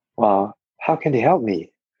 Well, how can they help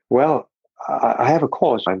me? Well, I have a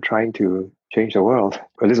cause. I'm trying to change the world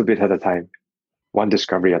a little bit at a time, one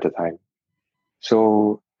discovery at a time.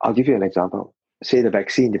 So I'll give you an example. Say the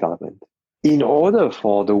vaccine development. In order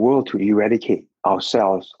for the world to eradicate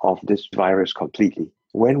ourselves of this virus completely,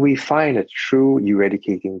 when we find a true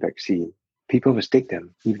eradicating vaccine, people must take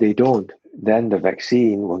them. If they don't, then the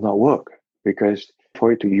vaccine will not work because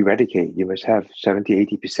for it to eradicate, you must have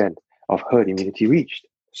 70-80% of herd immunity reached.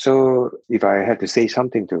 So if I had to say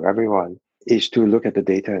something to everyone, is to look at the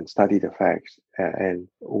data and study the facts. And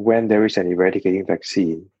when there is an eradicating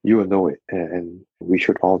vaccine, you will know it. And we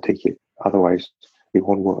should all take it. Otherwise, it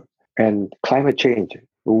won't work. And climate change,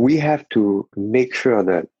 we have to make sure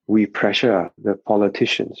that we pressure the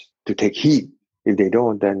politicians to take heed. If they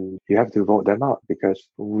don't, then you have to vote them out because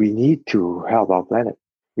we need to help our planet.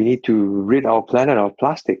 We need to rid our planet of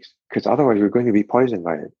plastics because otherwise we're going to be poisoned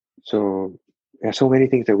by it. So there are so many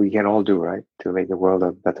things that we can all do, right, to make the world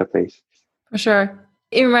a better place. For sure.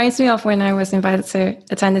 It reminds me of when I was invited to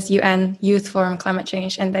attend this UN Youth Forum on Climate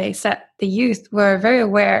Change, and they said the youth were very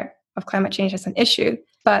aware of climate change as an issue,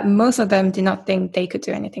 but most of them did not think they could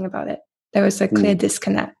do anything about it. There was a clear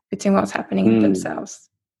disconnect between what's happening in themselves.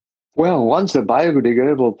 Well, once the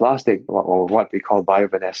biodegradable plastic, or what we call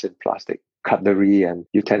bioluminescent plastic, cutlery and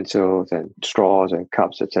utensils and straws and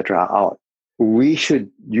cups, etc., are out, we should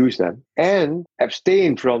use them and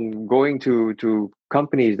abstain from going to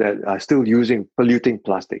companies that are still using polluting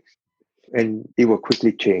plastics. And it will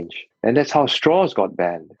quickly change. And that's how straws got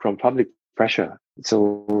banned, from public pressure.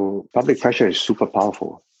 So public pressure is super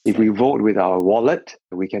powerful. If we vote with our wallet,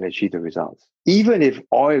 we can achieve the results. Even if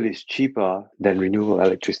oil is cheaper than renewable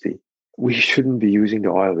electricity, we shouldn't be using the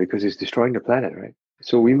oil because it's destroying the planet, right?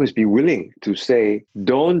 So we must be willing to say,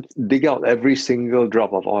 don't dig out every single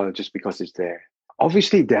drop of oil just because it's there.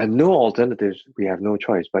 Obviously, there are no alternatives. We have no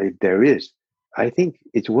choice. But if there is, I think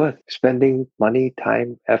it's worth spending money,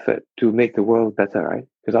 time, effort to make the world better, right?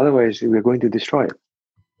 Because otherwise, we're going to destroy it.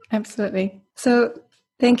 Absolutely. So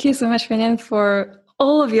thank you so much, Finian, for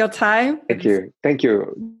all of your time. Thank you. Thank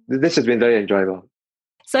you. This has been very enjoyable.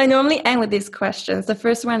 So I normally end with these questions. The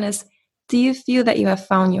first one is, do you feel that you have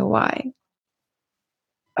found your why?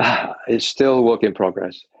 It's still work in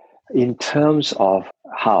progress. In terms of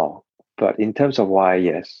how, but in terms of why,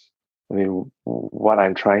 yes. I mean, what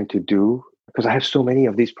I'm trying to do, because I have so many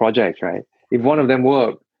of these projects, right? If one of them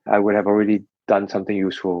worked, I would have already done something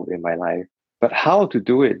useful in my life. But how to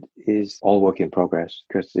do it is all work in progress,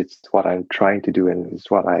 because it's what I'm trying to do and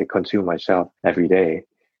it's what I consume myself every day.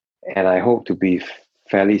 And I hope to be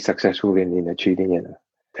fairly successful in achieving it.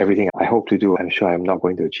 Everything I hope to do, I'm sure I'm not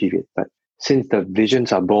going to achieve it. But since the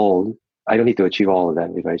visions are bold, I don't need to achieve all of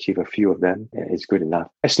them. If I achieve a few of them, it's good enough.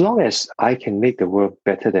 As long as I can make the world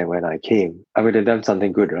better than when I came, I would have done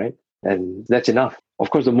something good, right? And that's enough.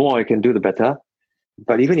 Of course, the more I can do, the better.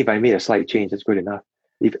 But even if I made a slight change, that's good enough.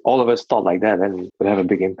 If all of us thought like that, then it would have a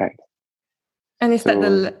big impact. And is that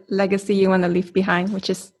the legacy you want to leave behind, which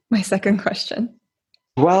is my second question?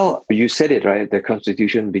 Well, you said it, right? The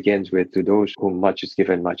Constitution begins with, to those whom much is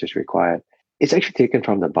given, much is required. It's actually taken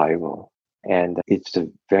from the Bible. And it's a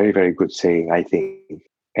very, very good saying, I think.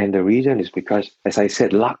 And the reason is because, as I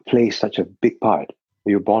said, luck plays such a big part.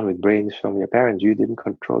 You're born with brains from your parents. You didn't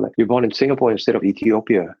control it. You're born in Singapore instead of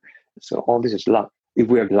Ethiopia. So all this is luck. If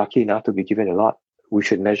we are lucky enough to be given a lot, we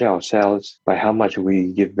should measure ourselves by how much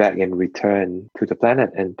we give back in return to the planet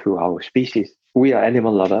and to our species. We are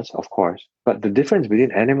animal lovers, of course, but the difference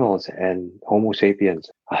between animals and Homo sapiens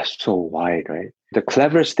are so wide, right? The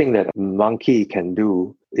cleverest thing that a monkey can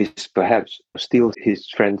do is perhaps steal his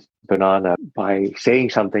friend's banana by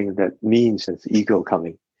saying something that means it's eagle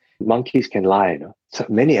coming. Monkeys can lie, So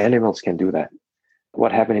many animals can do that.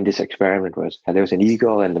 What happened in this experiment was there was an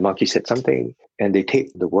eagle and the monkey said something and they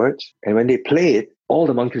taped the words. And when they play it, all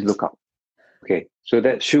the monkeys look up. Okay, so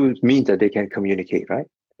that means that they can communicate, right?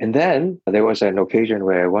 And then there was an occasion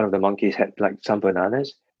where one of the monkeys had like some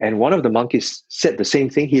bananas and one of the monkeys said the same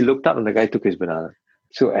thing. He looked up and the guy took his banana.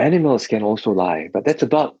 So animals can also lie, but that's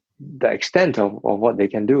about the extent of what they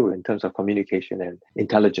can do in terms of communication and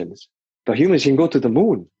intelligence. But humans can go to the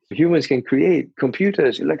moon. Humans can create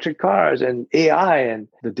computers, electric cars, and AI. And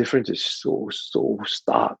the difference is so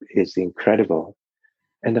stark. It's incredible.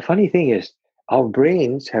 And the funny thing is, our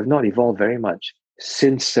brains have not evolved very much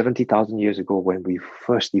since 70,000 years ago when we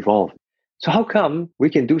first evolved. So how come we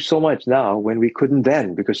can do so much now when we couldn't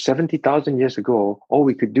then? Because 70,000 years ago, all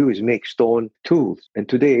we could do is make stone tools. And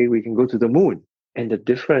today we can go to the moon. And the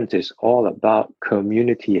difference is all about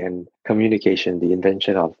community and communication, the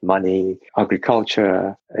invention of money,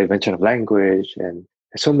 agriculture, invention of language, and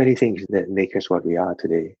so many things that make us what we are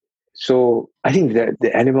today. So I think that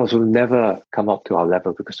the animals will never come up to our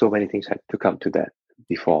level because so many things had to come to that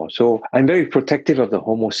before. So I'm very protective of the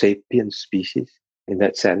Homo sapiens species in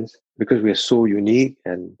that sense, because we are so unique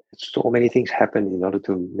and so many things happen in order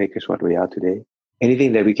to make us what we are today.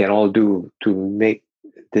 Anything that we can all do to make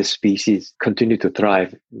this species continue to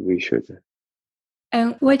thrive, we should.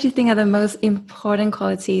 And what do you think are the most important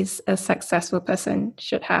qualities a successful person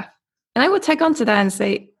should have? And I would tag on to that and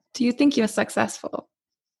say, do you think you're successful?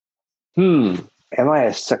 Am I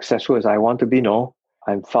as successful as I want to be? No,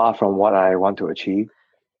 I'm far from what I want to achieve.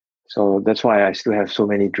 So that's why I still have so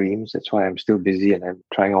many dreams. That's why I'm still busy and I'm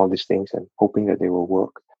trying all these things and hoping that they will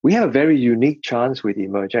work. We have a very unique chance with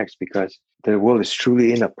Emergex because the world is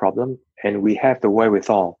truly in a problem and we have the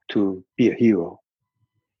wherewithal to be a hero.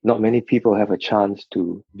 Not many people have a chance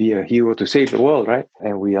to be a hero to save the world, right?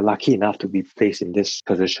 And we are lucky enough to be placed in this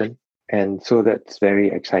position. And so that's very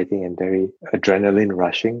exciting and very adrenaline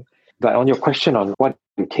rushing. But on your question on what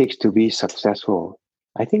it takes to be successful,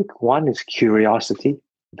 I think one is curiosity,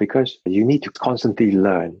 because you need to constantly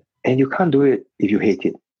learn and you can't do it if you hate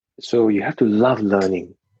it. So you have to love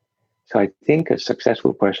learning. So I think a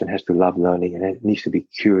successful person has to love learning and it needs to be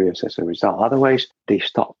curious as a result. Otherwise, they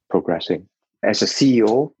stop progressing. As a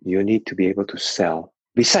CEO, you need to be able to sell.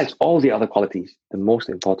 Besides all the other qualities, the most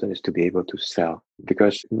important is to be able to sell,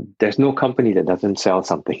 because there's no company that doesn't sell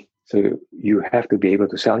something. So you have to be able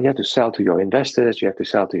to sell. You have to sell to your investors. You have to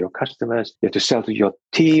sell to your customers. You have to sell to your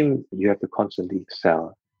team. You have to constantly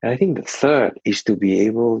sell. And I think the third is to be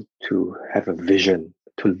able to have a vision,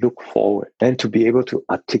 to look forward, and to be able to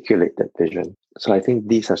articulate that vision. So I think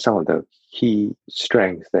these are some of the key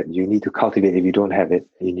strengths that you need to cultivate if you don't have it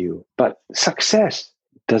in you. But success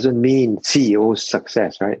doesn't mean CEO's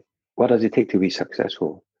success, right? What does it take to be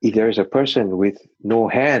successful? If there is a person with no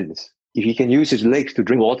hands, if he can use his legs to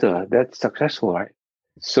drink water, that's successful, right?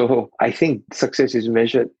 So I think success is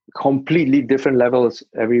measured completely different levels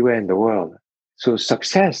everywhere in the world. So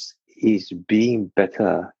success is being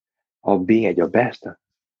better or being at your best.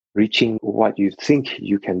 reaching what you think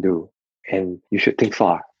you can do. And you should think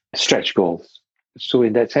far, stretch goals. So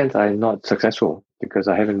in that sense, I'm not successful because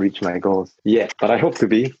I haven't reached my goals yet, but I hope to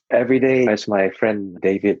be. Every day, as my friend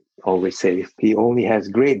David always says, he only has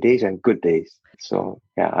great days and good days. So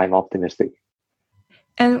yeah, I'm optimistic.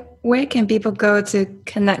 And where can people go to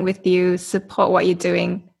connect with you, support what you're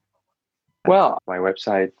doing? Well, my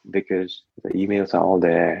website, because the emails are all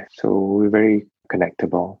there. So we're very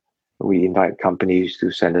connectable. We invite companies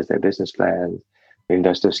to send us their business plans.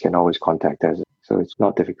 Investors can always contact us. So it's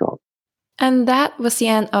not difficult. And that was the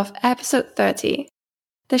end of episode 30.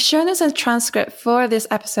 The show notes and transcript for this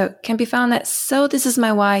episode can be found at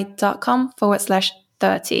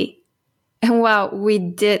sothisismywhy.com/30. And wow, we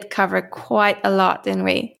did cover quite a lot, didn't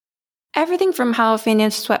we? Everything from how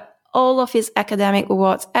Finian swept all of his academic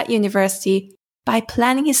awards at university by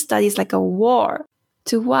planning his studies like a war,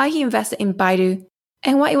 to why he invested in Baidu,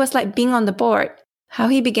 and what it was like being on the board, how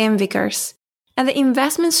he became Vickers, and the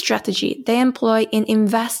investment strategy they employ in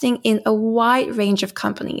investing in a wide range of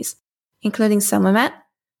companies, including Silvermet,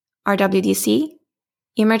 RWDC,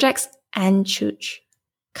 Emergex, and Chooch.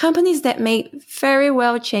 Companies that may very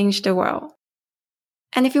well change the world.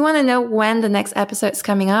 And if you want to know when the next episode is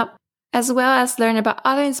coming up, as well as learn about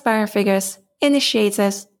other inspiring figures,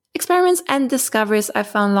 initiatives, experiments, and discoveries I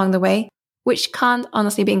found along the way, which can't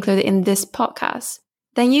honestly be included in this podcast,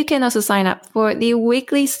 then you can also sign up for the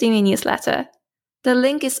weekly Steamy newsletter. The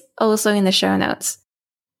link is also in the show notes.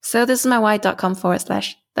 So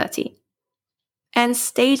thisismywhy.com/30. And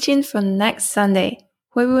stay tuned for next Sunday,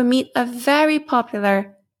 where we will meet a very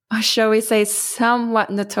popular, or shall we say somewhat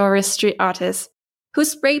notorious street artist,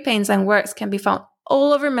 whose spray paints and works can be found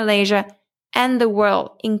all over Malaysia and the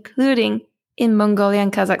world, including in Mongolia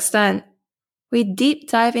and Kazakhstan. We deep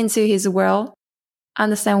dive into his world,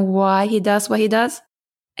 understand why he does what he does,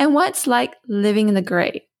 and what it's like living in the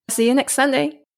grey. See you next Sunday.